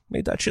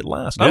made that shit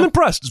last. Yeah. I'm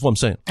impressed, is what I'm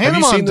saying. Have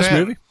you seen this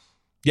Montana- movie?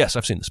 Yes,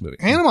 I've seen this movie.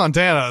 Hannah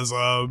Montana is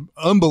a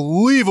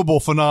unbelievable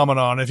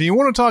phenomenon. If you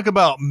want to talk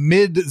about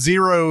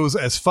mid-zeros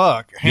as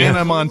fuck,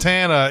 Hannah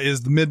Montana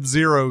is the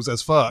mid-zeros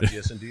as fuck.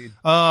 Yes, indeed.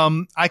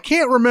 I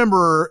can't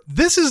remember.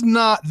 This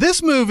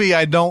movie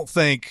I don't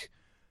think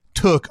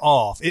took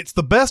off. It's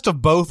the best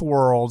of both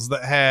worlds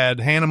that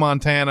had Hannah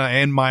Montana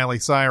and Miley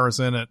Cyrus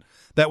in it.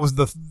 That was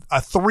a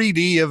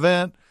 3D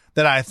event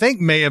that I think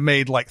may have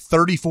made like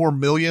 34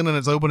 million in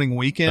its opening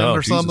weekend Oh,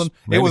 or Jesus. something.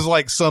 Maybe. It was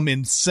like some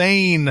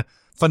insane But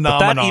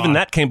phenomenon.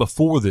 that came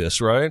before this,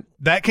 right?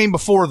 That came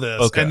before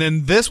this. Okay. And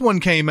then this one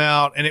came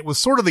out, and it was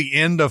sort of the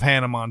end of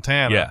Hannah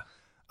Montana. Yeah.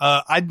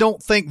 I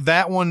don't think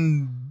that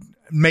one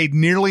made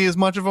nearly as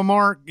much of a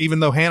mark, even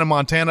though Hannah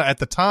Montana at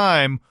the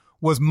time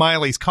was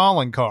Miley's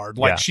calling card.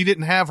 Like, Yeah. she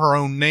didn't have her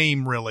own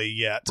name really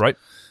yet. Right.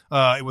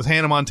 It was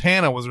Hannah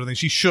Montana was her thing.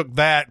 She shook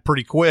that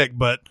pretty quick,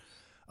 but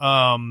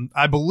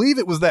I believe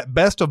it was that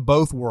best of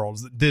both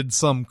worlds that did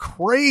some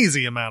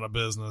crazy amount of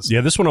business.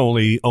 Yeah, this one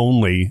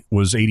only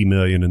was 80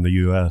 million in the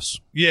U.S.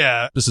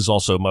 Yeah. This is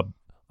also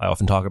I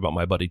often talk about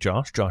my buddy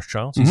Josh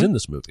Childs. He's in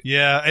this movie.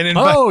 Yeah. And in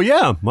fact, Oh,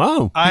 yeah.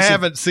 Wow. I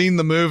haven't seen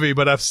the movie,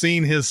 but I've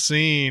seen his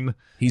scene.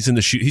 He's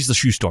he's the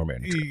shoe store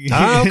manager.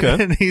 Ah,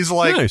 okay. And he's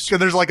like, Nice.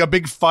 there's like a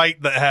big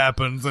fight that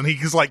happens, and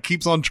he's like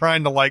keeps on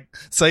trying to like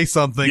say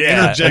something,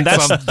 Yeah, interject and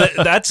that's something.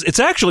 it's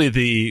actually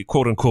the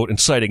quote unquote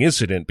inciting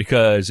incident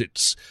because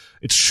it's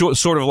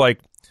sort of like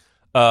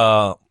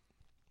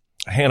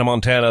Hannah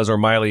Montana's or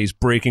Miley's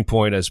breaking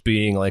point as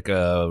being like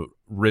a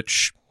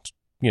rich,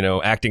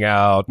 acting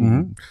out,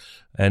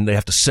 and they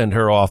have to send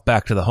her off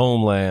back to the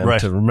homeland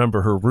Right. to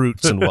remember her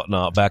roots and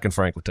whatnot back in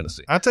Franklin,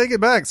 Tennessee. I take it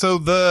back. So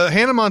the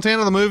Hannah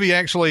Montana the movie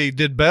actually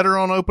did better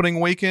on opening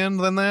weekend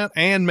than that,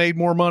 and made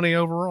more money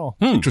overall.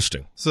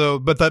 Interesting. So,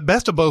 but the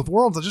best of both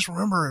worlds, I just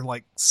remember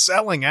like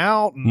selling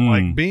out and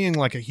like being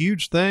like a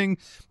huge thing,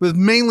 but it was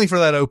mainly for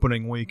that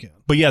opening weekend.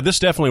 But yeah, this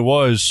definitely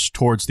was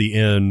towards the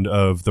end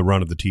of the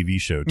run of the TV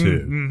show,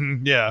 too.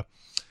 Mm-hmm, yeah.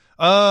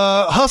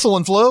 Hustle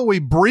and Flow, we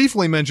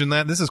briefly mentioned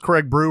that. This is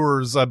Craig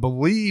Brewer's, I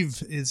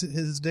believe, is it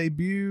his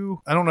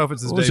debut? I don't know if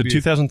it's his What was it,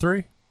 debut.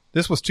 2003?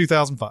 This was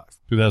 2005.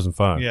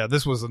 2005. Yeah,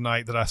 this was the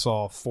night that I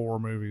saw 4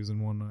 movies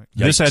in one night.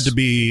 This Yikes. had to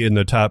be in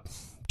the top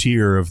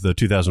tier of the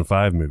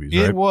 2005 movies,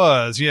 right? It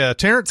was, yeah.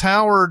 Terrence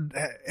Howard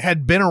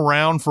had been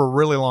around for a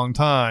really long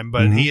time,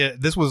 but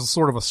this was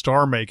sort of a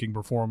star-making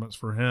performance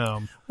for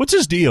him. What's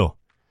his deal?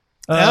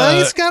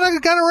 He's got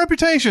a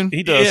reputation.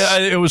 He does. Yeah,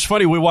 it was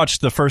funny. We watched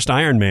the first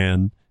Iron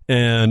Man,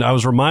 and I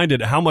was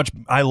reminded how much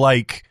I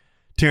like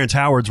Terrence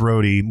Howard's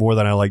roadie more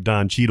than I like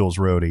Don Cheadle's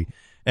roadie.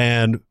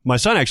 And my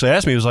son actually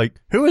asked me, he was like,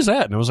 who is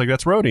that? And I was like,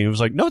 that's Rhodey. And he was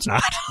like, no, it's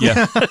not.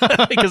 Yeah.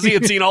 Because he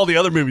had seen all the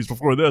other movies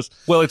before this.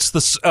 Well, it's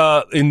this.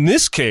 In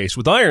this case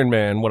with Iron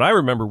Man, what I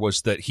remember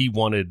was that he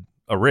wanted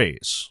a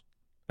raise,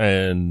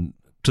 and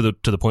to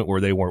the point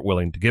where they weren't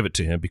willing to give it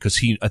to him because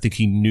I think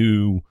he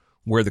knew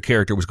where the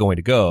character was going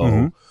to go.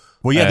 Mm-hmm.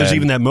 Well, yeah, there's And-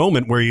 even that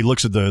moment where he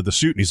looks at the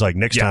suit and he's like,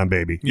 next time,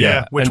 baby.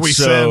 Yeah, which and we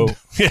so,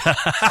 send.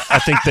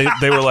 I think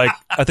they were like,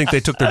 I think they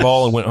took their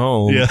ball and went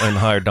home Yeah. and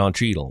hired Don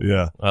Cheadle.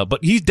 Yeah.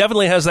 But he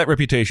definitely has that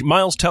reputation.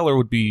 Miles Teller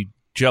would be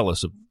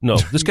jealous of. No,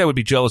 this guy would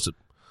be jealous of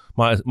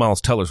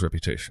Miles Teller's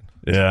reputation.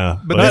 Yeah.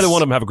 But neither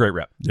one of them have a great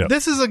rep. Yeah.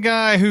 This is a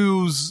guy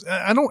who's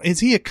is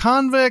he a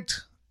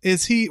convict?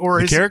 Is he or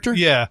The is character?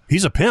 Yeah,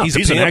 He's a pimp. He's a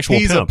He's an pimp. actual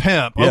he's pimp. a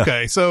pimp. Yeah.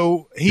 Okay,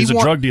 so He's a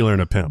drug dealer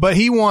and a pimp. But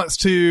he wants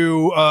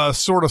to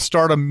sort of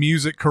start a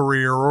music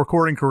career or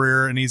recording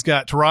career, and he's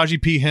got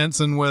Taraji P.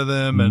 Henson with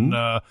him,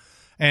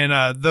 And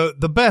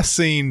the best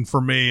scene for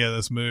me of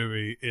this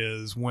movie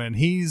is when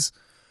he's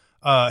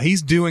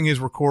doing his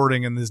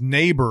recording, and his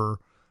neighbor,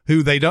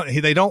 who they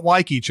don't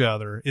like each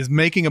other, is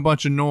making a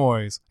bunch of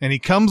noise, and he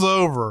comes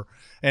over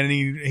and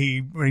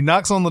he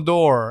knocks on the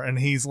door, and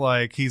he's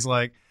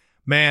like,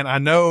 man, I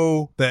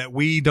know that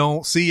we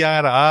don't see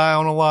eye to eye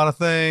on a lot of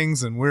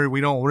things, and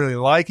we don't really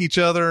like each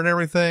other and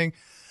everything,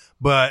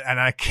 and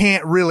I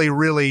can't really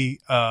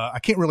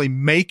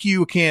make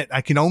you,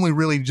 I can only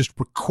really just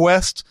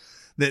request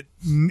that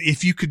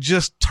if you could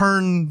just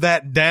turn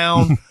that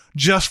down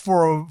just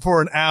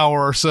for an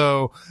hour or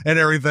so and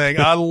everything.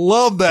 I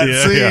love that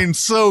scene.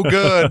 So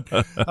good.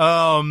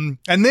 And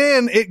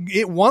then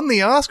it won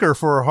the Oscar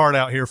for Hard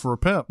Out Here for a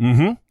Pimp.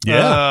 Mm-hmm.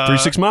 Yeah.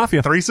 3-6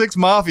 Mafia. 3-6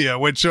 Mafia,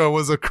 which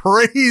was a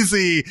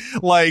crazy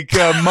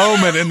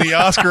moment in the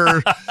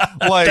Oscar.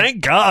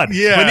 Thank God.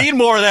 Yeah. We need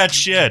more of that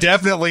shit.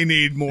 Definitely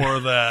need more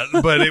of that.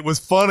 But it was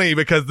funny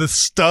because this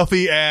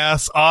stuffy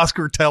ass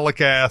Oscar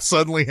telecast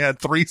suddenly had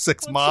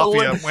 3-6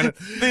 Mafia.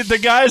 The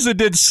guys that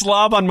did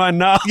Slob on My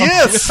Knob.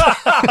 Yes.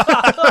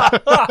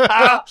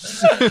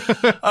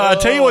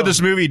 Tell you what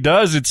this movie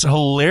does. It's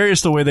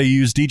hilarious the way they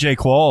use DJ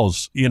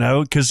Qualls,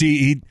 because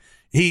he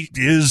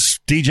is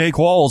DJ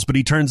Qualls, but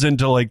he turns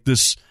into like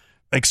this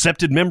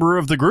accepted member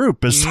of the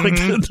group as like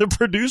the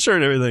producer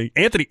and everything.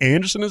 Anthony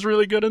Anderson is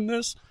really good in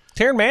this.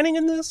 Taryn Manning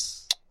in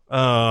this? Am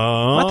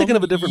I thinking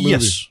of a different movie?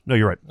 Yes. No,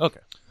 you're right.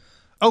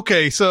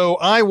 Okay, so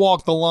I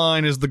Walk the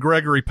Line is the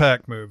Gregory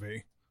Peck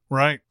movie,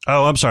 right?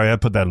 Oh, I'm sorry. I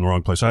put that in the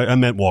wrong place. I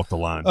meant Walk the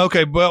Line.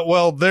 Okay, but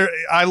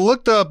I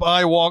looked up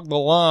I Walk the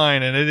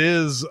Line, and it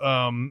is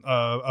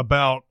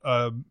about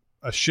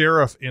a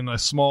sheriff in a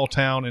small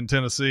town in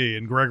Tennessee,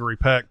 and Gregory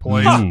Peck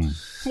plays.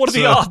 What are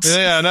the odds?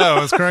 Yeah, I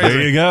know. It's crazy.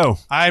 There you go.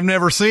 I've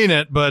never seen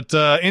it, but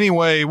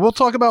anyway, we'll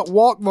talk about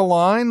Walk the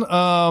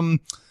Line.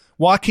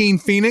 Joaquin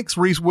Phoenix,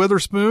 Reese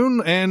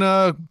Witherspoon, and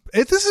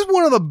this is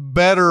one of the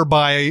better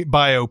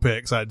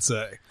biopics, I'd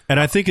say. And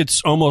I think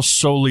it's almost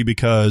solely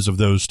because of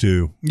those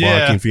two,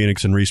 Joaquin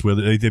Phoenix and Reese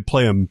Witherspoon. They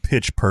play them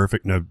pitch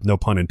perfect, no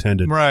pun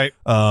intended. Right.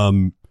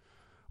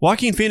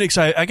 Joaquin Phoenix,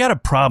 I got a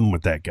problem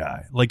with that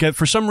guy.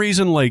 For some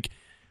reason,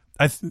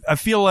 I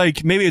feel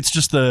like maybe it's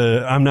just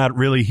the I'm not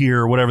really here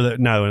or whatever.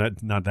 No,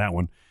 not that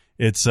one.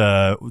 It's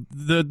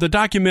the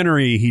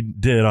documentary he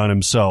did on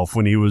himself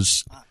when he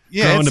was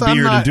growing the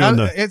beard and doing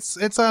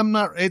I'm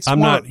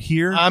not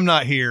here. I'm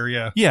not here.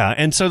 Yeah. Yeah,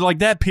 and so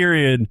that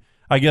period,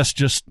 I guess,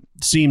 just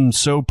seemed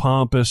so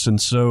pompous and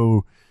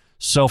so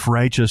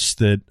self-righteous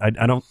that I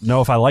don't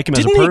know if I like him as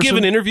a person. Didn't he give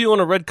an interview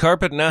on a red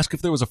carpet and ask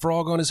if there was a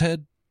frog on his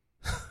head?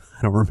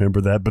 I don't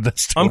remember that, but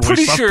that's totally I'm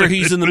pretty sure something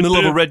he's in the middle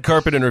of a red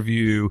carpet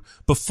interview.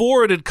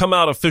 Before it had come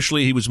out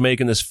officially, he was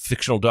making this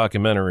fictional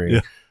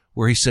documentary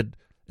where he said,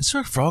 is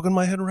there a frog on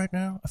my head right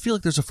now? I feel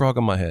like there's a frog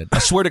on my head. I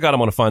swear to God, I'm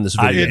going to find this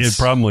video. It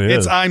probably is.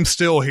 It's I'm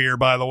Still Here,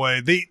 by the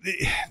way.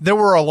 There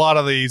were a lot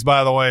of these,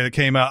 by the way, that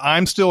came out.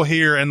 I'm Still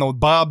Here, and the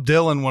Bob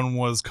Dylan one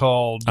was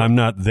called I'm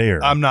Not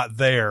There. I'm Not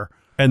There.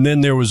 And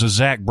then there was a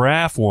Zach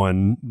Braff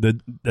one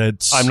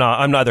that's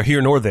I'm neither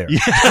here nor there.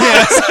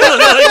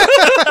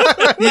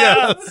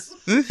 Yes.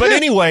 But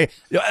anyway,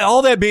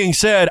 all that being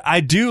said, I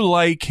do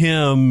like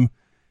him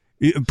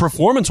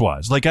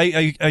performance-wise.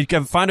 I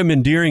find him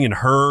endearing in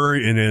Her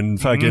and in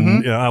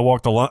fucking I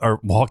Walk the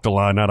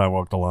Line, not I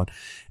Walk the Line.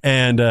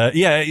 And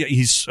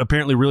he's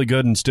apparently really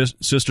good in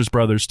Sisters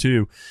Brothers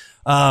too.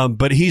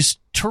 But he's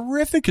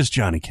terrific as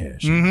Johnny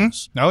Cash.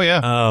 Oh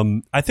yeah.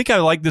 I think I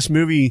like this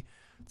movie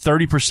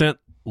 30%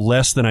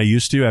 less than I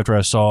used to after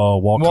I saw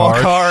Walk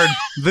Hard.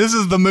 This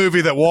is the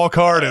movie that Walk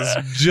Hard is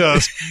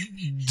just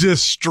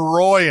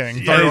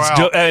destroying.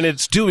 And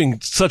it's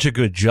doing such a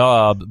good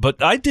job.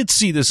 But I did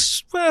see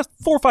this 4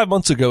 or 5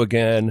 months ago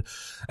again,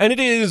 and it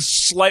is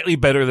slightly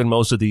better than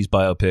most of these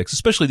biopics,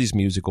 especially these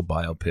musical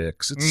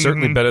biopics. It's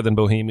certainly better than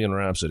Bohemian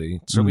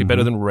Rhapsody. It's certainly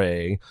better than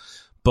Ray.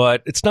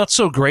 But it's not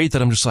so great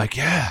that I'm just like,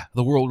 yeah,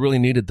 the world really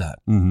needed that.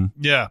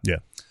 Yeah. Yeah.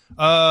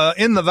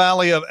 In the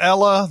Valley of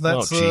Ella,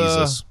 that's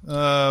Jesus.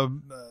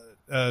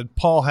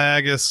 Paul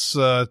Haggis,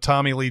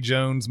 Tommy Lee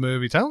Jones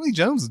movie. Tommy Lee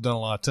Jones has done a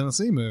lot of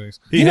Tennessee movies.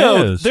 He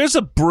has. There's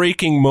a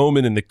breaking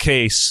moment in the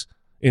case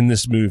in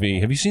this movie.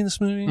 Have you seen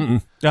this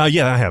movie? Yeah,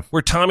 I have.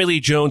 Where Tommy Lee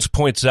Jones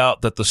points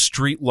out that the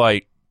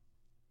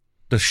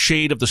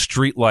shade of the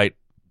street light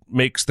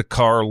makes the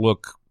car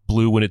look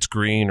blue when it's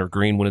green or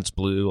green when it's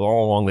blue.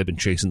 All along they've been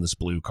chasing this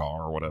blue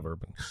car or whatever.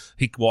 But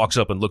he walks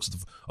up and looks at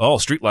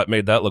streetlight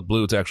made that look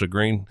blue. It's actually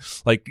green.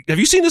 Have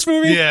you seen this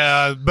movie?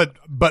 Yeah, but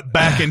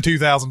back in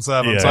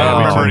 2007, so I don't Oh,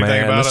 remember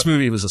anything man, about this it.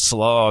 movie was a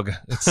slog.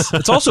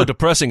 It's also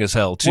depressing as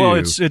hell too. Well,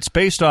 it's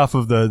based off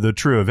of the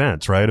true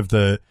events, right? Of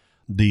the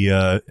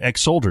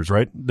ex-soldiers,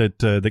 right?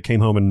 That came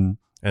home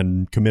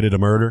and committed a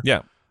murder.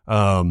 Yeah.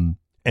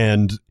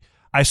 And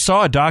I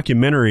saw a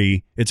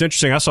documentary. It's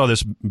interesting. I saw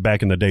this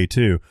back in the day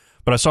too.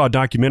 But I saw a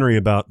documentary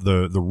about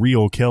the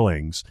real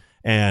killings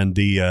and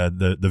the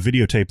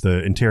videotape,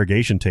 the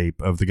interrogation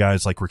tape of the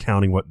guys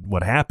recounting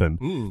what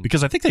happened,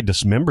 because I think they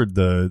dismembered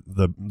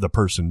the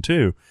person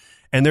too,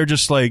 and they're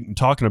just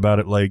talking about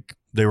it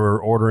they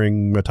were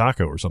ordering a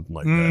taco or something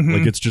like that.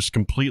 Like it's just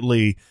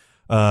completely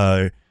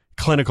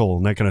clinical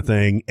and that kind of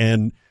thing.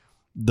 And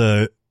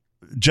the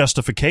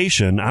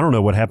justification, I don't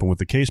know what happened with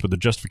the case, but the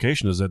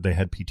justification is that they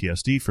had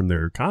PTSD from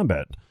their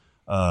combat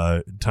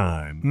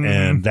time,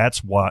 and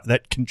that's why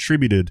that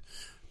contributed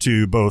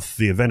to both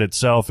the event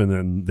itself and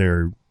then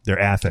their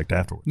affect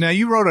afterwards. Now,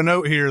 you wrote a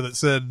note here that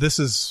said this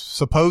is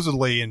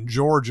supposedly in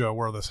Georgia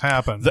where this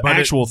happened. The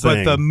actual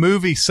thing. But the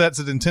movie sets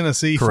it in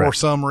Tennessee for Correct.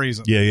 some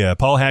reason. Yeah.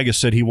 Paul Haggis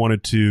said he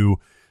wanted to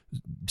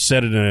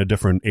set it in a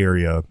different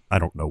area. I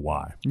don't know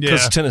why.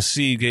 Because Yeah.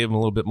 Tennessee gave him a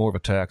little bit more of a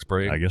tax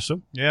break. I guess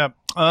so. Yeah.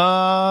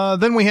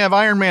 Then we have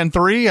Iron Man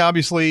 3.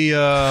 Obviously,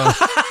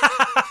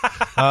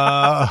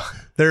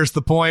 there's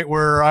the point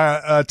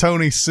where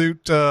Tony's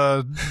suit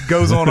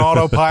goes on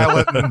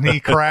autopilot and he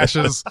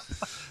crashes.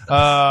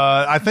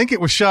 I think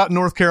it was shot in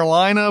North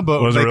Carolina,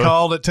 but Was it they really?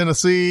 called it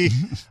Tennessee.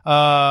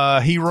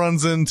 He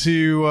runs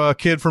into a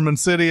kid from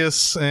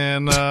Insidious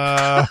and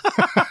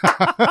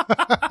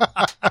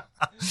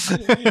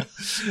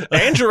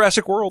And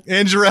Jurassic World.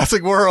 in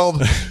Jurassic World.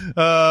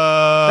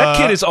 That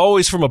kid is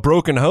always from a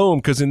broken home,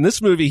 because in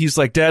this movie he's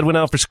like, Dad went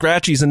out for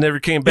scratchies and never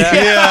came back.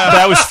 Yeah.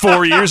 That was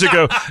 4 years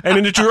ago. And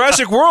in the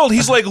Jurassic World,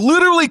 he's like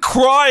literally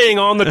crying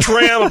on the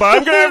tram about,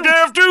 I'm going to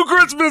have 2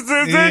 Christmases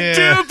and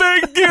Yeah. 2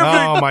 Thanksgiving.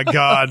 Oh my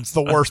God, it's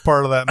the worst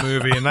part of that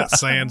movie, and that's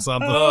saying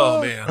something.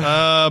 Oh,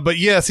 man. But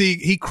yes,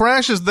 he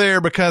crashes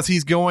there because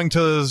he's going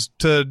to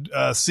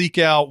seek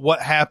out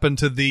what happened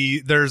to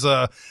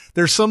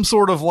there's some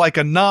sort of like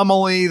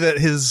anomaly that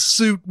his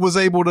suit was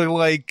able to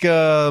like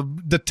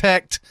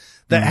detect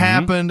that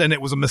happened, and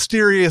it was a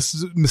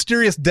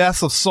mysterious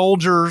deaths of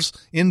soldiers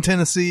in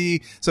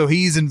Tennessee. So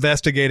he's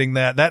investigating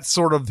that. That's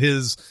sort of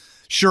his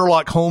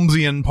Sherlock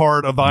Holmesian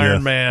part of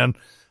Iron Man.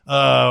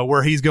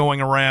 Where he's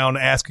going around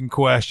asking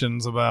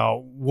questions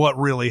about what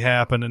really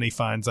happened, and he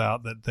finds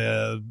out that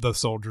the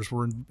soldiers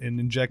were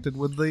injected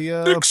with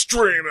the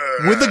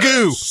Extremist. with the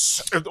goo.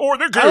 Or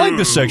the goo. I like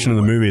this section of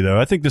the movie, though.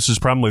 I think this is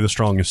probably the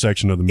strongest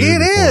section of the movie. It for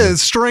me. is,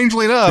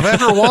 strangely enough.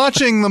 After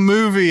watching the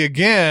movie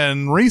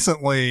again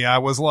recently, I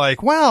was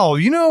like, wow,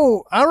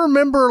 I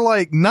remember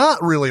like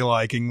not really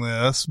liking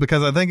this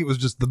because I think it was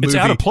just the movie. It's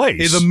out of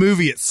place. The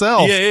movie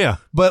itself. Yeah.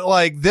 But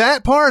like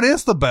that part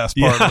is the best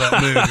part of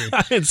that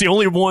movie. It's the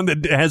only one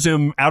that has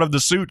him out of the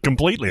suit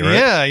completely,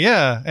 right?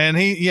 Yeah. And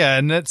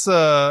and it's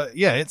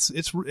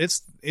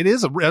it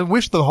is I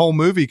wish the whole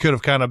movie could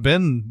have kind of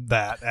been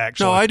that,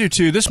 actually. No, I do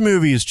too. This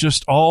movie is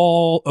just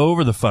all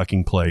over the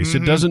fucking place.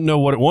 It doesn't know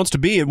what it wants to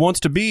be. It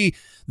wants to be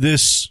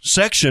this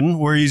section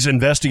where he's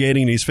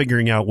investigating and he's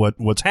figuring out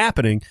what's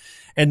happening.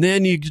 And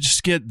then you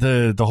just get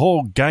the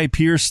whole Guy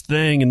Pearce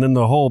thing, and then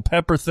the whole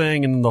Pepper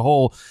thing, and then the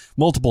whole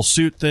multiple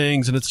suit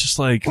things, and it's just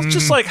like It's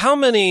just like, how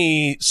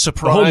many the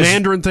surprise... whole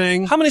Mandarin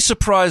thing. How many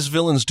surprise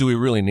villains do we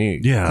really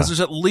need? Yeah. Because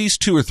there's at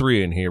least 2 or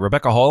 3 in here.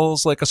 Rebecca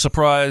Hall's like a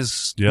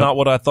surprise, Yep. not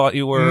what I thought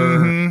you were.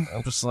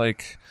 I'm just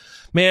like,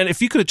 man,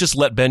 if you could have just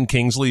let Ben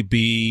Kingsley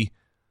be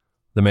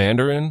the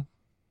Mandarin,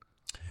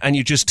 and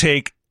you just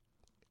take,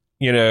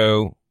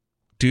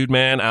 Dude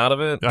Man out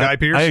of it, Guy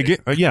Pearce?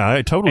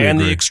 I totally and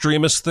agree. the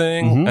extremist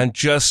thing, and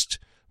just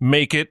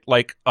make it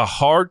like a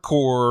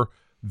hardcore,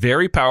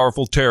 very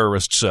powerful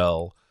terrorist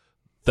cell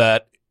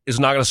that is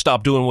not going to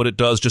stop doing what it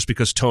does just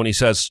because Tony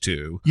says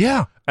to.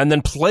 Yeah. And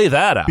then play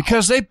that out.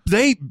 Because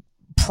they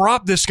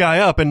prop this guy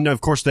up, and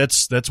of course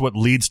that's what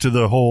leads to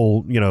the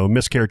whole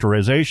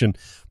mischaracterization.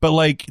 But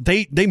like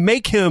they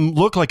make him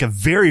look like a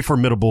very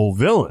formidable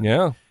villain.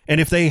 Yeah. And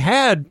if they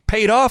had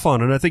paid off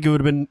on it, I think it would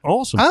have been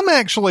awesome. I'm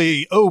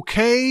actually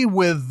okay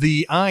with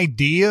the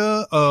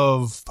idea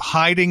of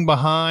hiding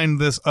behind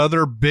this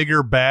other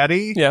bigger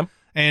baddie. Yeah.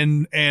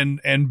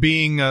 And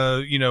being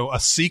a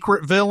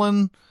secret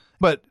villain.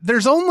 But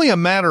there's only a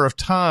matter of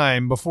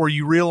time before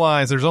you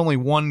realize there's only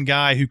one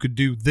guy who could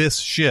do this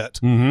shit.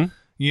 And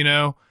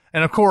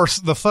of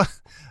course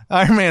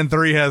Iron Man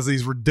 3 has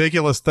these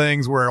ridiculous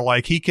things where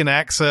like he can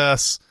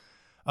access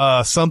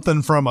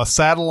something from a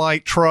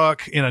satellite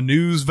truck in a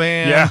news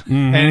van. Yeah.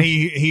 And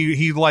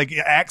he like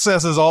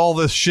accesses all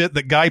this shit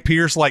that Guy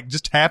Pearce like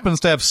just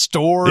happens to have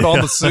stored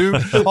on the suit.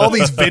 All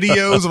these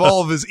videos of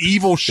all of his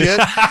evil shit.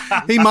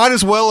 He might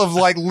as well have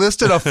like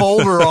listed a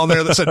folder on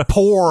there that said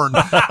porn.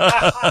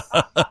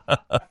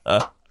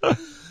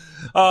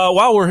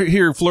 While we're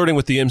here flirting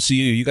with the MCU,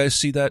 you guys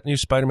see that new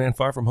Spider-Man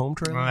Far From Home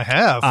trailer? I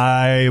have.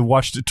 I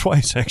watched it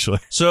twice, actually.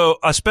 So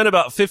I spent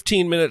about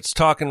 15 minutes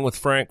talking with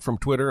Frank from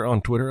Twitter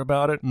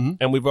about it,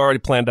 and we've already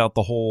planned out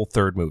the whole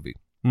third movie.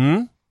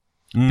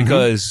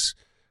 Because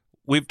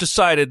we've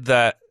decided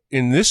that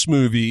in this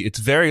movie, it's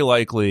very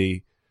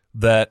likely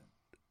that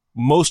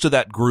most of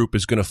that group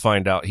is going to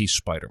find out he's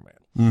Spider-Man.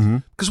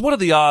 Because what are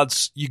the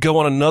odds you go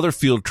on another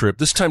field trip,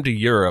 this time to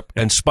Europe,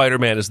 and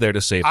Spider-Man is there to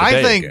save the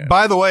day again?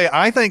 By the way,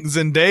 I think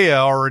Zendaya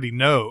already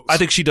knows. I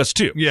think she does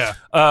too. Yeah.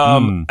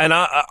 And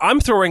I'm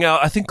throwing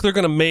out, I think they're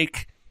going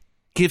to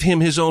give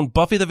him his own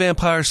Buffy the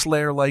Vampire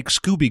Slayer like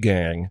Scooby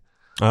Gang.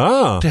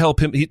 Ah. to help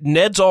him.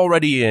 Ned's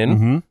already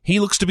in. He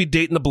looks to be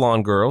dating the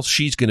blonde girl.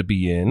 She's going to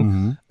be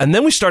in. And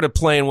then we started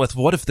playing with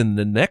what if in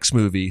the next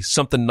movie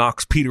something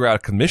knocks Peter out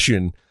of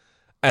commission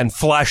and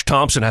Flash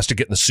Thompson has to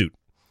get in the suit.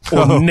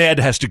 Or Ned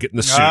has to get in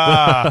the suit.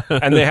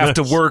 And they have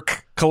to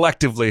work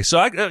collectively.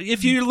 So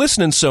if you're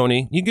listening,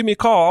 Sony, you give me a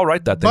call. I'll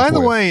write that thing By the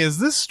for you. way, is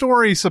this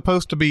story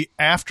supposed to be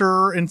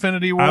after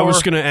Infinity War? I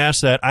was going to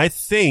ask that. I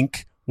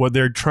think what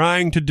they're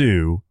trying to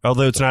do,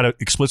 although it's not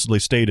explicitly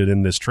stated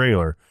in this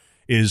trailer,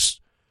 is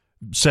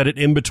set it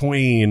in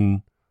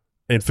between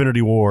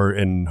Infinity War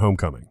and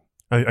Homecoming.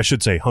 I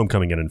should say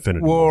Homecoming and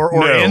Infinity War. Or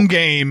No.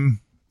 Endgame.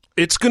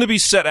 It's going to be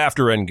set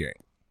after Endgame.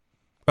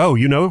 Oh,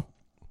 you know?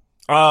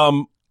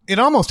 It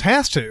almost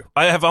has to.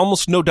 I have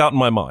almost no doubt in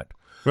my mind.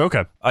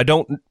 Okay.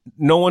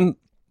 No one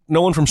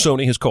from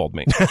Sony has called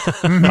me.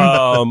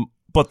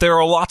 But there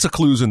are lots of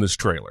clues in this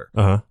trailer.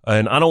 Uh-huh.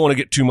 And I don't want to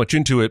get too much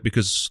into it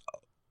because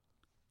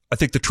I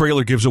think the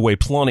trailer gives away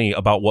plenty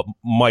about what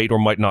might or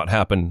might not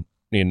happen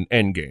in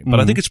Endgame. But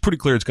I think it's pretty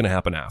clear it's going to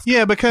happen after.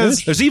 Yeah,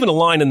 because There's even a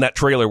line in that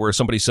trailer where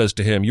somebody says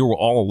to him, "You're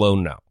all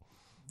alone now."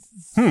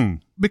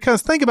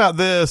 because think about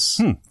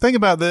this. Think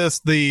about this.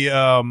 The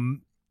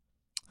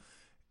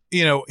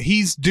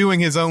he's doing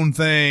his own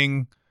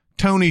thing.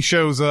 Tony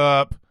shows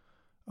up,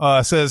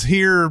 says,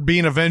 "Here, be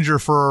an Avenger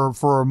for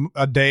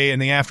a day in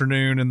the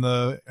afternoon in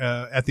the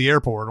at the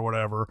airport or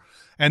whatever."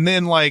 And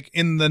then, like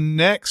in the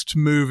next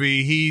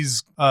movie,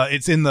 he's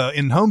it's in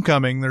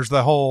Homecoming. There's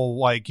the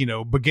whole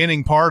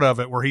beginning part of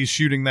it where he's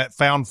shooting that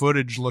found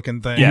footage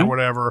looking thing or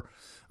whatever.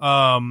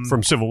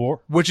 From Civil War?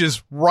 Which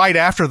is right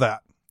after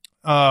that.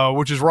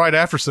 Which is right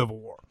after Civil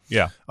War.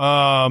 Yeah.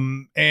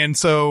 And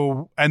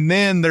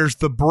then there's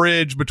the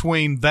bridge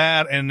between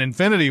that and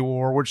Infinity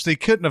War, which they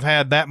couldn't have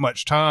had that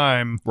much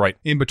time Right.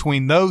 in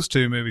between those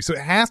two movies. So it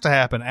has to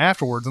happen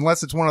afterwards,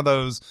 unless it's one of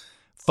those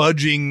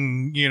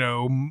fudging,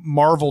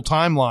 Marvel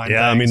timeline.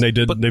 Yeah, I mean, things.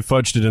 they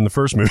fudged it in the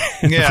first movie.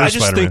 Yeah, The I first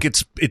just Spider-Man.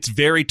 think it's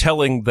very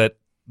telling that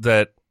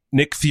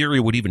Nick Fury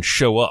would even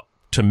show up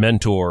to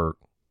mentor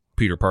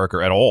Peter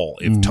Parker at all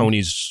if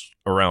Tony's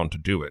around to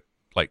do it.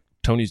 Like,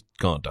 Tony's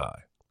gonna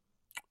die.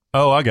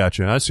 Oh, I got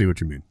you. I see what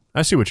you mean.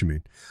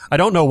 I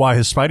don't know why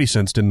his Spidey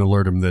sense didn't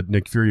alert him that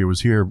Nick Fury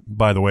was here,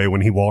 by the way,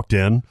 when he walked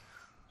in.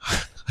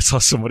 I saw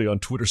somebody on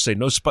Twitter say,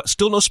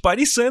 still no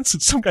Spidey sense?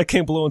 And some guy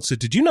came below and said,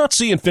 "Did you not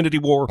see Infinity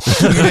War?"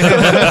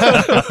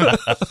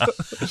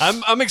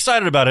 I'm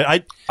excited about it.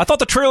 I thought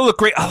the trailer looked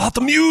great. I thought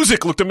the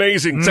music looked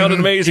amazing. Sounded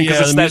amazing because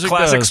Yeah, it's the that music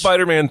classic does.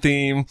 Spider-Man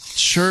theme.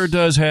 Sure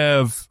does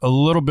have a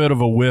little bit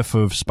of a whiff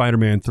of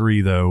Spider-Man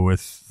 3, though,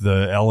 with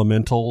the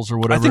elementals or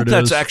whatever I think it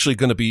that's is. actually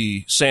going to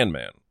be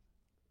Sandman.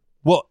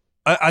 Well,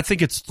 I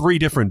think it's 3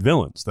 different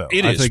villains, though.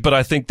 It is, but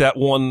I think that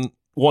one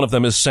of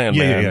them is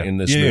Sandman in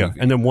this movie.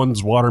 And then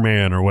one's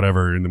Waterman or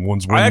whatever, and then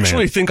one's Windman. I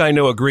actually think I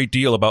know a great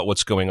deal about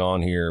what's going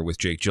on here with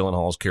Jake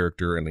Gyllenhaal's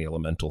character and the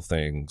elemental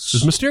things.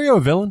 Is Mysterio a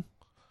villain?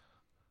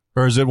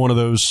 Or is it one of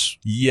those...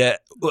 Yeah,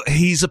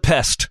 he's a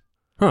pest.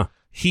 Huh.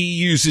 He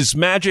uses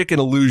magic and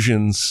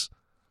illusions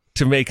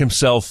to make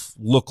himself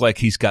look like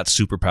he's got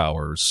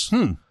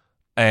superpowers.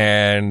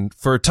 And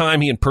for a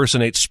time, he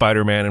impersonates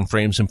Spider-Man and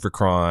frames him for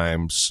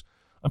crimes.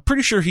 I'm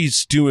pretty sure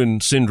he's doing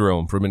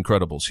Syndrome from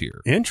Incredibles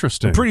here.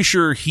 Interesting. I'm pretty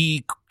sure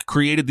he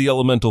created the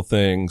elemental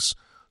things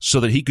so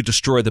that he could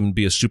destroy them and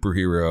be a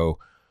superhero.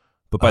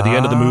 But by the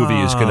end of the movie,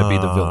 he's going to be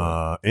the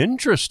villain.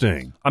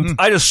 Interesting.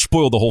 I just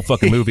spoiled the whole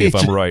fucking movie if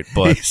I'm right,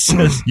 but He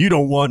says, you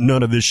don't want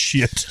none of this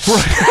shit.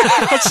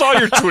 I saw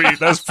your tweet.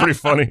 That's pretty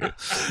funny.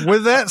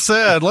 With that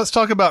said, let's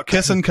talk about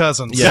Kissing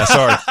Cousins. Yeah,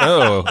 sorry.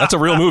 Oh, that's a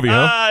real movie,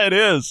 huh? It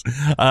is.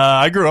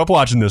 I grew up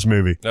watching this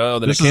movie. Oh,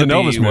 then this it is an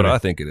can't Elvis be movie. what I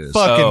think it is.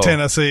 Fucking Oh.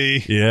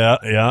 Tennessee.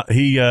 Yeah.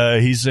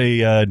 He's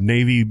a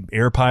Navy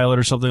air pilot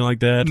or something like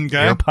that. Okay.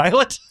 Air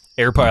pilot?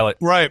 Air pilot.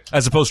 Right.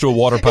 As opposed to a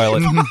water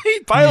pilot. He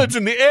pilots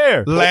in the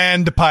air.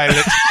 Land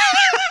pilot.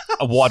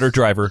 A water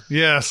driver.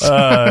 Yes.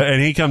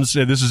 And he comes.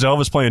 This is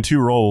Elvis playing 2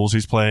 roles.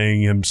 He's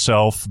playing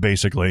himself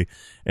basically,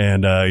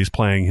 and he's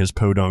playing his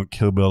podunk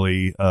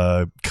hillbilly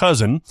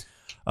cousin,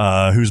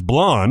 who's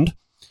blonde.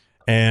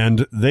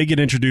 And they get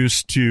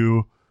introduced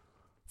to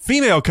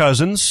female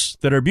cousins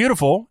that are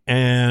beautiful,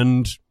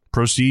 and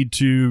proceed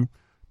to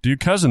do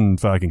cousin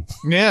fucking.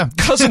 Yeah.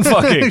 Cousin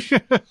fucking.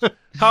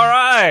 All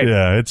right.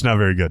 Yeah, it's not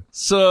very good.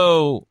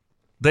 So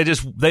they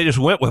just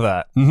went with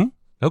that. Mm-hmm.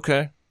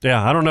 Okay.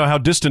 Yeah, I don't know how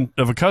distant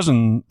of a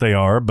cousin they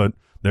are, but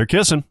they're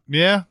kissing.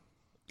 Yeah.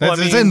 Well,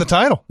 It's in the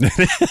title. It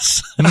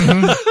is.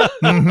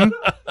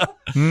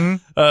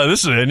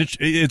 This is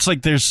it's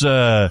like there's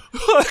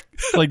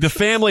like the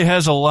family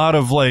has a lot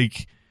of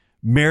like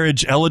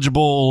marriage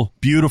eligible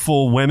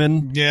beautiful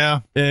women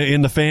Yeah.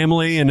 in the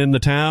family and in the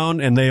town,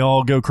 and they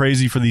all go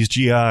crazy for these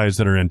GIs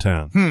that are in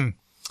town.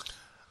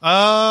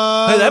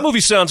 Hey, that movie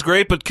sounds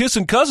great, but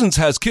Kissing Cousins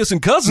has Kissing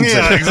Cousins in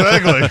Yeah, it.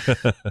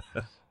 exactly.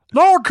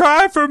 Don't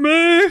cry for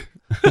me.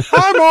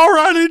 I'm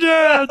already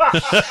dead.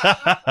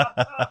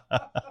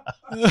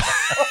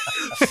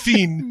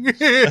 Fiend.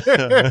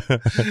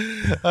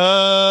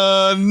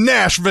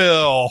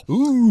 Nashville.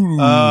 Ooh.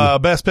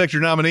 Best Picture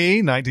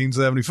nominee,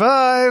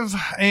 1975.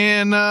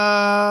 And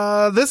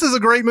this is a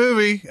great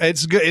movie.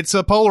 It's good. It's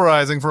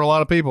polarizing for a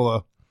lot of people,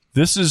 though.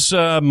 This is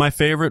my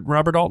favorite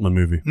Robert Altman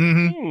movie.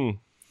 Mm-hmm.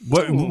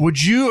 What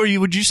would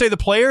you say The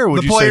Player? Or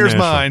would The you say Player's Nashville?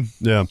 mine.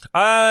 Yeah.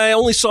 I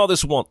only saw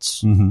this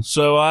once, Mhm.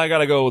 so I got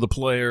to go with The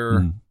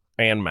Player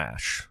and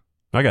MASH.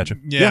 I got you.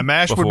 Yeah,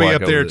 MASH would before be I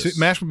up go there with too. this.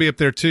 MASH would be up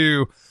there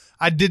too.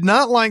 I did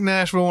not like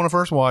Nashville when I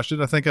first watched it.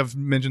 I think I've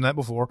mentioned that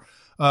before.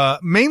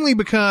 Mainly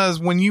because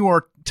when you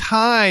are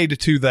tied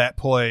to that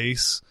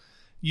place,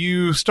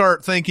 you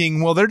start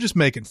thinking, well, they're just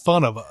making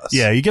fun of us.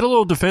 Yeah, you get a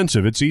little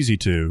defensive. It's easy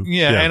to.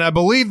 Yeah, and I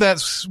believe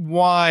that's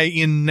why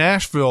in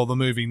Nashville, the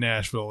movie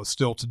Nashville is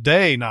still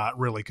today not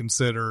really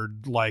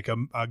considered like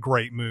a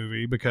great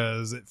movie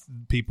because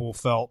people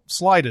felt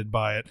slighted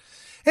by it.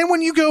 And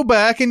when you go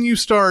back and you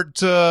start,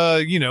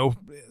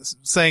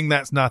 saying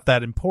that's not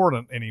that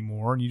important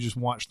anymore, and you just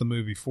watch the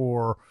movie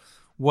for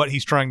what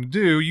he's trying to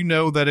do, you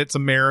know that it's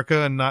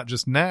America and not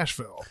just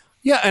Nashville.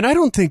 Yeah, and I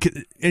don't think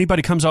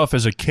anybody comes off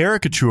as a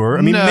caricature.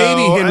 I mean, No,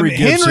 maybe Henry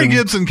Gibson. Henry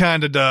Gibson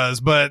kind of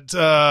does, but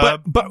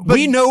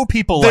we know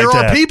people there like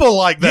that. are people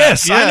like that.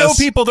 Yes, I know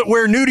people that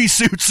wear nudie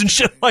suits and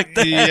shit like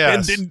that.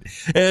 Yes.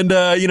 and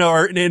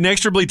are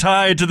inextricably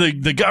tied to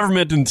the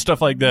government and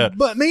stuff like that.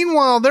 But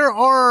meanwhile, there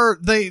are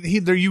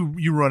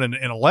you run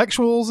into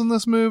intellectuals in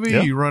this movie.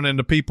 Yeah. You run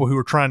into people who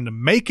are trying to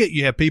make it.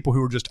 You have people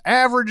who are just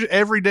average,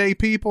 everyday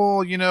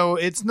people.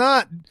 It's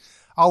not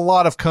a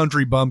lot of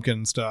country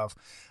bumpkin stuff.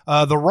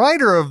 The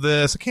writer of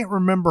this, I can't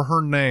remember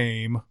her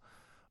name.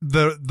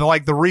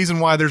 The reason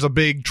why there's a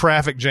big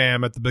traffic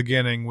jam at the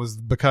beginning was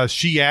because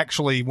she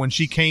actually, when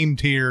she came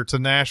here to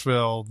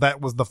Nashville, that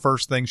was the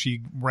first thing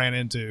she ran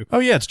into. Oh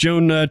yeah, it's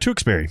Joan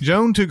Tewksbury.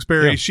 Joan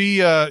Tewksbury,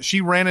 Yeah.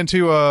 she ran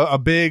into a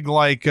big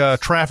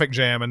traffic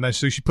jam, and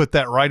so she put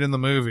that right in the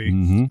movie.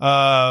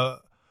 Mm-hmm.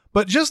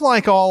 But just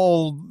like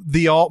all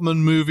the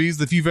Altman movies,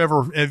 if you've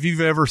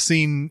ever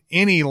seen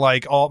any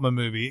like Altman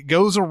movie, it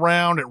goes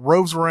around, it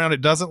roves around,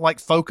 it doesn't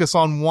focus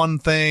on one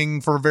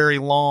thing for very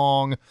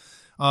long.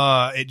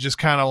 It just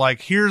kind of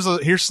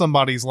here's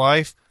somebody's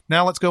life.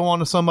 Now let's go on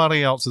to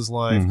somebody else's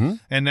life,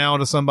 and now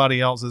to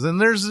somebody else's. And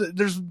there's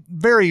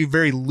very,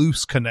 very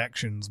loose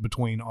connections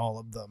between all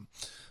of them.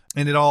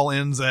 And it all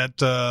ends at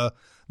the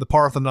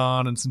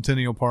Parthenon and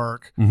Centennial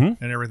Park and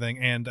everything,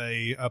 and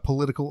a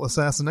political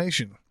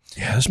assassination.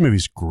 Yeah, this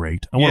movie's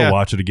great. I want to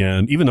watch it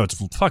again, even though it's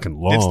fucking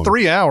long. It's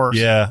 3 hours.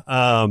 Yeah,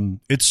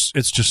 it's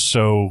just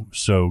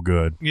so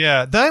good.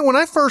 Yeah, when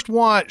I first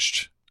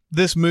watched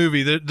this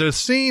movie, the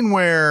scene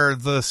where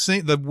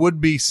the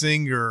would-be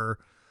singer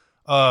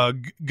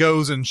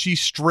goes and she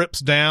strips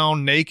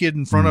down naked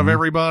in front of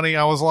everybody,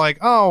 I was like,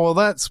 oh,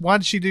 well, why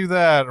did she do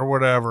that or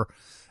whatever?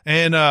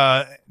 And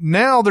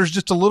now there's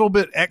just a little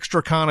bit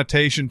extra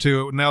connotation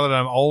to it now that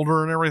I'm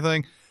older and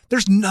everything.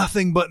 There's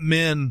nothing but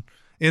men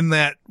in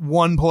that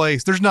one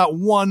place. There's not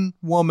one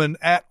woman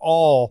at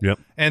all. Yep.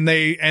 And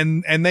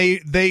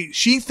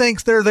she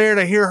thinks they're there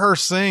to hear her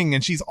sing,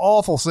 and she's an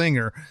awful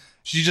singer.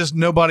 She just,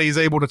 nobody's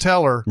able to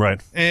tell her.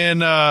 Right.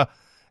 And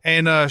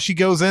she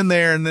goes in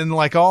there, and then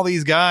all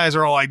these guys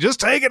are all like, just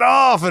take it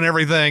off and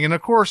everything. And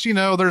of course,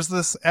 there's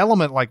this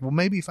element well,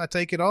 maybe if I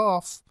take it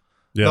off,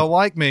 they'll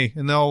like me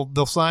and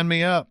they'll sign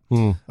me up.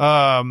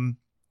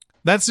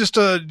 That's just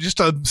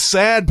a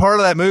sad part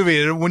of that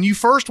movie. And when you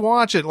first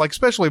watch it,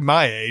 especially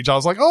my age, I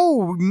was like,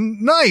 oh,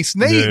 nice,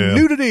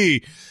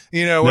 nudity,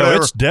 No, whatever.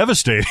 it's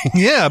devastating.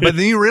 Yeah, but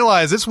then you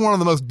realize it's one of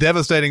the most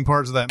devastating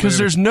parts of that movie. Because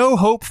there's no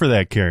hope for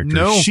that character.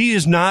 No. She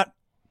is not.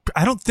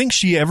 I don't think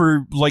she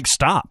ever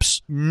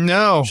stops.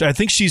 No. I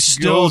think she's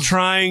still Goes-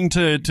 trying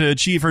to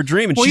achieve her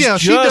dream, and Well, she's yeah,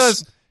 just she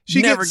does.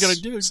 She never gets gonna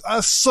do it.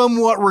 a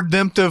somewhat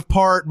redemptive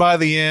part by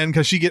the end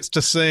because she gets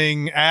to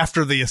sing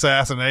after the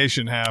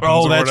assassination happens.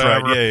 Oh, or that's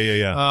whatever. right.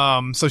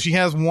 Yeah. So she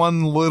has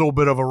one little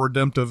bit of a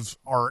redemptive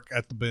arc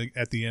at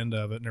the end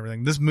of it and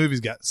everything. This movie's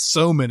got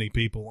so many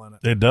people in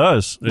it. It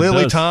does.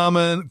 Lily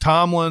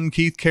Tomlin,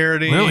 Keith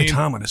Carradine. Lily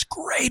Tomlin is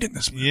great in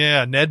this movie.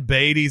 Yeah, Ned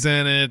Beatty's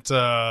in it.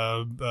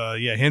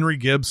 Henry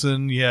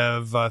Gibson. You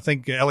have, I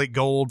think, Elliot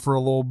Gould for a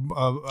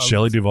little.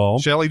 Shelley Duvall.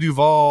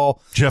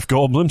 Jeff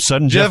Goldblum.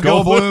 Sudden Jeff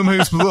Goldblum,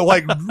 who's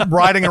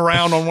riding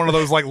around on one of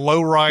those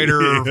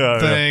lowrider Yeah,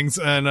 things,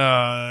 and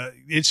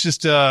it's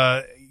just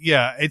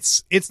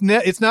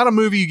it's not a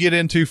movie you get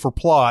into for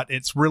plot.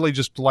 It's really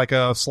just like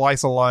a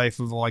slice of life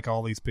of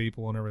all these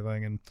people and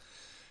everything, and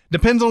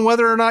depends on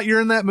whether or not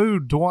you're in that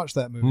mood to watch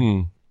that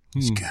movie.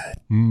 It's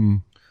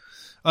good.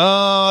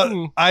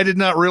 I did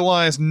not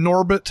realize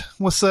Norbit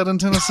was set in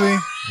Tennessee.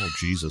 Oh,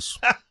 Jesus.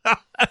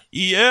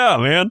 Yeah,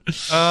 man.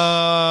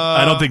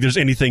 I don't think there's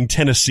anything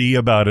Tennessee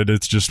about it.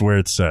 It's just where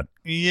it's set.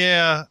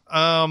 Yeah.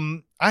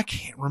 I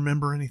can't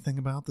remember anything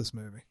about this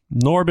movie.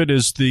 Norbit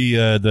is the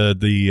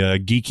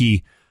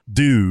geeky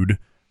dude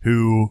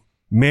who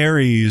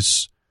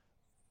marries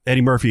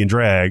Eddie Murphy in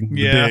drag,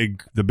 Yeah.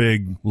 the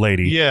big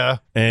lady. Yeah.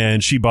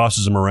 And she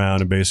bosses him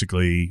around and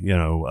basically,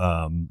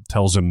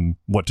 tells him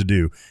what to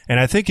do. And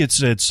I think it's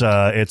Tandy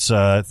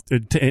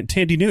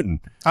Newton.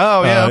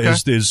 Oh, yeah, okay.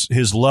 Is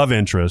his love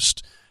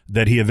interest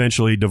that he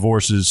eventually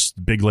divorces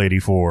the big lady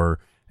for,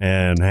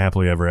 and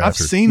happily ever after. I've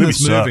seen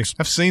this movie. Sucks.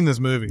 I've seen this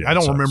movie. Yeah, I it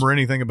don't sucks. remember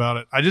anything about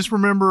it. I just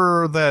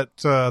remember that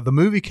the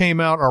movie came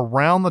out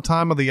around the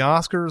time of the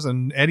Oscars,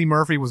 and Eddie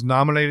Murphy was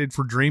nominated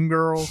for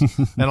Dreamgirls,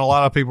 and a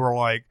lot of people were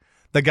like,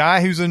 the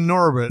guy who's in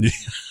Norbit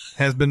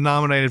has been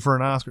nominated for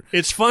an Oscar.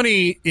 It's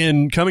funny,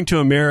 in Coming to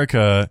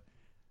America,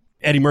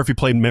 Eddie Murphy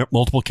played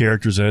multiple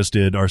characters, as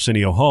did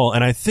Arsenio Hall,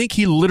 and I think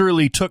he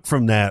literally took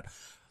from that,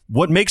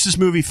 what makes this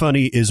movie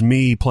funny is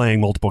me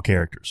playing multiple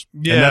characters.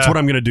 Yeah. And that's what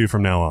I'm going to do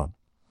from now on.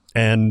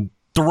 And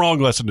the wrong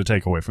lesson to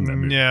take away from that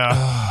movie.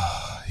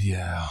 Yeah.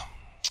 Yeah.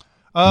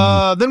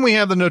 Then we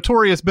have the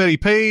notorious Betty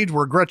Page,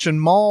 where Gretchen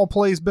Mol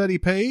plays Betty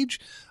Page.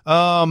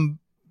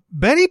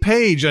 Betty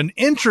Page, an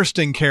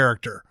interesting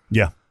character.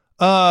 Yeah.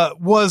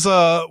 Was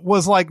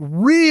like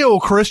real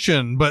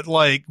Christian, but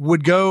like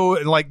would go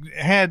like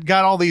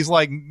got all these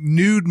like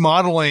nude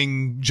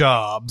modeling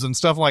jobs and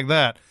stuff like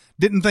that.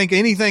 Didn't think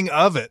anything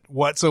of it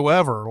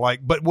whatsoever,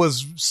 but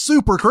was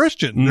super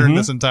Christian during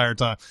this entire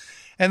time.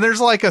 And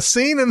there's like a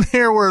scene in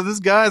there where this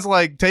guy's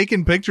like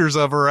taking pictures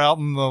of her out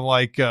in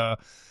the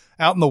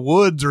out in the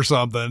woods or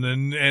something,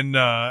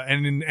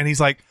 and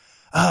he's like,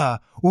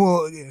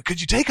 well, could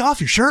you take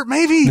off your shirt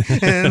maybe?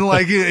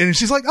 And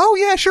she's like, oh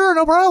yeah, sure,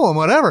 no problem,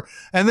 whatever.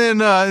 And then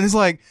it's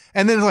like,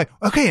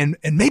 okay, and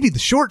maybe the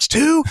shorts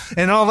too,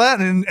 and all that.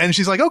 And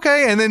she's like,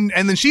 okay. And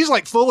then she's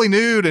like fully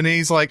nude, and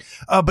he's like,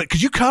 but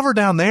could you cover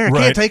down there? I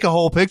Right. can't take a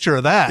whole picture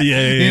of that.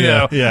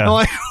 Yeah. I'm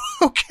like,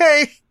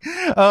 okay.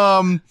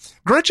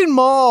 Gretchen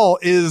Mol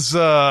is,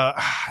 I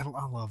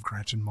love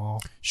Gretchen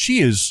Mol.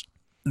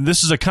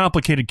 This is a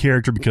complicated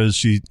character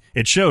because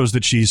it shows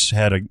that she's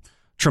had a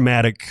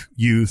traumatic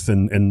youth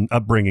and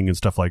upbringing and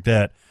stuff like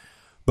that.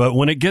 But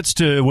when it gets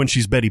to when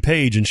she's Betty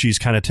Page and she's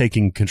kind of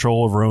taking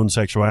control of her own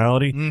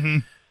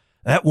sexuality,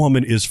 that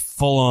woman is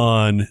full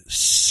on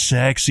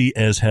sexy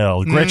as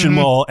hell. Gretchen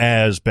Mol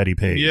as Betty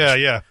Page.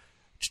 Yeah.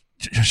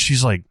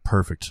 She's like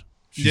perfect.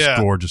 She's Yeah.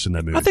 gorgeous in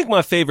that movie. I think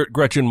my favorite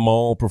Gretchen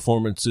Mol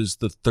performance is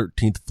The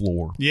 13th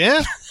Floor.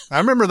 Yeah. I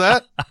remember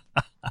that.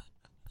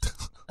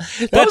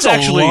 that was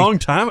a long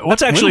time.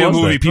 That's actually a when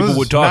was movie that? people It was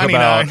would talk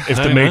 99. about if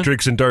The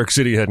Matrix and Dark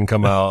City hadn't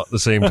come out at the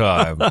same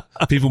time.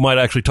 People might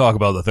actually talk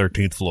about The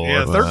 13th Floor.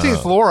 Yeah, but,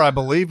 13th Floor, I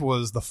believe,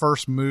 was the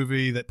first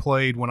movie that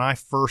played when I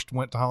first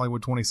went to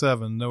Hollywood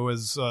 27. There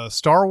was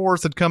Star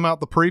Wars had come out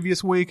the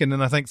previous week, and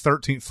then I think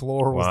 13th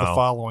Floor was the Wow.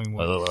 following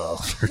week.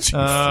 13th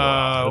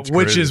Floor. That's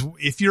Which crazy. is,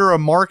 if you're a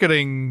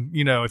marketing,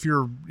 if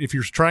you're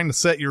trying to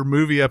set your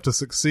movie up to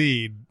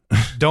succeed,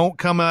 don't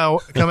come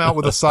out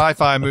with a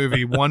sci-fi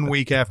movie 1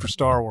 week after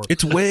Star Wars.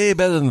 It's way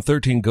better than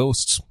 13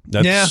 Ghosts.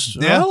 That's,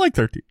 Yeah. I like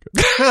 13.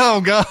 Oh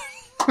God.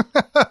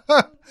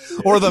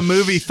 Or the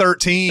movie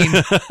 13.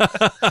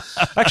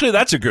 Actually,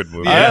 that's a good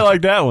movie. I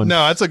like that one.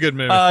 No, that's a good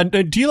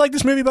movie. Do you like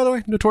this movie, by the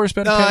way? Notorious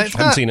Betty Page? It's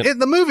haven't not- seen it.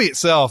 The movie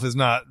itself is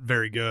not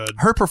very good.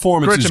 Her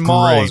performance Gretchen is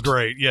Mol great. is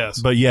great, yes.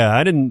 But yeah,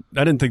 I didn't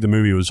think the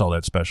movie was all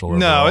that special.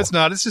 No, overall. it's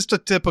not. It's just a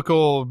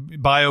typical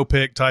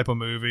biopic type of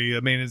movie.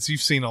 I mean,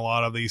 you've seen a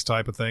lot of these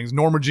type of things.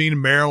 Norma Jean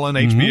and Marilyn,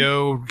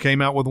 HBO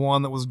came out with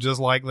one that was just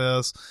like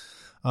this.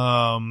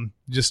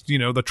 Just,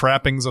 the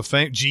trappings of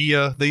fame.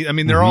 Gia.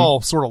 They're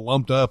all sort of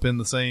lumped up in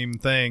the same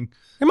thing.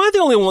 Am I the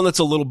only one that's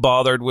a little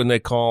bothered when they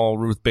call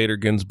Ruth Bader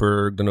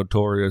Ginsburg the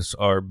notorious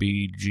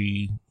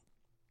RBG?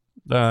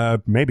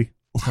 Maybe.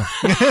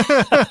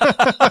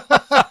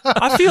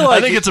 I feel like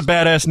I think it's a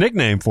badass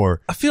nickname for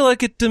her. I feel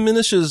like it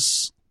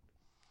diminishes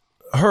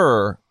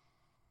her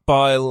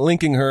by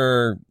linking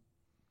her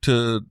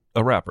to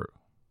a rapper.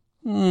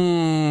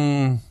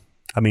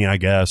 I mean, I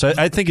guess.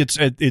 I think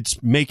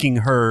it's making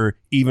her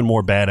even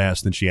more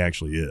badass than she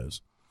actually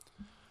is.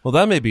 Well,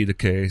 that may be the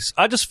case.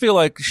 I just feel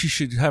like she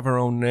should have her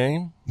own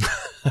name.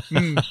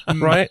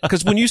 Right?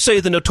 Because when you say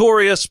the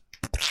notorious,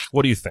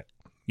 what do you think?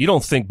 You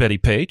don't think Betty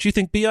Page, you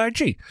think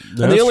B.I.G. And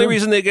the That's only true.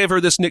 reason they gave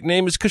her this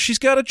nickname is because she's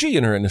got a G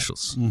in her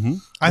initials.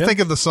 I think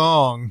of the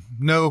song,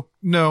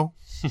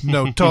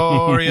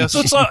 Notorious. So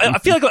it's not, I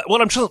feel like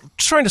what I'm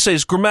trying to say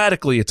is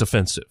grammatically it's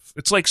offensive.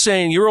 It's like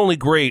saying you're only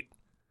great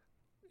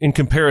in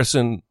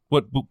comparison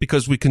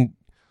because we can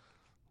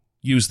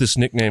use this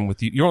nickname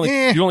with you. You're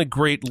only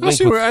great I linked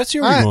see with where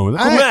you're going with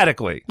it.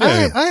 grammatically.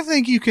 I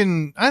think you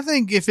can. I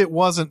think if there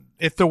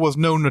was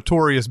no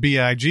Notorious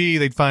B.I.G.,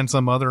 they'd find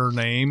some other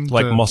name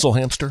Like to- Muscle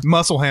Hamster.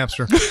 Muscle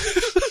Hamster.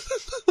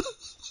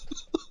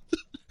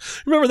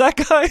 Remember that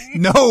guy?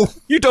 No,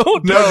 You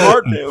don't? No. Doug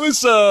Martin. It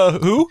was,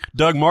 who?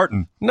 Doug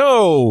Martin.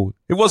 No,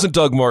 it wasn't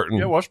Doug Martin.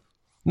 Yeah, it was.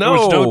 No. It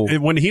was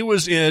Doug, when he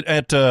was in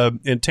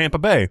Tampa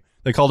Bay,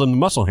 they called him the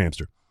Muscle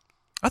Hamster.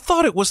 I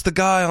thought it was the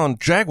guy on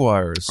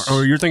Jaguars.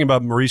 Or you're thinking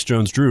about Maurice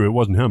Jones-Drew. It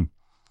wasn't him.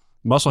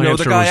 Muscle no,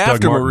 Hamster the guy was Doug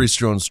after Martin. Maurice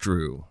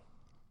Jones-Drew.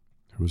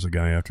 Who was the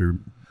guy after?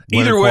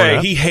 Either Leonard way,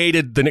 Fournette? he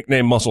hated the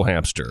nickname Muscle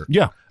Hamster.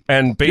 Yeah.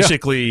 And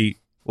basically,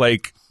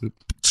 like,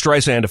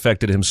 Streisand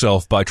affected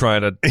himself by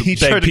trying to He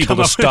tried beg to people come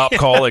to up- stop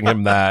calling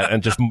him that,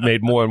 and just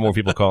made more and more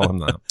people call him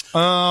that.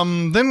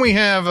 Then we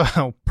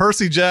have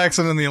Percy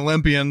Jackson and the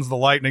Olympians, the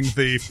Lightning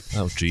Thief.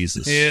 Oh,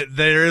 Jesus.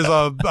 There is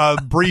a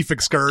brief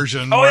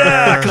excursion. Oh,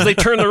 yeah, because they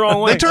turned the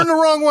wrong way. They turned the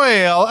wrong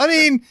way, Al. I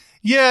mean,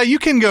 yeah, you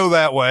can go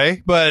that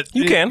way, but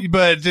You can.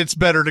 but it's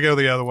better to go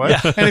the other way.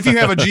 And if you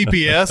have a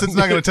GPS, it's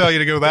not going to tell you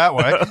to go that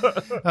way.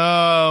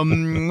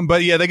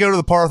 But yeah, they go to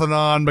the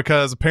Parthenon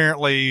because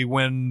apparently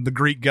when the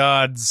Greek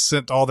gods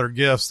sent all their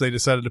gifts, they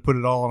decided to put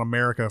it all in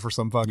America for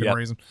some fucking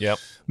reason. Yep.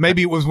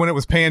 Maybe it was when it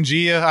was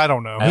Pangea. I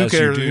don't know. As Who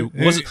cares? you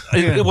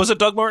do. Was it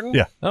Doug Martin?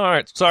 Yeah. All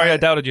right. Sorry, I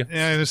doubted you.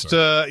 Yeah, just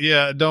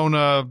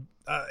don't.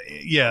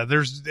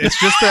 It's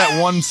just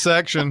that one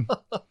section.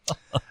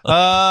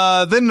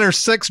 Then there's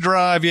Sex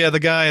Drive. Yeah, the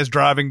guy is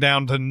driving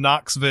down to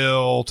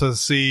Knoxville to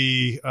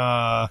see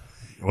What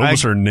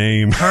was her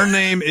name? her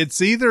name.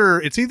 It's either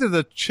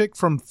the chick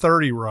from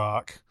 30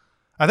 Rock.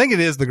 I think it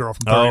is the girl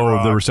from 30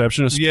 Rock. The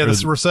receptionist? Yeah,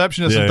 the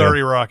receptionist Yeah, in yeah.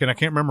 30 Rock, and I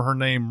can't remember her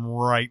name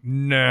right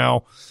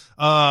now.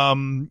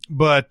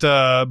 But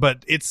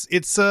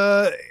it's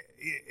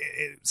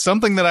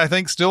something that I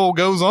think still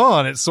goes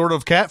on. It's sort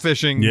of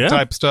catfishing Yeah.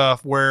 type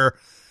stuff where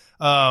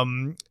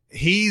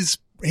he's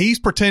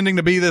pretending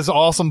to be this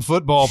awesome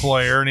football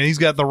player, and he's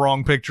got the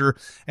wrong picture,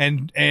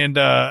 and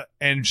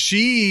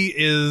she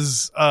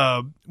is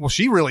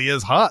she really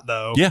is hot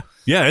though. Yeah.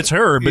 Yeah, it's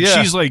her, but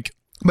Yeah. she's like,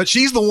 But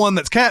she's the one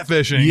that's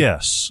catfishing.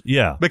 yes.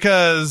 Yeah.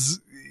 Because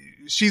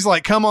she's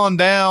like, come on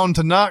down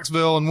to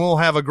Knoxville and we'll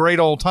have a great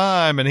old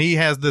time. And he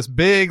has this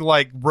big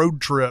like road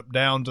trip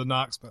down to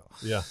Knoxville.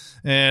 Yeah.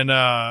 And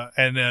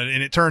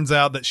it turns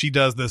out that she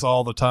does this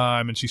all the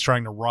time, and she's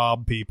trying to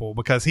rob people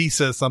because he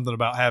says something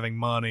about having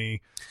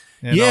money.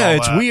 And Yeah, all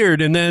it's that.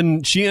 weird. And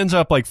then she ends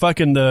up like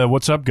fucking the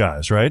What's Up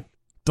guys, right?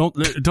 Don't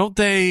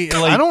they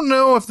like? I don't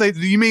know if they.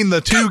 You mean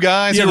the two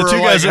guys? Yeah, who the are two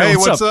guys Like, that- hey,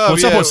 what's what's up? up?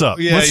 What's Yeah, up? What's up?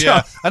 Yeah, What's yeah.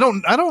 up? I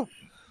don't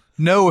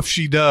know if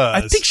she does.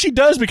 I think she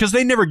does because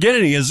they never get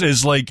any.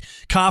 As like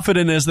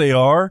confident as they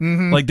are,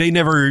 Mm-hmm. like they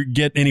never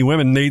get any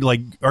women. They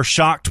like are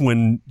shocked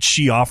when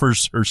she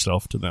offers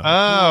herself to them.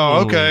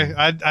 Oh, okay.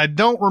 I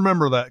don't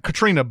remember that.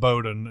 Katrina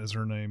Bowden is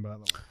her name, by the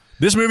way.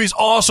 This movie's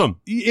awesome.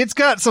 It's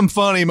got some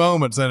funny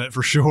moments in it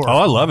for sure. Oh,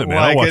 I love it, man.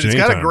 I'll watch it It's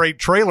got a anytime. great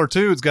trailer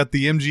too. It's got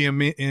the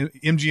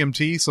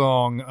MGMT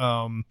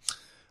song.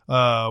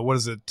 What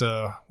is it?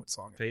 What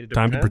song?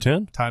 Time to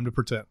pretend. Time to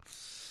Pretend.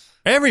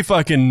 Every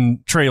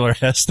fucking trailer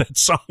has that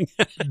song.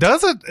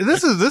 Does it?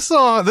 This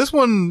song. This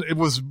one. It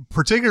was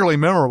particularly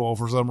memorable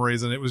for some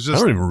reason. It was I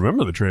just don't even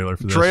remember the trailer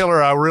for this.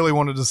 trailer. I really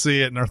wanted to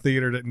see it, and our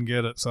theater didn't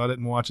get it, so I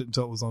didn't watch it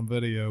until it was on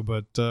video.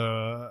 But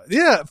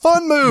yeah,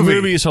 fun The movie.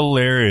 movie is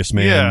hilarious,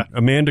 man. Yeah.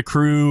 Amanda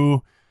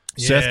Crew,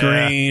 Seth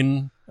Yeah.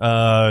 Green.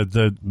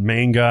 The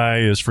main guy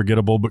is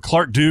forgettable, but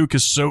Clark Duke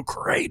is so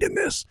great in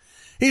this.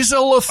 He's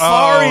a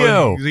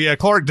Lothario. Oh, yeah,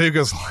 Clark Duke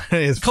is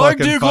Clark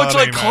fucking Duke looks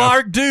funny, like man.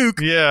 Clark Duke.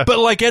 Yeah. But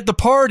like at the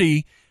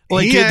party,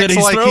 like He that acts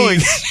he's like throwing.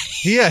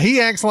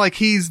 he acts like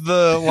he's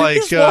the like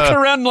He's walking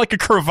around in like a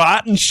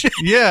cravat and shit.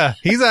 yeah,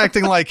 he's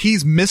acting like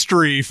he's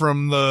Mystery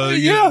from the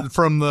Yeah.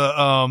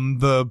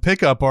 the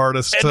pickup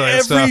artist And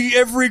type stuff.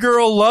 every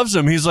girl loves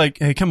him. He's like,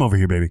 hey, come over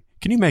here, baby.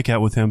 Can you make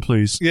out with him,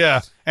 please?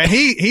 Yeah, and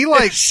he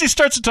like She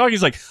starts to talk.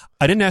 He's like,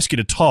 I didn't ask you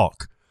to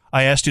talk.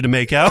 I asked you to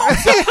make out.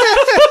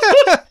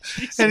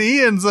 and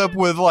he ends up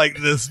with like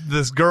this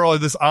girl,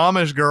 this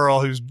Amish girl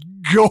who's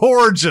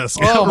gorgeous.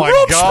 Oh my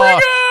Rope god.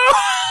 Springer!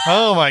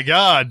 Oh my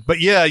god. But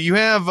yeah, you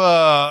have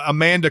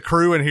Amanda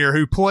Crew in here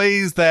who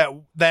plays that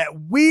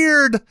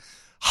weird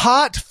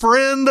hot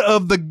friend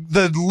of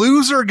the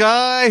loser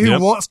guy who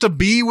Yep. wants to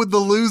be with the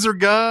loser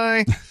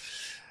guy.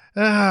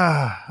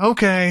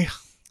 Okay.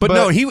 But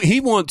no,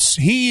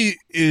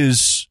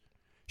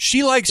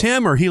 she likes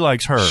him or he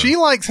likes her. She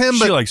likes him, She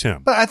but likes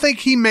him. But I think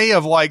he may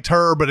have liked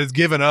her, but has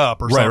given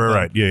up or something.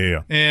 Right.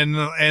 Yeah.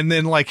 And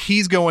then like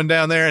he's going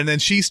down there, and then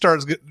she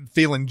starts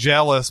feeling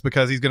jealous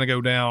because he's going to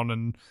go down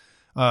and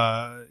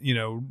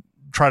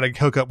try to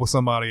hook up with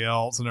somebody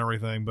else and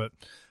everything. But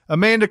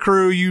Amanda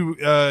Crew,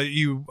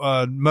 you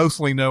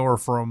mostly know her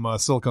from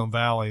Silicon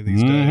Valley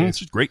these days.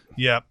 She's great.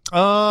 Yeah.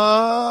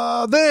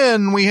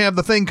 Then we have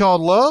The Thing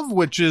Called Love,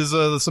 which is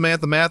the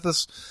Samantha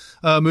Mathis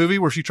movie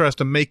where she tries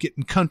to make it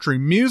in country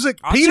music.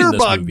 I've Peter seen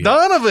this movie.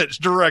 Bogdanovich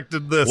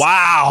directed this.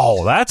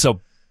 Wow.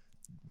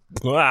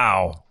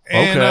 Wow.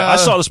 Okay. And, I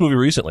saw this movie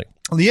recently.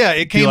 Yeah,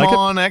 it came like it?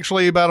 on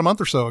actually about a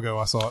month or so ago.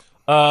 I saw it.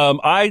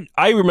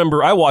 I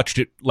remember I watched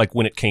it like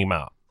when it came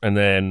out. And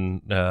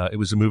then it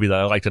was a movie that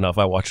I liked enough.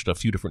 I watched it a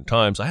few different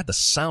times. I had the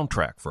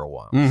soundtrack for a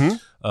while. Mm-hmm.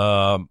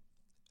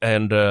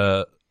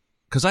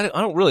 Because I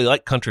don't really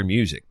like country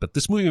music, but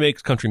this movie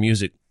makes country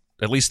music,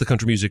 at least the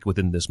country music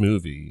within this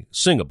movie,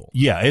 singable.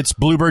 Yeah, it's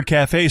Bluebird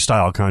Cafe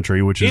style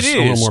country, which is It a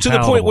little is more to the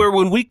point palatable.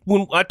 where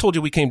when I told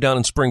you we came down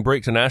in spring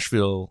break to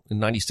Nashville in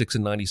 '96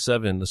 and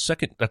 '97,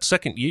 that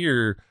second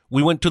year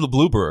we went to the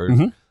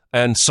Bluebird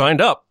and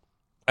signed up,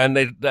 and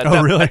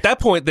really? at that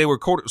point they were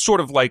sort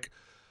of like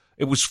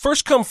it was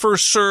first come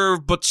first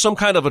serve, but some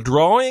kind of a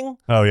drawing,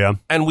 Oh yeah.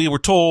 and we were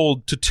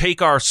told to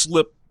take our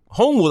slip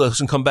home with us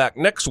and come back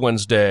next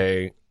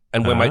Wednesday.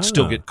 And we might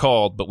still get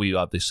called, but we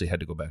obviously had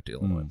to go back to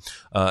Illinois,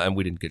 and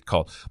we didn't get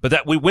called. But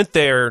that we went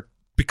there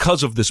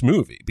because of this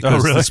movie,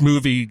 because this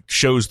movie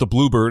shows the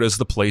Bluebird as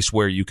the place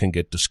where you can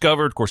get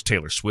discovered. Of course,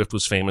 Taylor Swift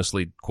was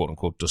famously, quote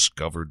unquote,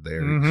 discovered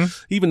there.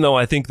 Even though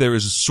I think there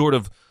is a sort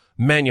of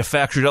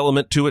manufactured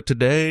element to it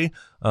today,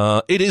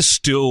 it is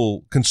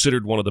still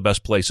considered one of the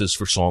best places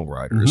for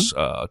songwriters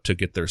to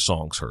get their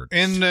songs heard.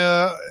 And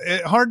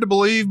hard to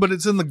believe, but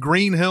it's in the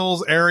Green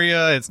Hills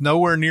area. It's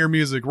nowhere near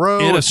Music Row.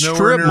 In a It's nowhere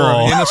strip near-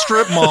 mall. In a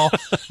strip mall.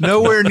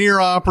 Nowhere near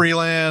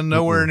Opryland.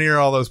 Nowhere near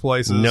all those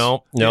places.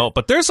 No,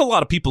 but there's a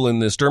lot of people in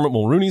this. Dermot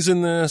Mulrooney's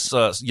in this.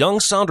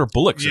 Young Sandra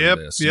Bullock's in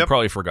this. You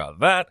probably forgot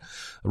that.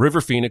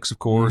 River Phoenix, of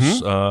course.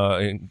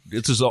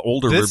 This is an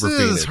older River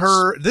Phoenix.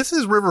 This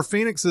is River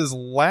Phoenix's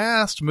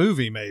last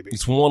movie, maybe.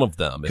 It's one of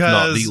them, if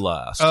not the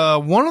last.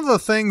 One of the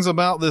things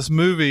about this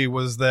movie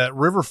was that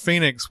River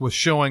Phoenix was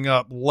showing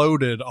up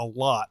loaded a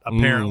lot,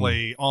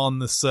 apparently, on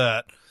the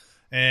set.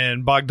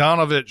 And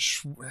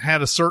Bogdanovich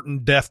had a certain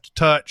deft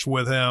touch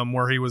with him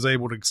where he was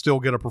able to still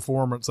get a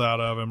performance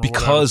out of him.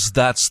 Because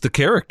that's the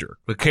character.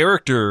 The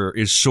character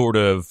is sort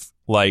of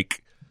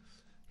like,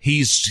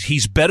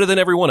 he's better than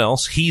everyone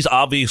else. He's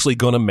obviously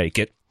going to make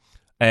it.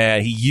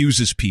 He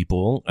uses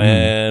people,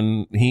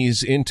 and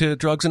he's into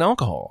drugs and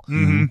alcohol.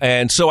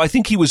 And so I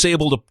think he was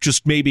able to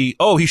just maybe,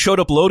 he showed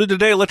up loaded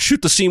today, let's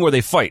shoot the scene where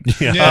they fight.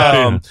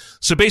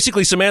 So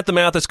basically, Samantha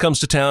Mathis comes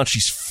to town.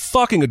 She's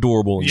fucking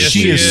adorable. Yes,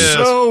 She is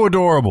so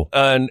adorable.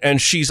 And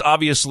she's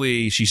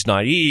obviously, she's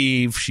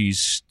naive.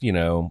 She's,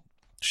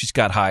 she's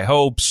got high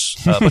hopes,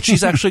 but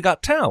she's actually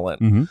got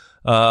talent.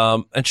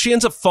 And she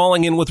ends up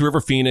falling in with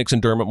River Phoenix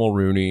and Dermot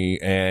Mulrooney,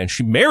 and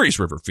she marries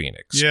River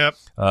Phoenix. Yep.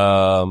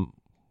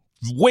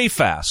 Way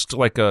fast,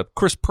 like a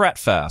Chris Pratt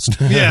fast.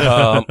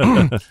 Yeah.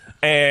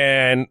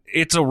 And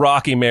it's a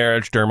rocky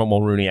marriage. Dermot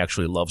Mulrooney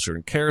actually loves her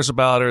and cares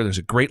about her. There's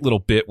a great little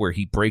bit where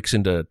he breaks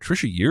into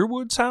Trisha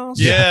Yearwood's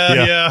house.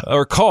 Yeah.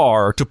 Or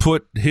car to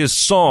put his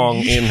song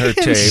in her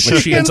tape.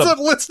 And she ends up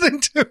listening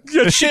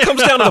to she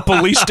comes down to the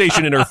police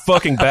station in her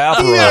fucking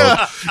bathrobe.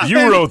 Yeah.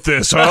 You wrote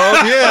this,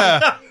 huh?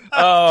 Yeah.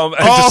 And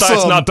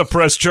decides not to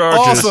press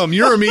charges. Awesome.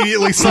 You're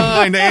immediately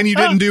signed, and you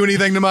didn't do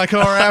anything to my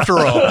car after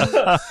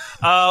all.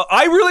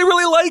 I really,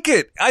 really like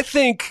it. I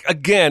think,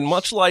 again,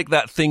 much like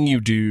That Thing You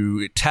Do,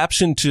 it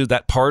taps into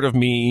that part of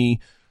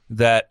me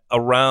that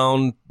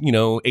around,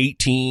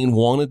 18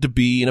 wanted to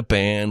be in a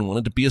band,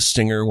 wanted to be a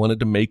singer, wanted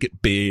to make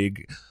it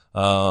big.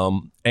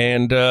 All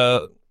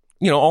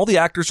the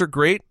actors are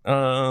great.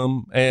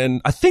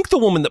 And I think the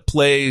woman that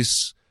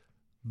plays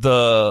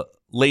the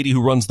lady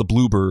who runs the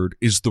Bluebird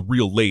is the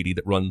real lady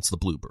that runs the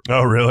Bluebird.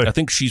 Oh, really? I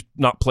think she's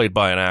not played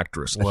by an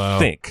actress. Wow. I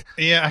think.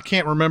 Yeah, I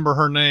can't remember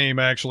her name,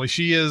 actually.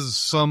 She is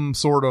some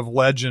sort of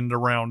legend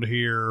around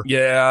here.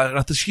 Yeah,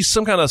 I think she's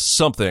some kind of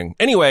something.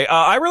 Anyway,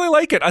 I really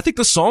like it. I think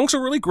the songs are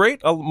really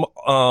great.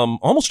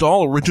 Almost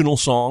all original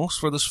songs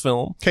for this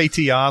film.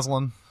 KT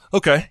Oslin.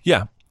 Okay,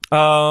 yeah.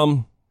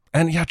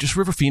 Just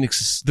River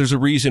Phoenix, there's a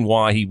reason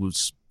why he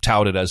was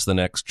touted as the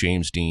next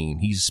James Dean.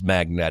 He's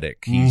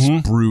magnetic. He's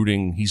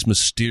brooding. He's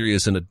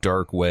mysterious in a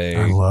dark way.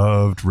 I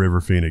loved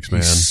River Phoenix,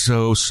 man. He's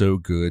so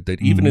good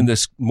that even in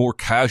this more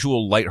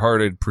casual,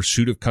 lighthearted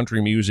pursuit of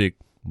country music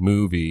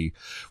movie,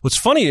 what's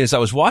funny is I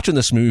was watching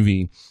this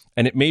movie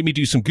and it made me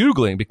do some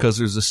Googling because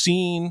there's a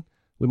scene,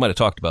 we might have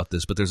talked about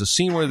this, but there's a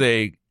scene where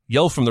they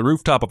yell from the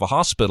rooftop of a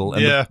hospital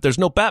and there's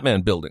no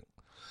Batman building.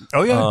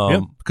 Oh,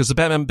 yeah. Because the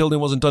Batman building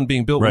wasn't done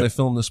being built when they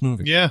filmed this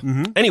movie. Yeah.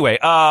 Anyway,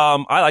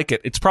 I like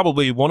it. It's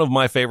probably one of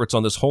my favorites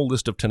on this whole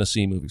list of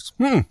Tennessee movies.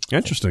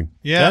 Interesting.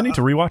 Yeah. I need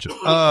to rewatch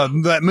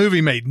it. That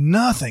movie made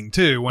nothing,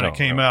 too, when it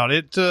came out.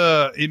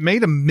 It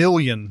made $1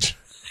 million.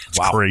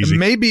 Wow. Crazy. It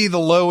may be the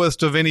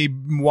lowest of any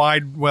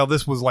wide, well,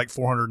 this was like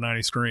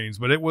 490 screens,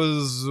 but it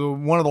was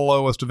one of the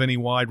lowest of any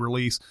wide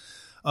release.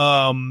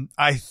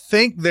 I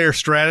think their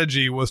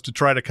strategy was to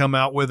try to come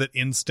out with it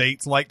in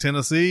states like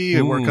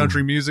Tennessee where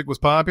country music was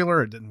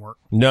popular. It didn't work.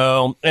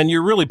 No, and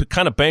you're really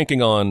kind of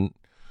banking on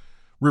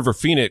River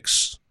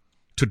Phoenix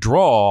to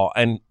draw,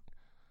 and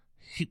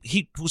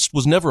he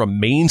was never a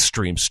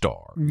mainstream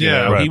star.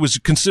 Yeah. Right. He was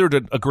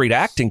considered a great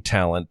acting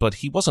talent, but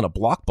he wasn't a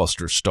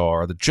blockbuster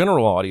star. The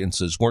general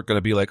audiences weren't going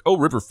to be like, oh,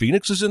 River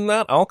Phoenix is in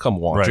that? I'll come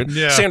watch it.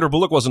 Yeah. Sandra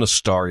Bullock wasn't a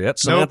star yet.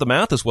 Samantha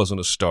Mathis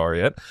wasn't a star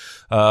yet.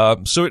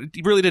 So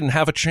it really didn't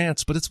have a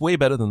chance, but it's way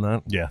better than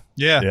that. Yeah.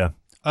 Yeah.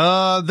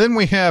 Then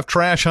we have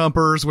Trash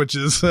Humpers, which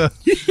is Harmony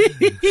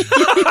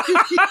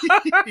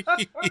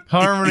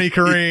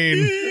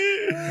Korine.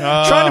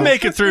 Trying to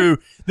make it through.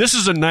 This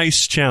is a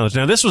nice challenge.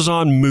 Now, this was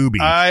on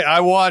Mubi.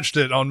 I watched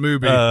it on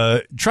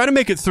Mubi. Try to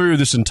make it through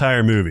this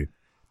entire movie.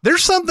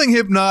 There's something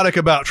hypnotic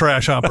about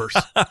Trash Humpers.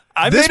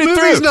 This made it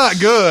movie's through. not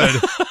good.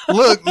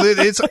 Look,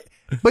 it's.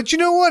 But you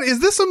know what? Is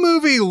this a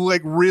movie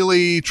like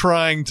really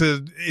trying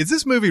to? Is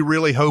this movie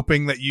really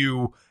hoping that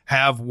you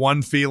have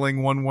one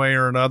feeling one way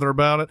or another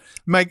about it?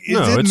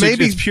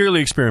 It's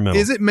purely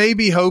experimental. Is it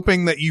maybe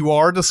hoping that you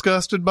are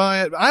disgusted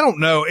by it? I don't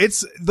know.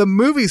 The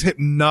movie's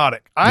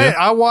hypnotic.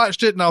 I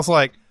watched it and I was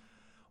like,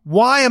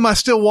 why am I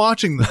still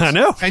watching this? I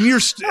know. And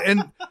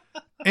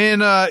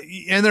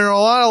and there are a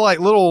lot of like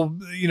little,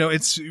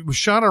 it was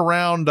shot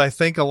around, I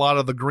think, a lot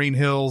of the Green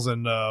Hills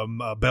and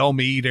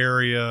Belmead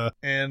area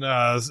and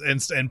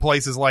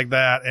places like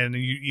that. And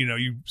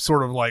you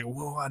sort of like,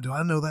 whoa, do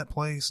I know that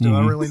place? Do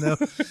I really know?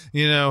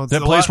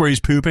 That place where he's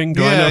pooping.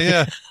 Do I know?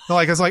 Yeah.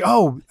 Like it's like,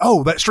 oh,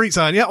 that street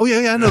sign. Yeah. Oh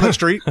yeah. I know that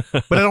street,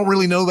 but I don't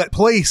really know that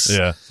place.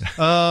 Yeah.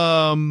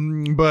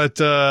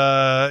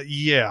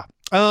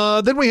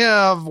 Yeah. Then we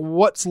have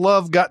What's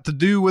Love Got to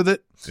Do with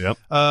It? Yep.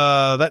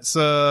 That's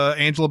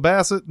Angela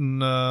Bassett and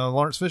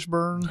Lawrence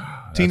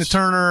Fishburne, Tina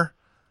Turner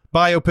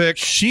biopic.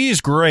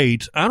 She's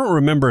great. I don't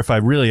remember if I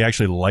really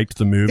actually liked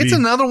the movie. It's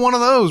another one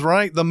of those,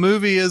 right? The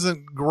movie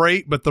isn't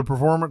great, but the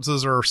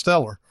performances are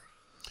stellar.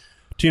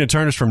 Tina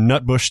Turner's from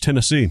Nutbush,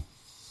 Tennessee.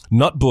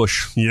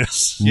 Nutbush.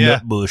 Yes. Yeah.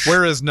 Nutbush.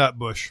 Where is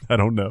Nutbush? I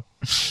don't know.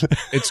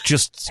 It's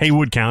just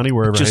Haywood County,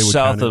 wherever just Haywood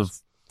south County of.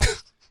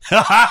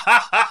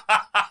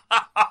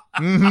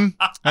 Mm-hmm.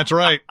 That's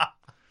right.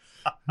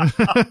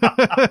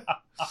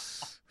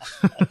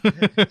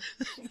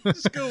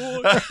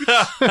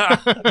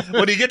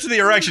 When you get to the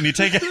erection, you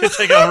take a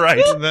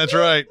right. That's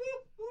right.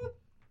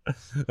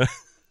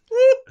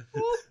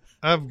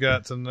 I've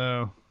got to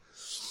know.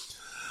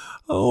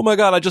 Oh my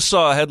God! I just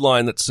saw a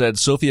headline that said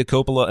Sofia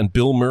Coppola and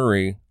Bill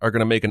Murray are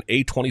going to make an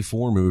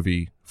A24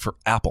 movie for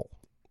Apple.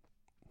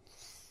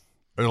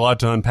 There's a lot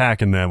to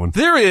unpack in that one.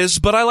 There is,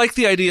 but I like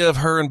the idea of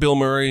her and Bill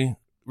Murray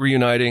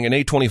reuniting, and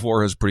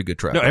A24 has pretty good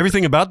track. No, record.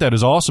 everything about that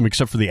is awesome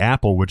except for the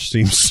Apple, which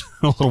seems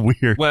a little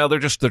weird. Well, they're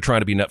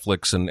trying to be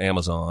Netflix and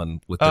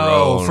Amazon with their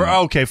own.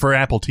 For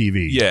Apple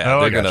TV. Yeah, Oh,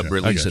 I they're going gotcha. to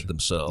release I it gotcha.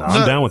 themselves.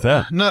 I'm down with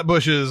that.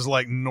 Nutbush is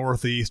like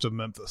northeast of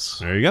Memphis.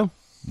 There you go.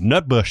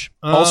 Nutbush.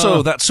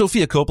 Also, that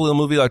Sofia Coppola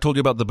movie I told you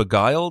about, The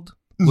Beguiled,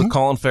 with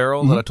Colin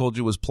Farrell, that I told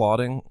you was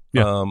plotting.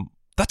 Yeah.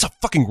 That's a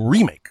fucking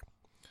remake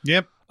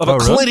Yep. of a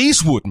really? Clint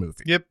Eastwood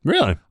movie. Yep.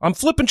 Really? I'm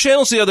flipping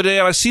channels the other day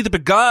and I see The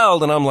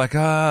Beguiled and I'm like,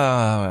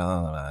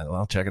 well,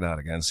 I'll check it out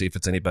again, see if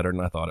it's any better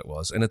than I thought it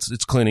was. And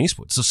it's Clint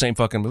Eastwood. It's the same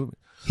fucking movie.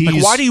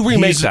 Like, why do you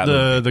remake he's that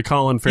movie? the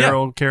Colin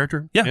Farrell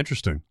character? Yeah.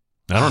 Interesting.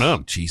 I don't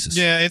know. Jesus.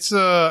 Yeah, it's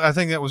I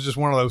think that was just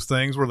one of those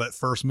things where that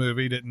first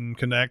movie didn't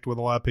connect with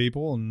a lot of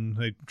people and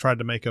they tried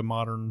to make a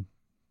modern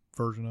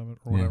version of it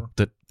or Yeah, whatever.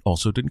 that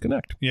also didn't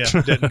connect. Yeah,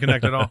 didn't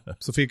connect at all.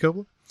 Sophia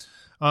Coppola.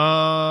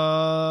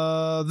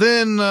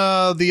 Then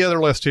the other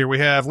list here we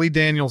have Lee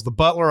Daniels, The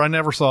Butler. I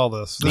never saw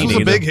this. This Me was a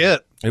neither. big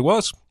hit. It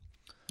was.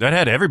 That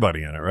had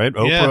everybody in it, right?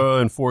 Oprah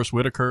Yeah. and Forrest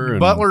Whitaker. And,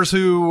 Butlers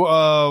who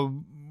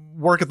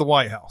work at the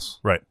White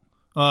House. Right.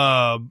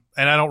 And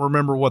I don't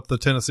remember what the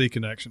Tennessee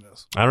connection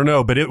is. I don't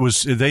know, but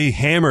they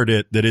hammered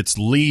it that it's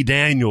Lee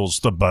Daniels,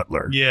 the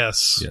butler.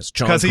 Yes. Yes,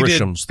 John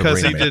Grisham's the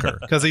Rainmaker.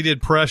 Because he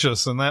did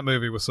Precious, and that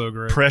movie was so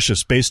great.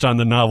 Precious, based on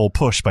the novel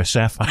Push by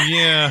Sapphire.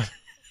 Yeah.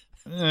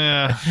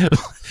 Yeah.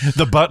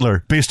 The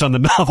Butler, based on the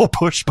novel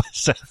Push by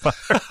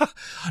Sapphire.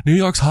 New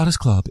York's hottest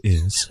club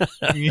is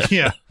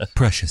Yeah.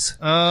 Precious.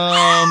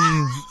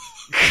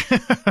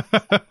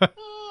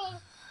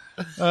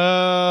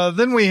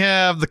 Then we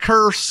have The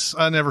Curse.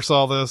 I never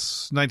saw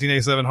this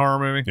 1987 horror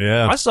movie.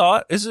 Yeah. I saw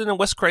it. Is it in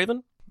Wes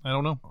Craven? I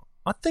don't know.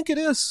 I think it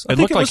is. I It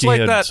think looked like was he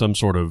like had that some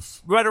sort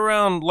of... right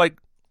around like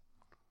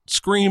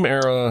Scream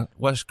era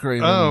Wes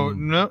Craven. Oh,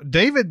 no.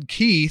 David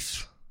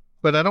Keith,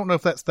 but I don't know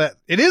if that's that.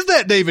 It is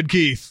that David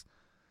Keith.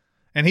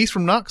 And he's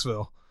from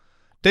Knoxville.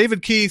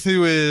 David Keith,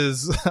 who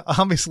is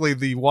obviously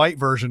the white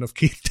version of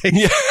Keith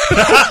David.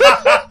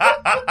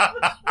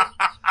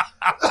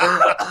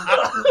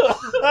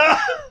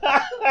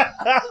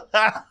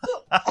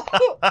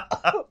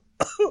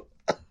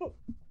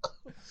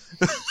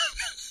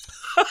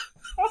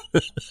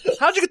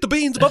 How'd you get the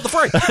beans above the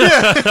fray?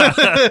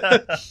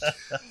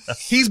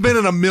 He's been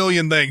in a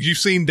million things. You've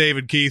seen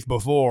David Keith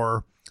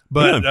before,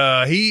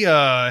 but he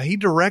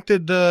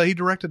directed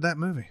that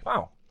movie.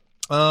 Wow.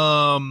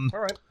 All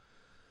right.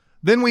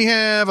 Then we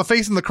have A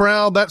Face in the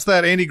Crowd. That's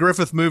that Andy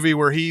Griffith movie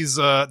where he's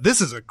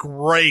this is a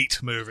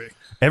great movie.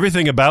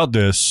 Everything about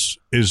this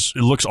it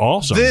looks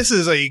awesome. This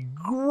is a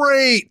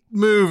great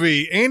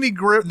movie. Andy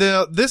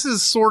Griffith. This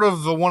is sort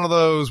of one of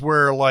those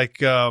where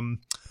like,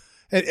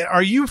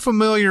 are you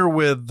familiar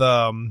with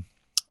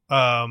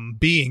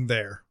Being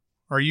There?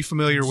 Are you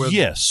familiar with?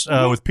 Yes,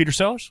 with Peter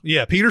Sellers?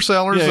 Yeah, Peter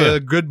Sellers, Yeah. a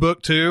good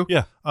book too.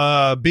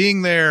 Yeah.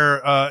 Being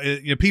There,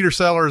 Peter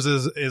Sellers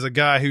is a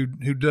guy who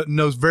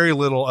knows very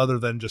little other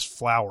than just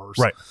flowers.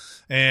 Right.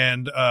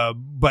 And,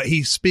 but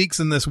he speaks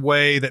in this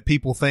way that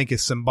people think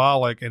is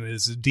symbolic and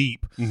is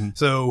deep. Mm-hmm.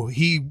 So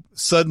he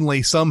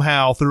suddenly,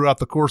 somehow, throughout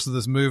the course of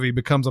this movie,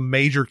 becomes a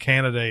major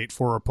candidate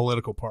for a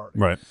political party.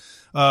 Right.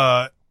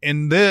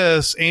 In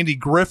this, Andy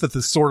Griffith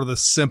is sort of the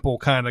simple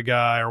kind of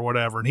guy or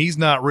whatever. And he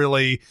doesn't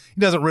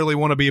really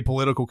want to be a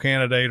political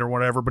candidate or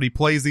whatever, but he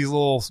plays these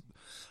little,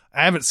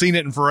 I haven't seen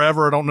it in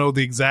forever. I don't know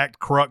the exact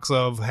crux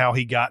of how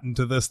he got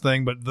into this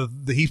thing, but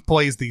he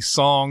plays these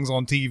songs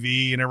on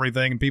TV and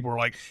everything. And people are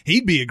like,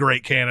 he'd be a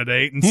great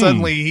candidate. And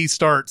suddenly he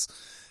starts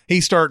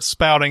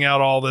spouting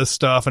out all this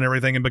stuff and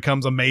everything and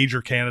becomes a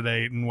major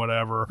candidate and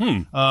whatever.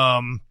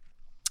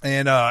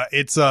 And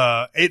it's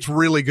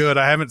really good.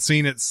 I haven't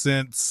seen it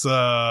since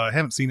I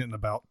haven't seen it in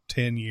about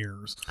 10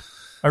 years.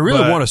 I really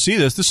But- want to see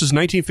this. This is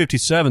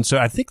 1957, so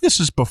I think this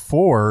is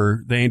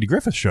before the Andy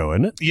Griffith Show,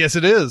 isn't it? Yes,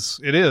 it is.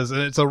 It is,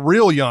 and it's a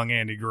real young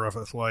Andy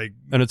Griffith. Like,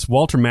 And it's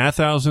Walter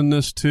Matthau's in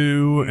this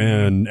too,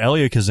 and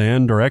Elia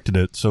Kazan directed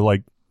it. So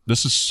like,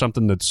 this is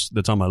something that's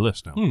on my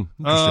list now.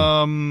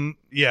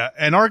 yeah.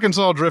 An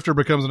Arkansas drifter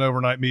becomes an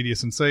overnight media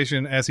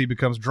sensation as he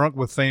becomes drunk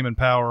with fame and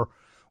power.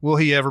 Will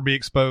he ever be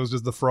exposed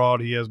as the fraud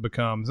he has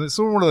become? It's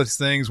sort of one of those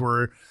things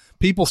where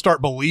people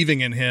start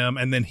believing in him,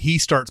 and then he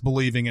starts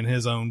believing in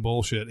his own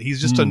bullshit. He's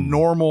just a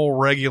normal,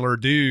 regular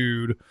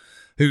dude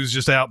who's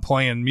just out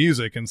playing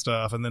music and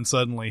stuff, and then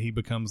suddenly he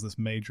becomes this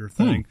major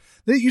thing.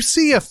 You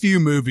see a few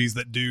movies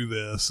that do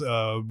this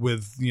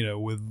with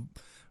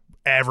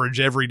average,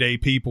 everyday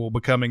people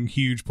becoming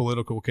huge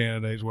political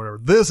candidates, whatever.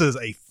 This is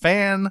a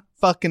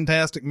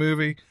fan-fucking-tastic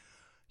movie.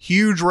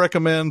 Huge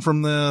recommend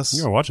from this.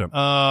 You gotta watch it.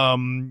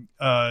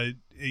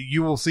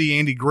 You will see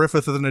Andy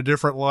Griffith in a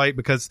different light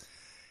because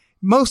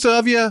most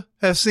of you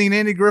have seen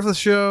Andy Griffith's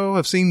show,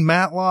 have seen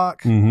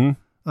Matlock.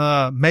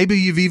 Mm-hmm. Maybe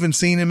you've even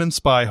seen him in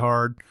Spy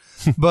Hard.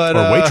 But,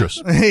 Or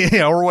Waitress.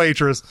 Yeah, or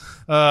Waitress.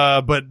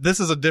 But this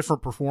is a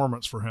different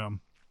performance for him.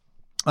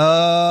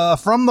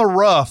 From the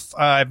Rough,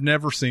 I've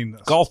never seen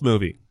this. Golf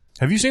movie.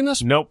 Have you seen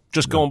this? Nope.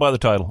 Just going by the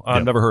title.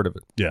 I've never heard of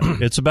it. Yeah.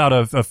 It's about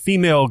a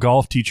female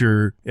golf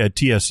teacher at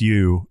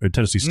TSU, at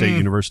Tennessee State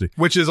University.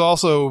 Which is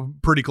also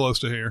pretty close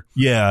to here.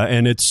 Yeah,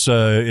 and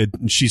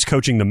she's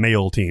coaching the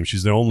male team.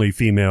 She's the only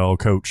female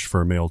coach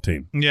for a male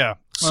team. Yeah.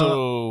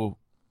 So,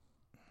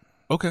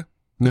 okay.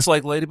 It's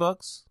like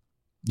Ladybugs?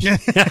 Yeah.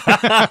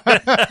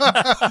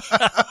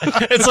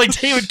 It's like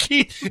David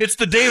Keith. It's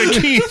the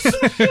David Keith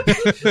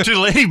to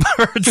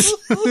Ladybirds.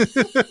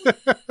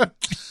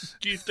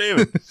 Keith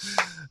David.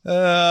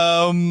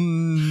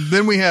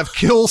 Then we have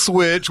Kill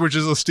Switch, which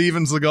is a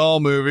Steven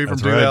Seagal movie from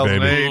That's right,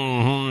 2008.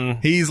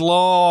 Mm-hmm. He's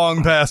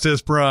long past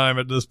his prime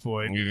at this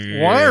point.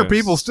 Why are Yes.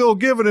 people still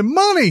giving him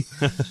money?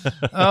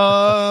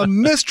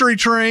 Mystery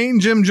Train,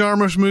 Jim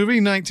Jarmusch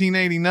movie,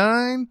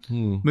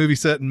 1989. Movie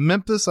set in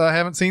Memphis. I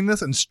haven't seen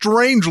this, and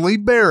strangely,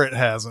 Barrett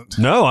hasn't.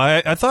 No,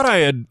 I thought I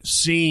had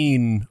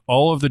seen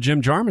all of the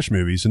Jim Jarmusch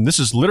movies, and this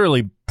is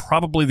literally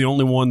probably the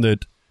only one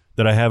that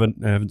I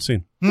haven't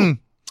seen.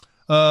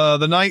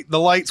 The Night the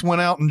Lights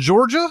Went Out in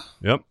Georgia.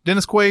 Yep.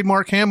 Dennis Quaid,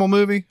 Mark Hamill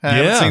movie. I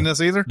haven't Yeah. seen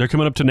this either. They're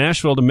coming up to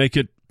Nashville to make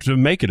it.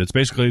 It's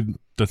basically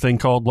the thing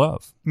called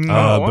Love.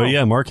 wow. But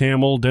yeah, Mark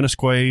Hamill, Dennis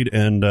Quaid,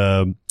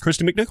 and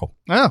Christy McNichol.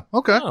 Oh,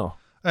 okay. Oh.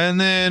 And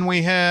then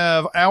we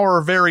have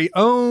Our Very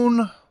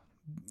Own.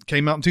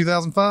 Came out in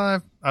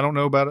 2005. I don't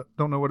know about it.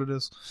 Don't know what it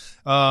is.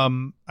 I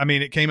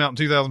mean, it came out in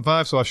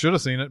 2005, so I should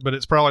have seen it, but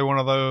it's probably one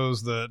of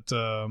those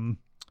that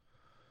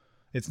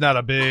it's not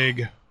a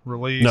big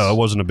release. No, it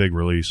wasn't a big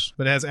release.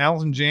 But it has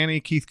Allison Janney,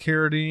 Keith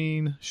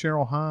Carradine,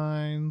 Cheryl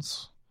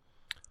Hines.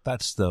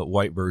 That's the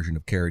white version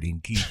of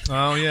Carradine Keith.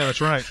 Oh yeah,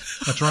 that's right.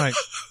 That's right.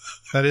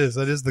 That is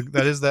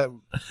that.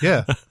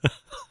 Yeah,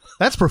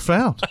 that's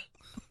profound.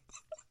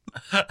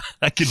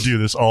 I could do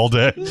this all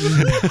day.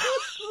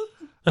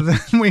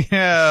 Then we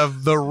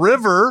have The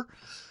River,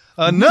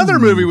 another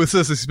movie with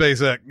Sissy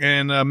Spacek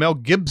and Mel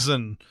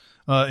Gibson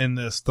in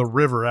this. The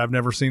River. I've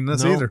never seen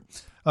this either.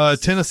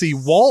 Tennessee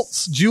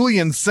Waltz,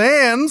 Julian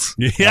Sands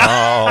Yeah,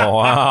 Oh,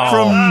 wow.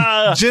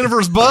 from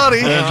Jennifer's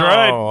Body. that's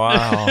right. Oh,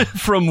 wow.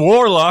 From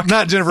Warlock.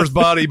 Not Jennifer's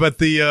Body, but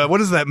the what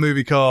is that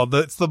movie called?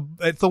 It's the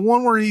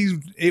one where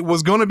it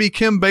was going to be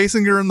Kim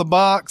Basinger in the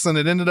box, and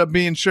it ended up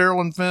being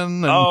Sherilyn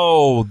Fenn. And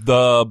Oh,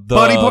 the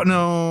Body Part.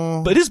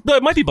 No, But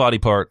it might be Body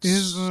Parts.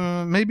 is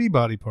maybe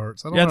Body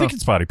Parts. I don't Yeah, I know. think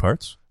it's Body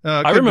Parts.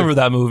 I Could remember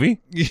that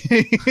movie. be.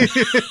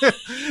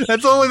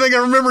 That's the only thing I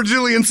remember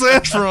Julian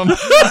Sands from.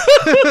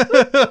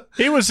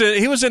 He was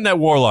in that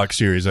Warlock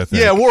series, I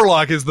think. Yeah,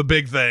 Warlock is the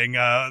big thing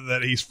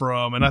that he's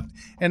from,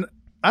 and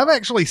I've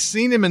actually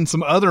seen him in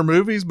some other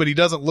movies, but he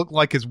doesn't look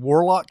like his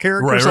Warlock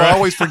character, Right, so right. I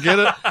always forget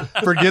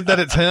that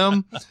it's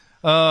him.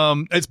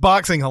 It's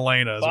Boxing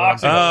Helena. Is what I'm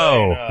saying.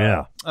 Oh,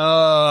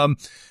 yeah.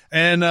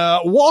 And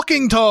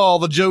Walking Tall,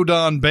 the Joe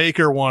Don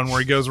Baker one where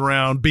he goes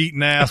around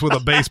beating ass with a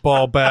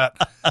baseball bat.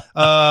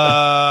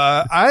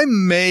 I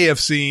may have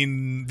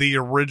seen the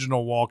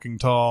original Walking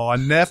Tall. I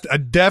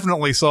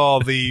definitely saw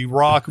the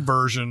rock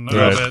version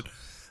Right. of it.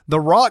 The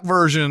rock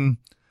version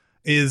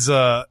is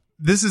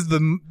this is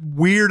the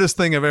weirdest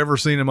thing I've ever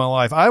seen in my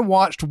life. I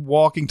watched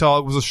Walking Tall.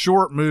 It was a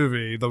short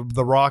movie,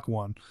 the rock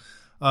one.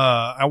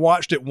 I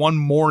watched it one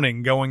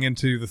morning going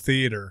into the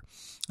theater.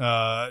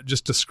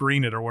 Just to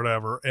screen it or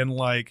whatever. And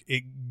like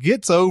it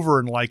gets over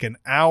in like an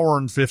hour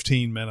and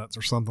 15 minutes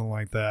or something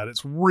like that.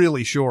 It's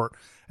really short.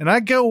 And I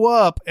go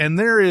up and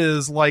there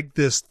is like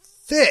this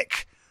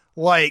thick,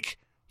 like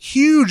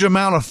huge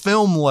amount of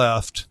film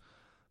left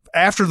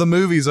after the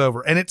movie's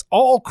over, and it's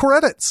all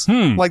credits.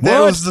 Like that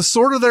What? was the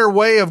sort of their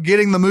way of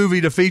getting the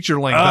movie to feature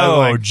length. I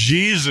Oh, think.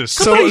 Jesus.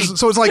 So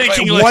it's like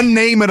Thinking like- one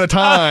name at a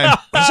time.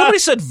 Somebody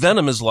said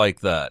Venom is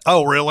like that.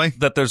 Oh, really?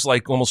 That there's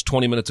like almost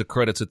 20 minutes of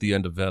credits at the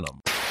end of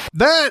Venom.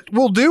 That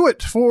will do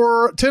it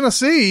for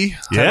Tennessee.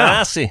 Yeah.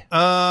 Tennessee.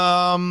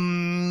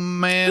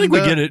 Man, I think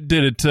we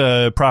did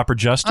it proper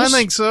justice. I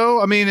think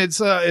so. I mean, it's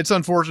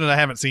unfortunate I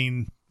haven't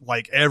seen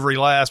like every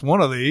last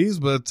one of these,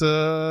 but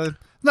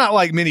not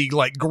like many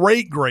like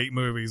great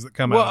movies that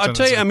come Well, out. of I'll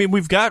tell you, Tennessee.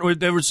 I mean,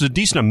 there was a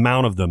decent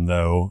amount of them,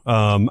 though.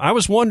 I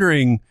was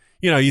wondering,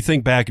 you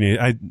think back, and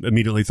I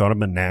immediately thought of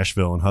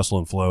Nashville and Hustle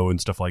and Flow and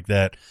stuff like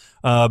that.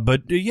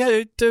 But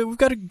we've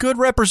got a good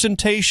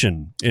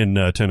representation in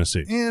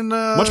Tennessee. And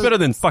Much better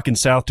than fucking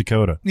South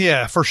Dakota.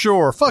 yeah, for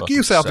sure. Fuck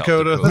you, South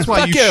Dakota. That's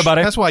why Fuck you. yeah,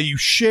 buddy. That's why you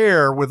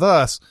share with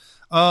us.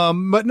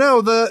 But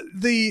no,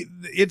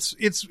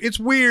 it's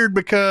weird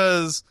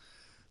because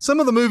some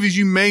of the movies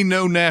you may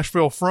know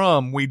Nashville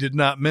from, we did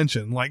not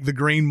mention, like The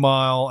Green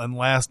Mile and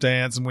Last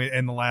Dance and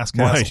The Last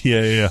Castle. Right,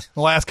 yeah.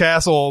 The Last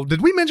Castle.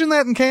 Did we mention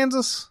that in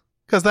Kansas?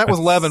 Because that was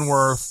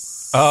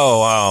Leavenworth. Oh,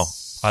 wow.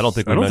 I don't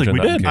think we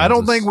did. I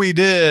don't think we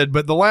did,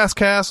 but The Last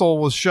Castle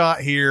was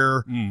shot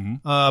here.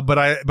 But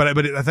I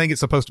think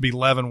it's supposed to be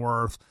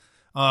Leavenworth.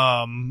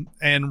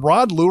 And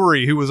Rod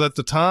Lurie, who was at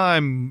the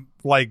time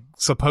like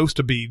supposed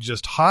to be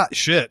just hot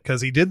shit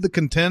because he did The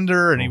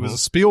Contender and he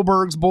was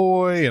Spielberg's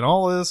boy and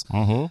all this.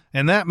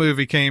 And that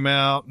movie came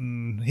out,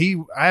 and he's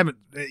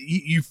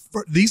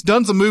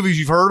done some movies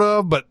you've heard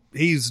of, but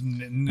he's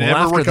never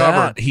after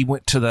recovered. that, he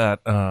went to that.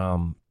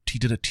 He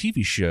did a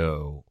TV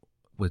show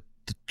with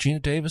Gina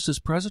Davis as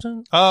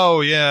president. Oh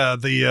yeah,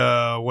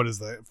 the what is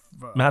that?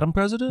 Madam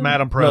President?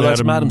 Madam No, that's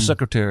President. Madam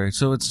Secretary.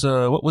 So it's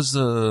what was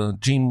the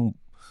Gene?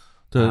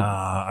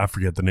 I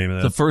forget the name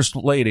of that. The first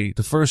lady,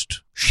 the first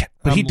shit.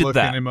 But he I'm did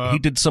looking that. him up. He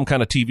did some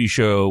kind of TV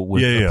show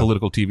with Yeah. a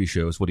political TV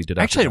show. Is what he did.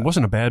 after Actually, that. it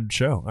wasn't a bad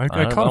show. I I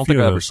caught a don't few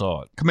think I of ever those.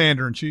 saw it.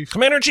 Commander in Chief.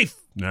 Commander in Chief.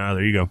 No,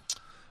 there you go.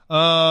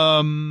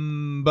 Yeah.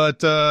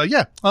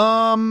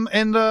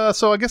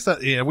 So I guess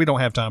that, we don't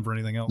have time for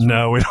anything else.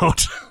 No, we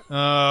don't.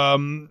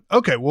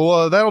 Okay.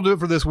 Well, that'll do it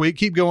for this week.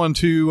 Keep going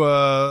to,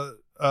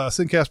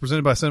 Sincast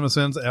presented by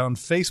CinemaSins on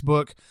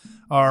Facebook,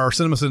 our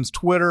CinemaSins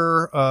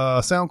Twitter,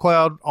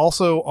 SoundCloud,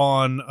 also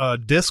on,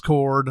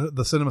 Discord,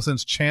 the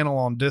CinemaSins channel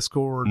on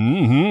Discord.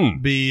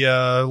 Be,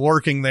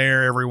 lurking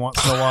there every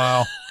once in a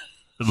while.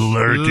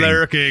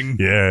 Lurking.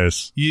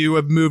 Yes. You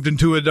have moved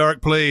into a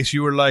dark place.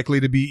 You are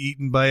likely to be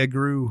eaten by a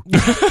grue.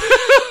 There's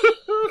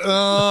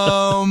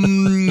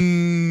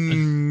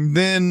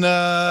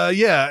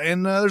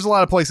a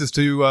lot of places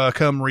to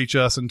come reach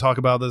us and talk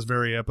about this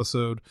very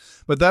episode.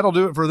 But that'll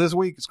do it for this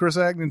week. It's Chris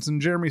Agneson,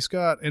 Jeremy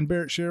Scott, and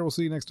Barrett Scher. We'll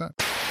see you next time.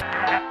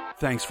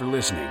 Thanks for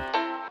listening.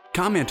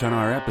 Comment on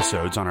our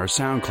episodes on our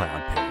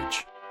SoundCloud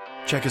page.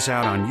 Check us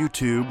out on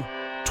YouTube,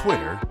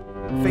 Twitter,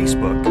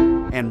 Facebook,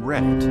 and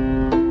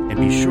Reddit. And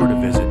be sure to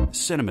visit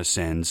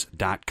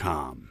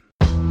cinemasins.com.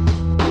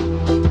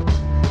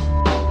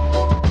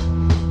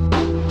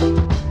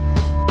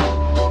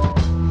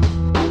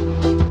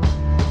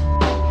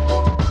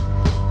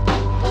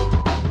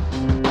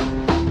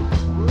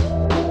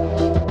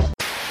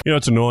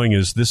 What's annoying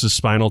is This Is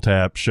Spinal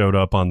Tap showed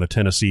up on the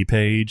Tennessee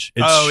page.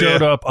 It Oh,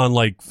 showed yeah. up on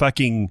like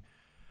fucking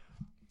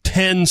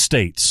 10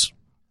 states.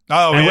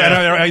 Oh, And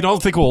yeah. I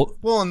don't think we'll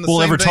and the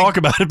same ever thing- talk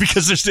about it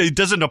because it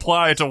doesn't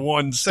apply to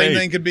one state. Same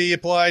thing could be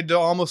applied to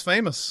Almost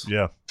Famous.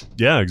 Yeah,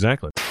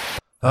 exactly.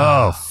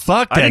 Oh,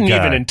 fuck that I didn't guy.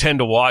 even intend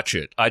to watch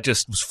it. I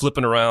just was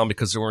flipping around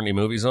because there weren't any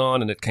movies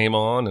on, and it came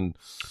on, and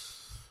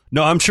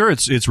No, I'm sure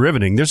it's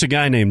riveting. There's a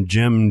guy named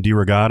Jim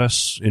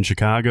DeRogatis in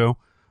Chicago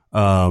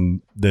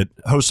that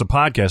hosts a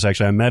podcast.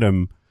 Actually, I met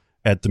him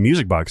at the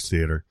Music Box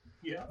Theater.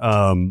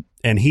 Yeah.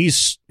 And he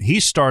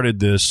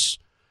started this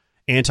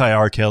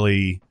anti-R.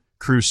 Kelly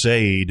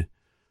crusade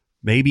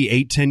maybe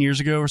 8-10 years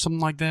ago or something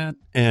like that,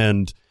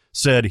 and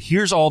said,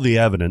 here's all the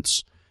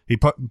evidence. He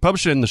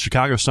published it in the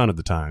Chicago Sun at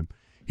the time.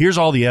 Here's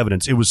all the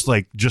evidence. It was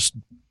like just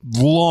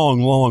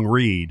long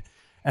read.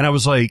 And I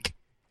was like,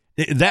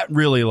 that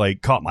really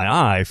like caught my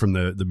eye from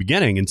the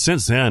beginning. And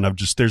since then,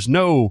 there's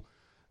no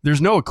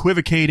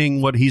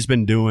equivocating what he's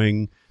been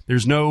doing.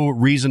 There's no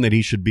reason that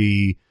he should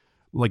be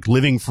like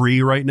living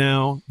free right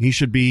now. He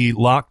should be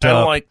locked and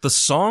up. like the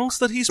songs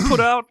that he's put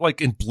out, like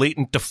in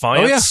blatant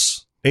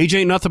defiance. Age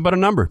ain't nothing but a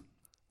number.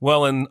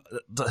 Well, and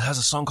has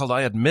a song called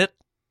 "I Admit."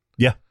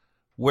 Yeah.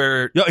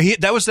 Where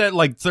that was that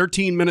like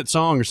 13-minute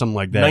song or something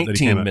like that. 19 that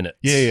he came out. minutes.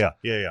 Yeah.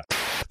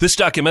 this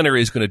documentary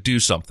is going to do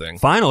something.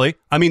 Finally.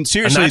 I mean, And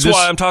seriously. that's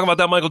why I'm talking about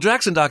that Michael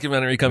Jackson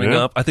documentary coming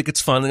Yeah. up. I think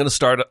it's finally going to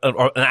start an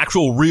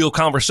actual real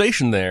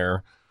conversation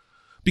there.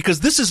 Because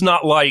this is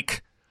not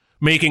like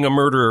Making a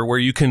Murderer where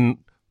you can,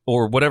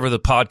 or whatever the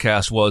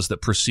podcast was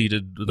that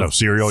preceded the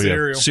Serial,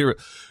 yeah. Serial.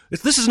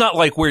 This is not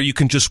like where you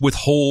can just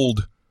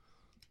withhold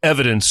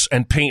evidence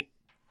and paint,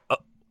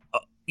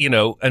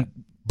 and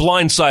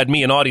blindside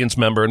me, an audience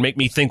member, and make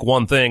me think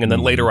one thing, and then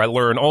later I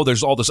learn,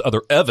 there's all this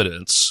other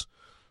evidence.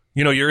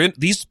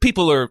 These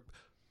people are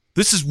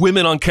This is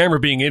women on camera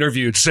being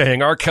interviewed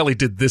saying, R. Kelly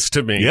did this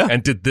to me Yeah.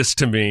 and did this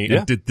to me Yeah.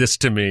 and did this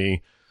to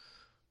me.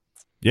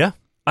 Yeah.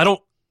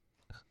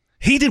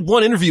 He did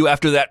one interview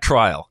after that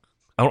trial.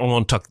 I don't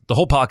want to talk. The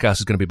whole podcast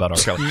is going to be about R.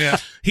 Kelly. Yeah.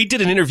 He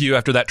did an interview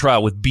after that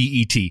trial with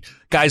BET.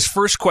 Guy's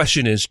first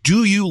question is,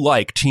 do you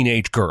like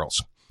teenage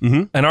girls?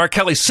 Mm-hmm. And R.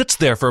 Kelly sits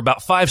there for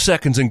about 5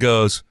 seconds and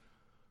goes,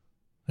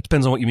 it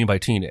depends on what you mean by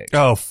teenage.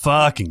 Oh,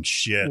 fucking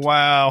shit.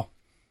 Wow.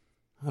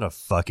 What a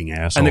fucking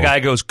asshole. And the guy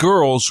goes,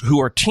 girls who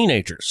are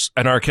teenagers.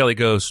 And R. Kelly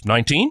goes,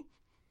 19?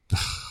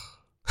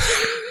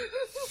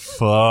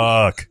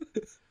 Fuck.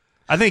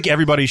 I think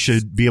everybody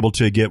should be able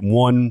to get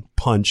one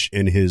punch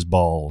in his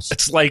balls.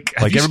 It's like...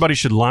 Like everybody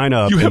should line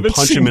up You and haven't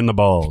punch seen- him in the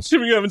balls.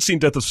 You haven't seen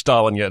Death of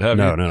Stalin yet, have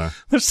you? No.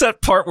 There's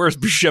that part where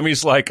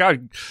Buscemi's like, I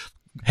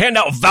hand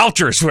out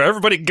vouchers where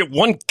everybody can get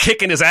one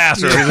kick in his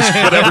ass or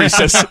whatever he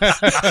says.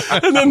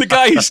 And then the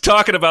guy he's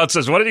talking about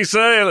says, what did he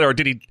say? Or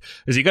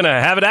is he going to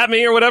have it at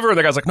me or whatever? And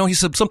the guy's like, no, he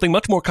said something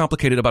much more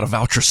complicated about a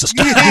voucher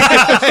system.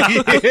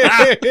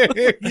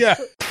 Yeah.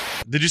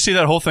 Did you see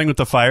that whole thing with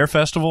the Fire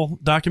Festival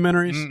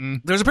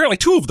documentaries? There's apparently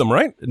 2 of them,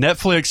 right?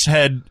 Netflix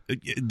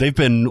they've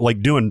been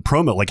like doing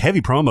promo, like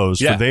heavy promos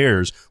Yeah. for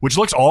theirs, which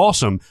looks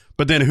awesome.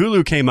 But then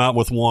Hulu came out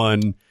with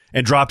one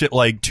and dropped it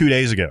like 2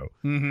 days ago.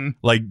 Mm-hmm.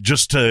 Like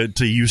just to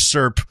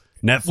usurp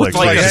Netflix. With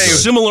like a hey,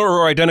 similar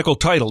or identical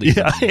title.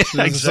 Even. yeah,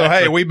 exactly. So,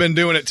 hey, we've been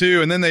doing it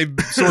too. And then they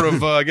sort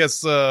of, I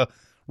guess,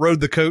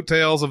 rode the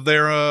coattails of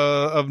their,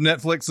 of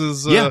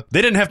Netflix's. Yeah,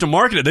 they didn't have to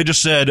market it. They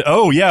just said,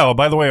 "Oh yeah, well,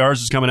 by the way,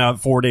 ours is coming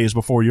out 4 days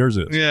before yours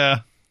is."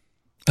 Yeah.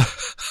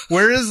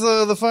 Where is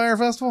the Fire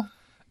Festival?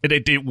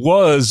 It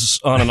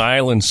was on an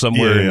island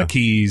somewhere in Yeah. the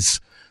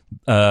Keys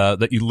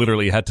that you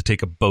literally had to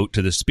take a boat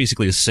to this,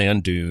 basically a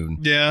sand dune.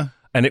 Yeah.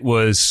 And it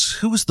was,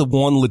 who was the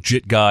one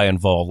legit guy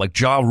involved? Like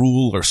Ja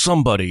Rule or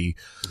somebody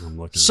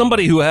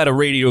who had a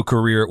radio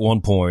career at one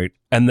point,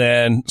 and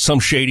then some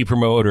shady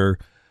promoter,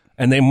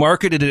 and they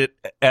marketed it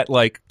at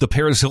like the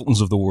Paris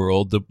Hiltons of the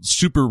world, the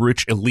super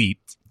rich elite,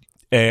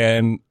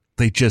 and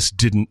they just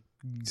didn't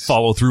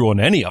follow through on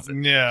any of it.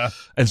 Yeah.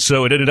 And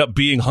so it ended up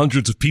being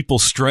hundreds of people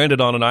stranded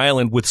on an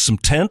island with some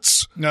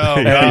tents No.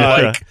 and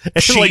like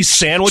cheese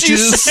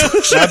sandwiches.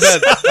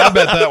 I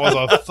bet that was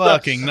a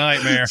fucking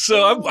nightmare.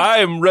 So I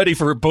am ready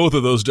for both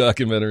of those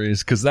documentaries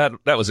because that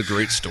was a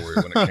great story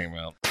when it came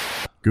out.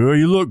 Girl,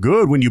 you look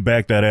good when you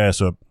back that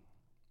ass up.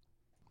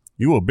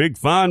 You a big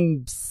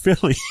fine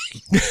filly.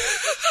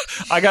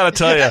 I gotta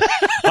tell you,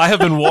 I have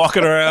been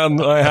walking around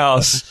my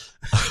house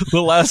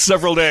the last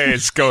several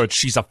days going,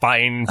 she's a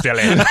fine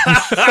filly. And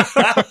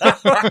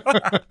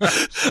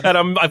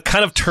I've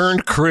kind of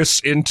turned Chris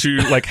into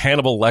like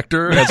Hannibal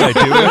Lecter as I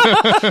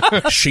do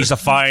it. She's a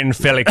fine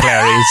filly,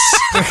 Clarice.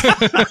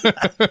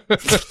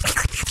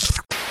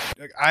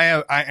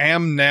 I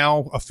am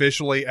now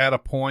officially at a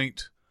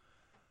point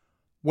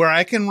where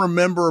I can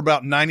remember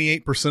about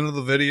 98% of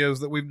the videos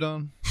that we've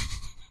done.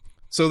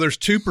 So there's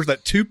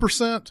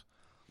 2%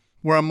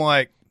 where I'm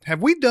like,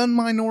 have we done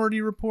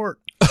Minority Report?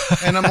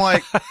 And I'm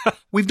like,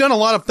 we've done a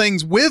lot of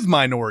things with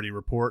Minority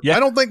Report. Yeah. I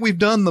don't think we've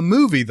done the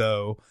movie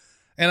though.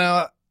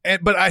 But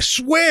I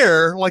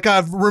swear, like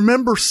I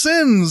remember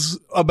sins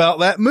about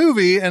that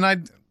movie, and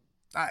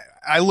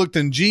I looked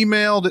in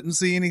Gmail, didn't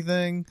see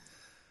anything.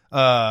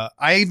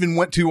 I even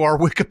went to our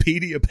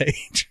Wikipedia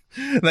page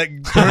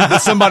that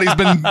somebody's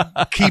been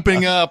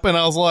keeping up, and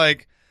I was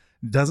like,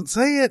 doesn't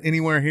say it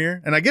anywhere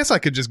here. And I guess I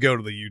could just go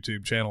to the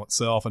YouTube channel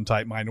itself and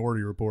type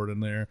Minority Report in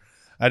there.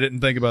 I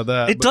didn't think about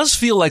that. It does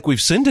feel like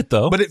we've sinned it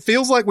though. But it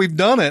feels like we've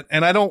done it,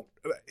 and I don't.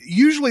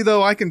 Usually,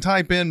 though, I can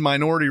type in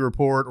Minority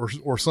Report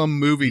or some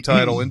movie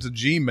title into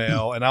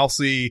Gmail, and I'll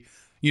see,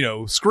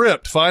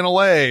 script,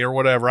 Final A, or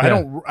whatever.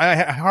 Yeah. I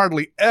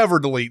hardly ever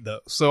delete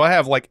those, so I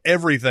have like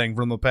everything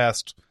from the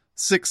past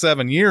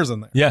 6-7 years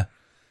in there. Yeah.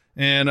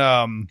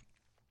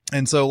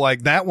 And so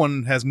like that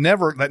one has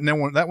never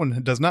that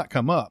one does not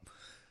come up.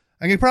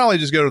 I can probably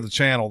just go to the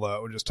channel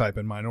though and just type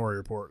in Minority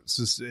Report. It's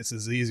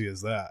as easy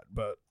as that.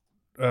 But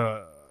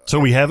So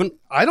we haven't?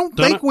 I don't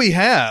Done think it? we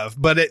have,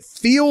 but it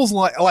feels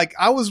like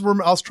I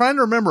was trying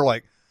to remember,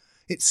 like,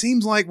 it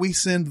seems like we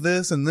send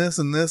this and this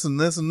and this and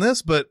this and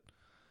this, but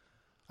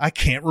I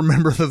can't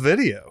remember the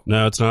video.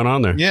 No, it's not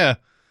on there. Yeah.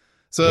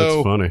 So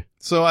That's funny.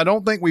 So I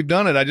don't think we've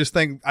done it. I just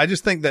think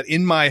that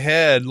in my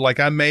head,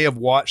 like I may have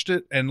watched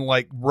it and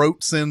like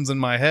wrote sins in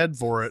my head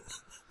for it.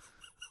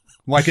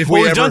 Like if Well,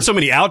 we we've ever done so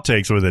many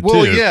outtakes with it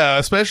well, too. yeah,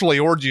 especially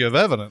Orgy of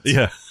Evidence.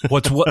 Yeah.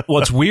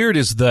 What's weird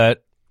is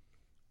that,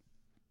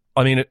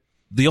 I mean,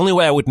 the only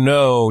way I would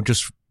know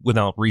just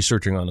without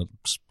researching on a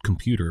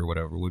computer or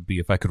whatever would be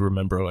if I could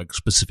remember like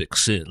specific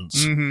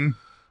sins. Mm-hmm.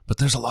 But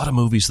there's a lot of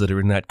movies that are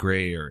in that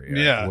gray area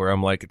Yeah. where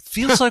I'm like, it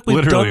feels like we've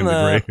Literally in done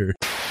that. the gray area.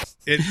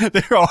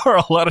 There are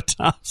a lot of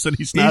times that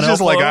he's not He's just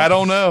helpful. like, I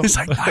don't know. He's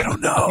like, I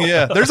don't know.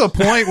 Yeah, there's a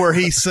point where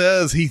he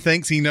says he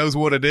thinks he knows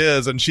what it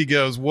is, and she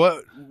goes,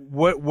 "What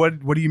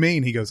do you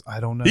mean?" He goes, "I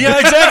don't know." Yeah,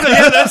 exactly.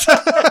 Yeah, that's.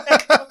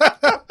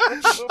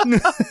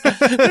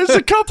 There's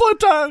a couple of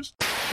times.